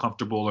you to feel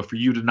comfortable or for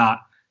you to not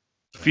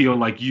feel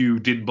like you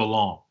didn't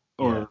belong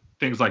or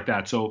things like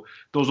that? So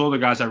those older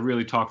guys, I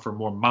really talk for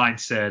more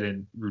mindset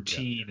and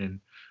routine and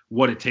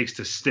what it takes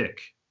to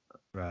stick.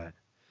 Right.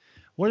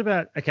 What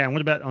about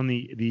on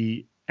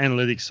the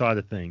analytics side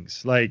of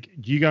things? Like,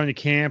 do you go into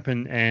camp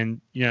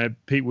and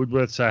Pete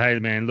Woodworth say, hey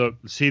man, look,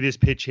 see this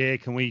pitch here,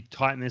 can we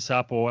tighten this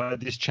up or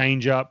this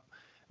change up?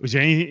 Was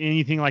there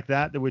anything like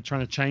that we're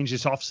trying to change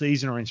this off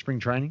season or in spring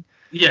training?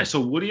 Yeah, so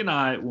Woody and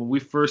I, when we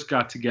first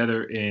got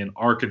together in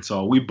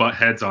Arkansas, we butt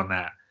heads on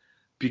that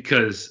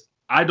because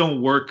I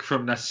don't work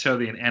from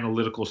necessarily an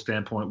analytical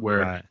standpoint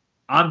where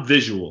I'm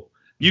visual.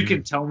 You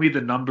can tell me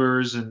the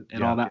numbers and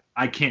all that.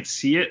 I can't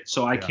see it,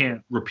 so I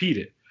can't repeat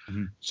it.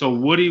 Mm-hmm. So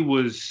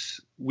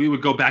we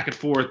would go back and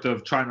forth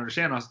of trying to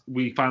understand us.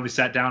 We finally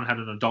sat down, had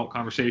an adult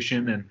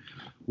conversation, and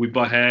we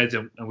butt heads,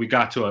 and we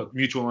got to a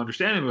mutual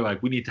understanding. We're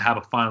like, we need to have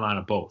a fine line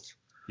of both.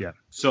 Yeah.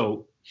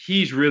 So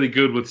he's really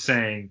good with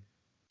saying,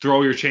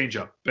 throw your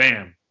changeup,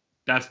 bam.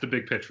 That's the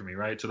big pitch for me,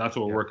 right? So that's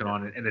what we're working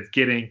on, and it's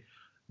getting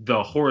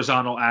the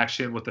horizontal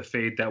action with the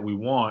fade that we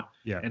want.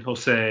 Yeah. And he'll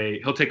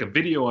take a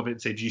video of it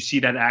and say, do you see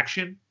that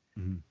action?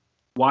 Mm-hmm.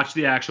 Watch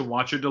the action,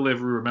 watch your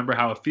delivery, remember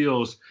how it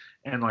feels.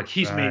 And like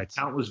he's made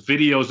countless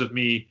videos of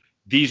me.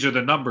 These are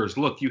the numbers.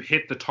 Look, you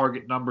hit the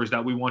target numbers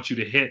that we want you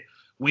to hit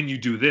when you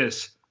do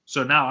this.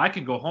 So now I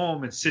can go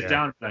home and sit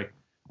down and be like,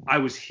 I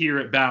was here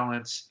at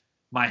balance.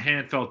 My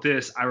hand felt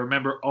this. I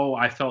remember,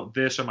 I felt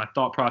this, or my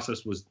thought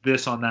process was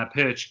this on that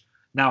pitch.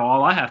 Now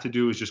all I have to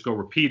do is just go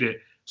repeat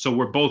it. So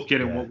we're both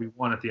getting what we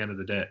want at the end of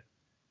the day.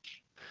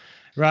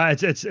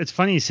 Right. It's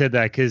funny you said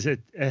that because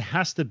it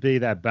has to be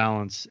that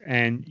balance.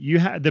 And you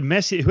have the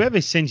message,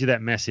 whoever sends you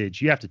that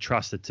message, you have to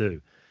trust it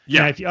too.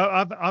 Yeah.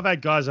 I've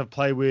had guys I've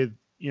played with,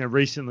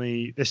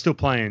 recently, they're still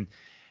playing,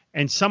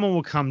 and someone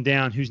will come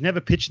down who's never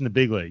pitched in the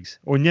big leagues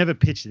or never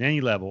pitched at any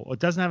level or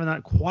doesn't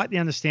have quite the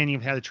understanding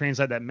of how to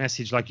translate that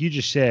message, like you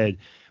just said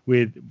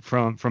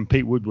from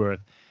Pete Woodworth.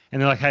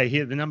 And they're like, hey,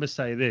 here, the numbers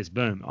say this,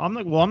 boom. I'm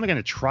like, well, I'm not going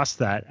to trust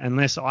that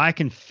unless I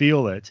can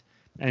feel it.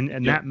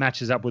 And that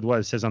matches up with what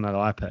it says on that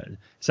iPad.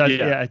 So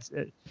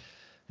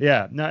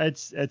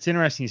it's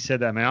interesting you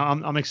said that,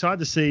 man. I'm excited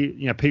to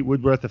see, Pete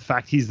Woodworth, the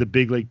fact he's the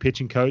big league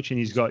pitching coach and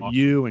he's got awesome.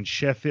 You and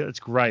Sheffield. It's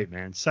great,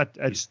 man.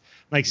 It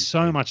makes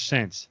so much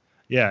sense.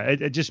 Yeah,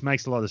 it just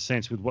makes a lot of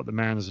sense with what the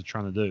Mariners are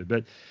trying to do.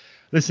 But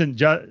listen,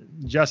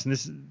 Justin,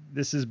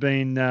 this has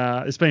been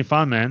it's been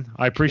fun, man.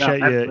 I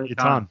appreciate your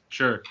time.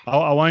 Sure.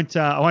 I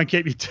won't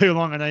keep you too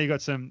long. I know you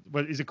got some.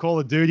 What is it, Call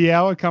of Duty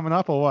hour coming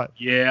up or what?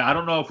 Yeah, I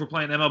don't know if we're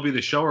playing MLB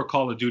The Show or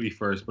Call of Duty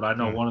first, but I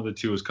know one of the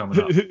two is coming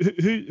up.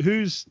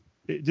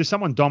 Does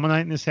someone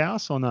dominate in this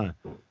house or no?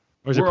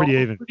 Or is it pretty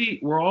even?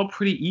 We're all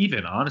pretty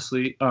even,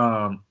 honestly.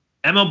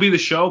 MLB The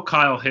Show,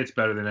 Kyle hits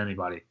better than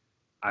anybody.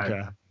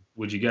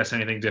 Would you guess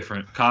anything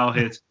different? Kyle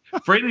hits.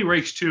 Fraley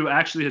rakes 2.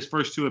 Actually, his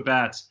first 2 at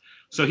bats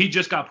So he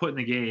just got put in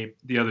the game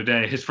the other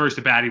day. His first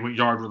at bat, he went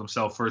yard with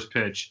himself first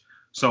pitch.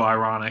 So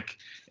ironic.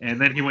 And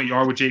then he went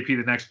yard with JP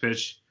the next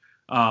pitch.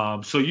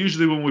 So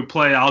usually when we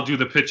play, I'll do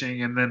the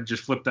pitching and then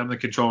just flip them the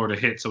controller to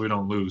hit so we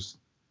don't lose.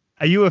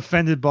 Are you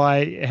offended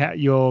by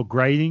your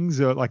gradings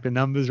or like the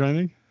numbers or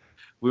anything?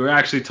 We were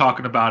actually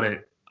talking about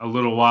it a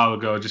little while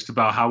ago, just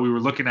about how we were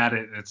looking at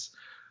it. And it's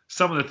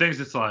some of the things.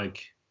 It's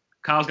like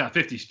Kyle's got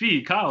 50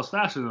 speed. Kyle's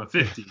faster than a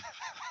 50.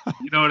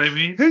 You know what I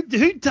mean? Who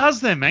does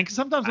that, man? Because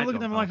sometimes I look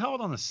at them like,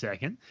 hold on a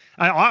second.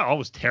 I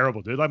was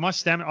terrible, dude. Like my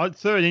stamina,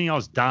 third inning, I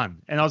was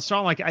done, and I was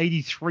throwing like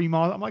 83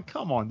 miles. I'm like,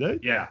 come on,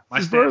 dude. Yeah, my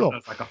stamina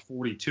was like a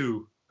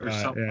 42 or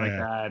something like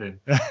that. And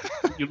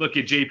you look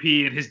at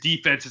JP, and his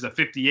defense is a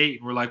 58,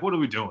 and we're like, what are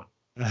we doing?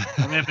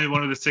 And then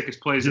one of the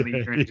sickest plays in the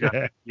year, and he's got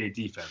 58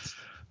 defense.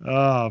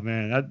 Oh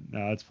man,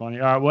 that's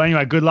funny. All right, well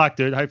anyway, good luck,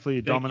 dude. Hopefully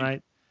you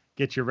dominate.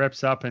 Get your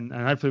reps up, and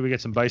hopefully we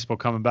get some baseball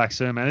coming back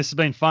soon, man. This has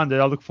been fun, dude.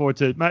 I look forward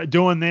to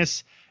doing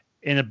this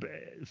in a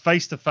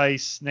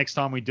face-to-face next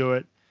time we do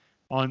it.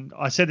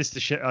 I said this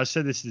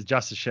to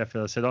Justice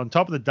Sheffield. I said on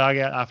top of the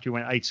dugout after you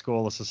went 8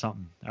 scoreless or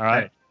something. All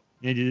right,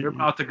 you're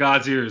out to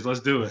God's ears. Let's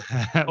do it.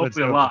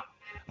 Hopefully a lot.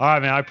 All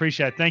right, man. I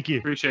appreciate it. Thank you.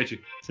 Appreciate you.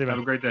 See you, man.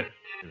 Have a great day.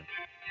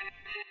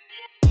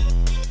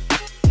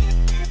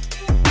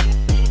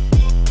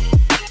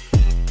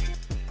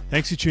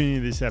 Thanks for tuning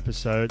in to this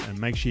episode, and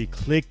make sure you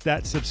click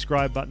that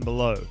subscribe button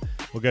below.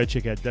 Or go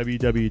check out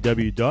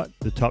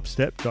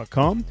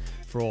www.thetopstep.com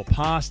for all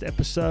past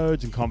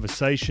episodes and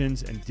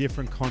conversations and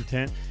different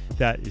content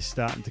that is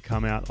starting to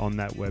come out on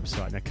that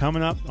website. Now,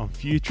 coming up on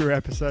future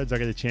episodes, I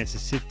get a chance to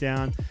sit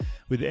down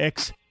with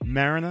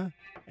ex-Mariner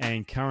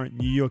and current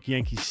New York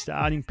Yankees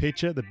starting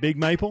pitcher, the Big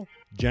Maple,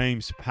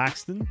 James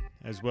Paxton,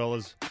 as well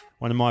as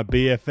one of my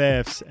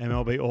BFFs,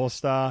 MLB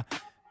All-Star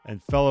and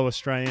fellow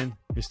Australian,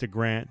 Mr.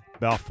 Grant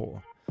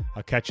Balfour.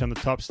 I'll catch you on the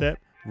top step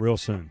real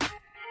soon.